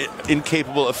that you're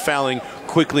incapable of fouling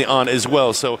quickly on as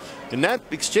well. So in that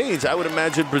exchange, I would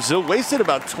imagine Brazil wasted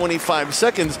about 25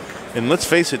 seconds. And let's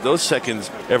face it, those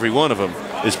seconds, every one of them,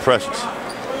 is precious.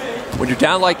 When you're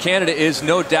down like Canada is,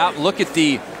 no doubt. Look at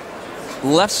the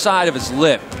left side of his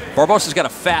lip. Barbosa's got a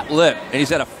fat lip, and he's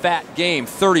had a fat game,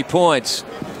 30 points.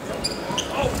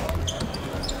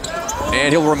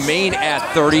 And he'll remain at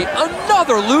 30.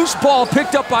 Another loose ball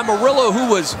picked up by Murillo, who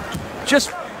was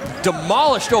just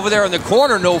demolished over there in the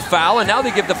corner, no foul. And now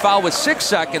they give the foul with 6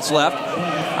 seconds left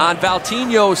on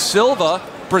Valtinho Silva.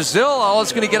 Brazil, all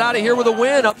is going to get out of here with a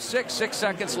win, up 6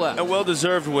 seconds left. A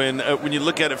well-deserved win when you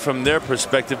look at it from their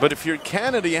perspective. But if you're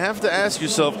Canada, you have to ask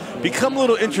yourself, become a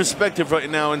little introspective right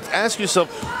now and ask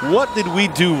yourself, what did we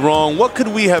do wrong? What could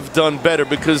we have done better?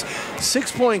 Because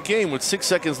 6-point game with 6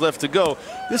 seconds left to go,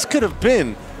 this could have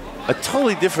been a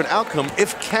totally different outcome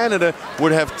if Canada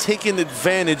would have taken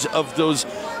advantage of those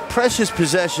precious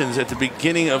possessions at the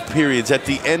beginning of periods, at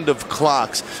the end of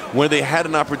clocks, where they had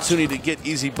an opportunity to get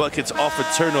easy buckets off of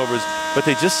turnovers, but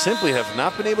they just simply have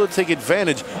not been able to take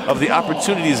advantage of the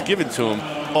opportunities given to them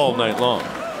all night long.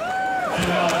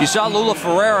 You saw Lula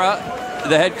Ferreira,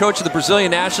 the head coach of the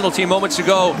Brazilian national team, moments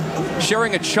ago,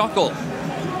 sharing a chuckle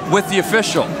with the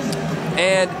official.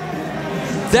 And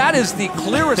that is the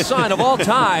clearest sign of all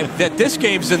time that this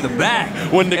game's in the bag.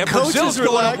 When the coach is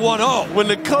relaxed, 1-0. When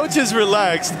the coach is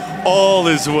relaxed, all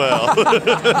is well.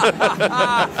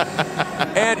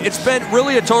 And it's been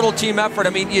really a total team effort. I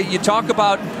mean, you talk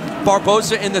about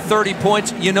Barbosa in the 30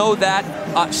 points. You know that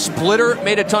Splitter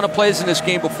made a ton of plays in this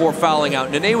game before fouling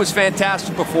out. Nene was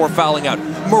fantastic before fouling out.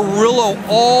 Murillo,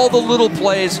 all the little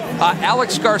plays.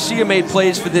 Alex Garcia made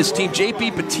plays for this team.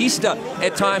 JP Batista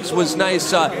at times was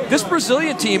nice. This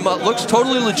Brazilian team looks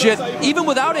totally legit, even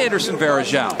without Anderson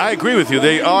Varejão. I agree with you.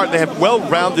 They have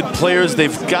well-rounded players.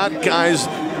 They've got guys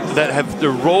that have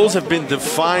their roles have been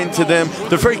defined to them.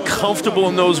 They're very comfortable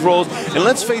in those roles. And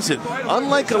let's face it,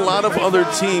 unlike a lot of other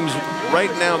teams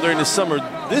right now during the summer,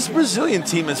 this Brazilian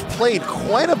team has played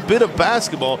quite a bit of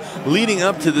basketball leading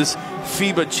up to this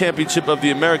FIBA Championship of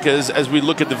the Americas as we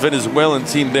look at the Venezuelan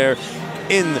team there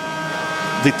in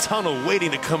the tunnel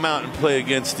waiting to come out and play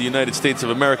against the United States of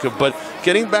America. But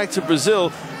getting back to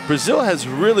Brazil, Brazil has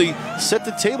really set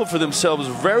the table for themselves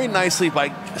very nicely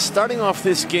by starting off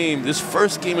this game, this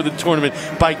first game of the tournament,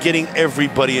 by getting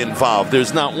everybody involved.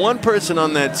 There's not one person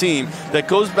on that team that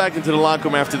goes back into the locker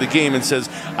room after the game and says,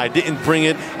 I didn't bring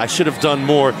it, I should have done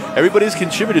more. Everybody's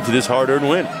contributed to this hard-earned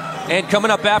win. And coming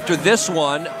up after this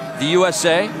one, the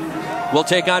USA will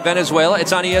take on Venezuela.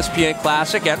 It's on ESPN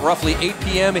Classic at roughly 8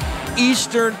 p.m.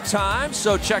 Eastern Time.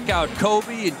 So check out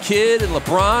Kobe and Kidd and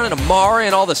LeBron and Amari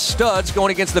and all the studs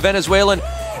going against the Venezuelan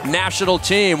national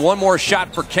team. One more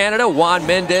shot for Canada. Juan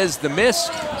Mendez, the miss.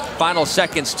 Final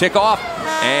seconds tick off,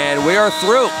 and we are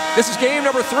through. This is game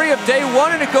number 3 of day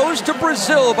 1, and it goes to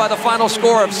Brazil by the final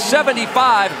score of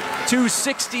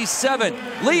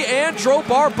 75-67. Leandro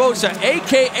Barbosa,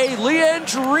 a.k.a.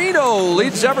 Leandrino,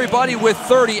 leads everybody with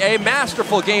 30. A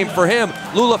masterful game for him.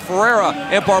 Lula Ferreira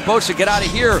and Barbosa get out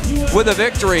of here with a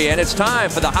victory, and it's time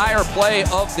for the higher play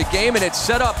of the game, and it's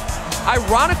set up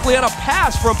ironically on a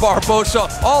pass from Barbosa.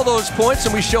 All those points,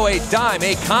 and we show a dime,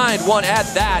 a kind one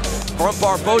at that, from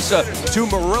Barbosa to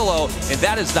Murillo, and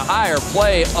that is the higher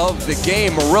play of the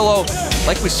game. Murillo,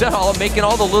 like we said, making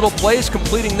all the little plays,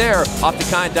 completing there off the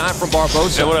kind dime from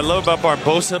Barbosa. And what I love about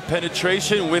Barbosa,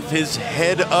 penetration with his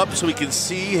head up so he can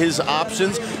see his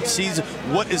options, sees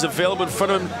what is available in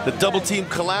front of him. The double team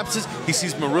collapses. He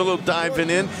sees Murillo diving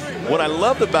in. What I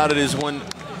loved about it is when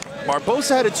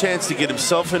Barbosa had a chance to get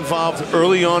himself involved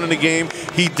early on in the game,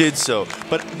 he did so.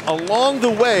 But along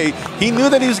the way, he knew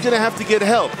that he was going to have to get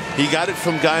help. He got it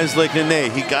from guys like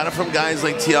Nene. He got it from guys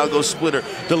like Thiago Splitter.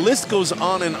 The list goes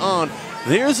on and on.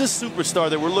 there's a superstar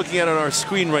that we're looking at on our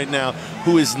screen right now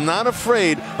who is not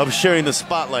afraid of sharing the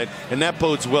spotlight, and that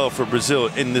bodes well for Brazil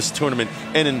in this tournament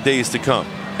and in days to come.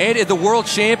 And at the World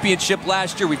Championship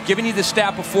last year, we've given you the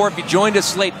stat before. If you joined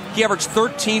us late, he averaged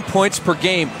 13 points per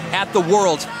game at the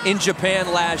Worlds in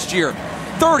Japan last year.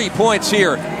 30 points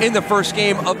here in the first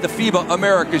game of the FIBA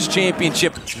Americas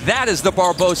Championship. That is the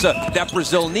Barbosa that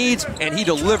Brazil needs, and he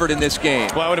delivered in this game.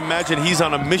 Well, I would imagine he's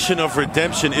on a mission of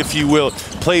redemption, if you will.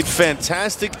 Played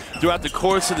fantastic throughout the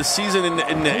course of the season in the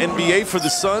NBA for the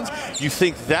Suns. You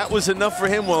think that was enough for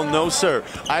him? Well, no, sir.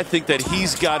 I think that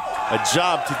he's got a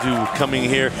job to do coming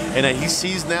here, and that he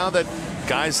sees now that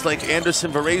guys like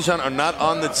Anderson Varejão are not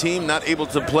on the team, not able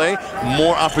to play.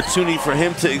 More opportunity for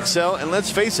him to excel. And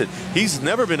let's face it, he's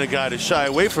never been a guy to shy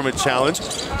away from a challenge.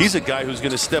 He's a guy who's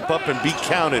going to step up and be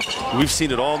counted. We've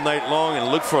seen it all night long and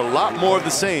look for a lot more of the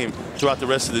same throughout the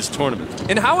rest of this tournament.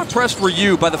 And how impressed were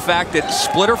you by the fact that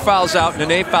Splitter fouls out,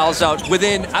 Nene fouls out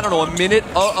within, I don't know, a minute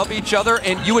of each other?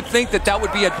 And you would think that that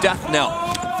would be a death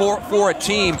knell for a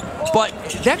team, but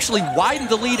it actually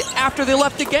widened the lead after they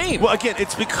left the game. Well, again,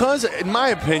 it's because, in my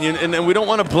opinion, and we don't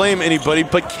want to blame anybody,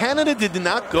 but Canada did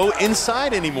not go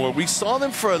inside anymore. We saw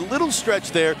them for a little stretch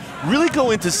there really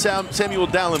go into Samuel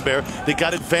Dalembert. They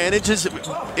got advantages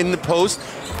in the post.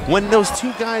 When those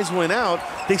two guys went out,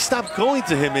 they stopped going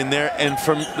to him in there, and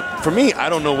for me, I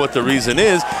don't know what the reason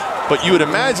is, but you would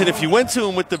imagine if you went to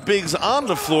him with the bigs on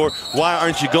the floor, why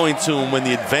aren't you going to him when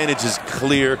the advantage is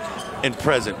clear and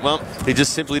present? Well, they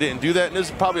just simply didn't do that, and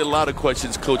there's probably a lot of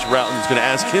questions Coach Roughton is going to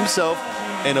ask himself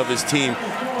and of his team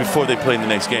before they play in the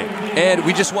next game. And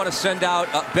we just want to send out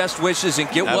best wishes and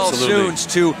get well soon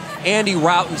to Andy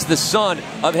Routens, the son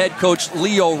of head coach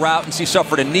Leo Routens. He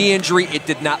suffered a knee injury. It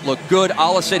did not look good.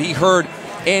 Allah said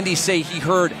Andy say he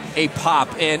heard a pop,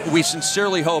 and we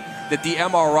sincerely hope that the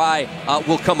MRI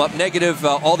will come up negative.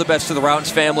 All the best to the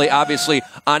Routens family, obviously,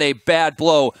 on a bad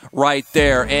blow right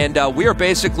there. And we are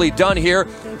basically done here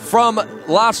from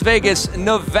Las Vegas,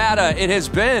 Nevada. It has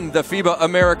been the FIBA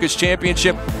Americas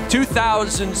Championship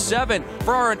 2007.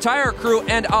 For our entire crew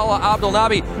and Ala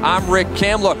Abdelnaby, I'm Rick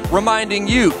Kamla, reminding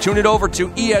you, tune it over to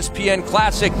ESPN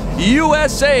Classic,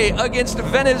 USA against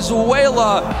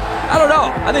Venezuela. I don't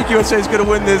know. I think USA is going to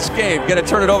win this game. Going to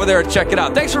turn it over there and check it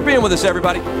out. Thanks for being with us,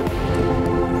 everybody.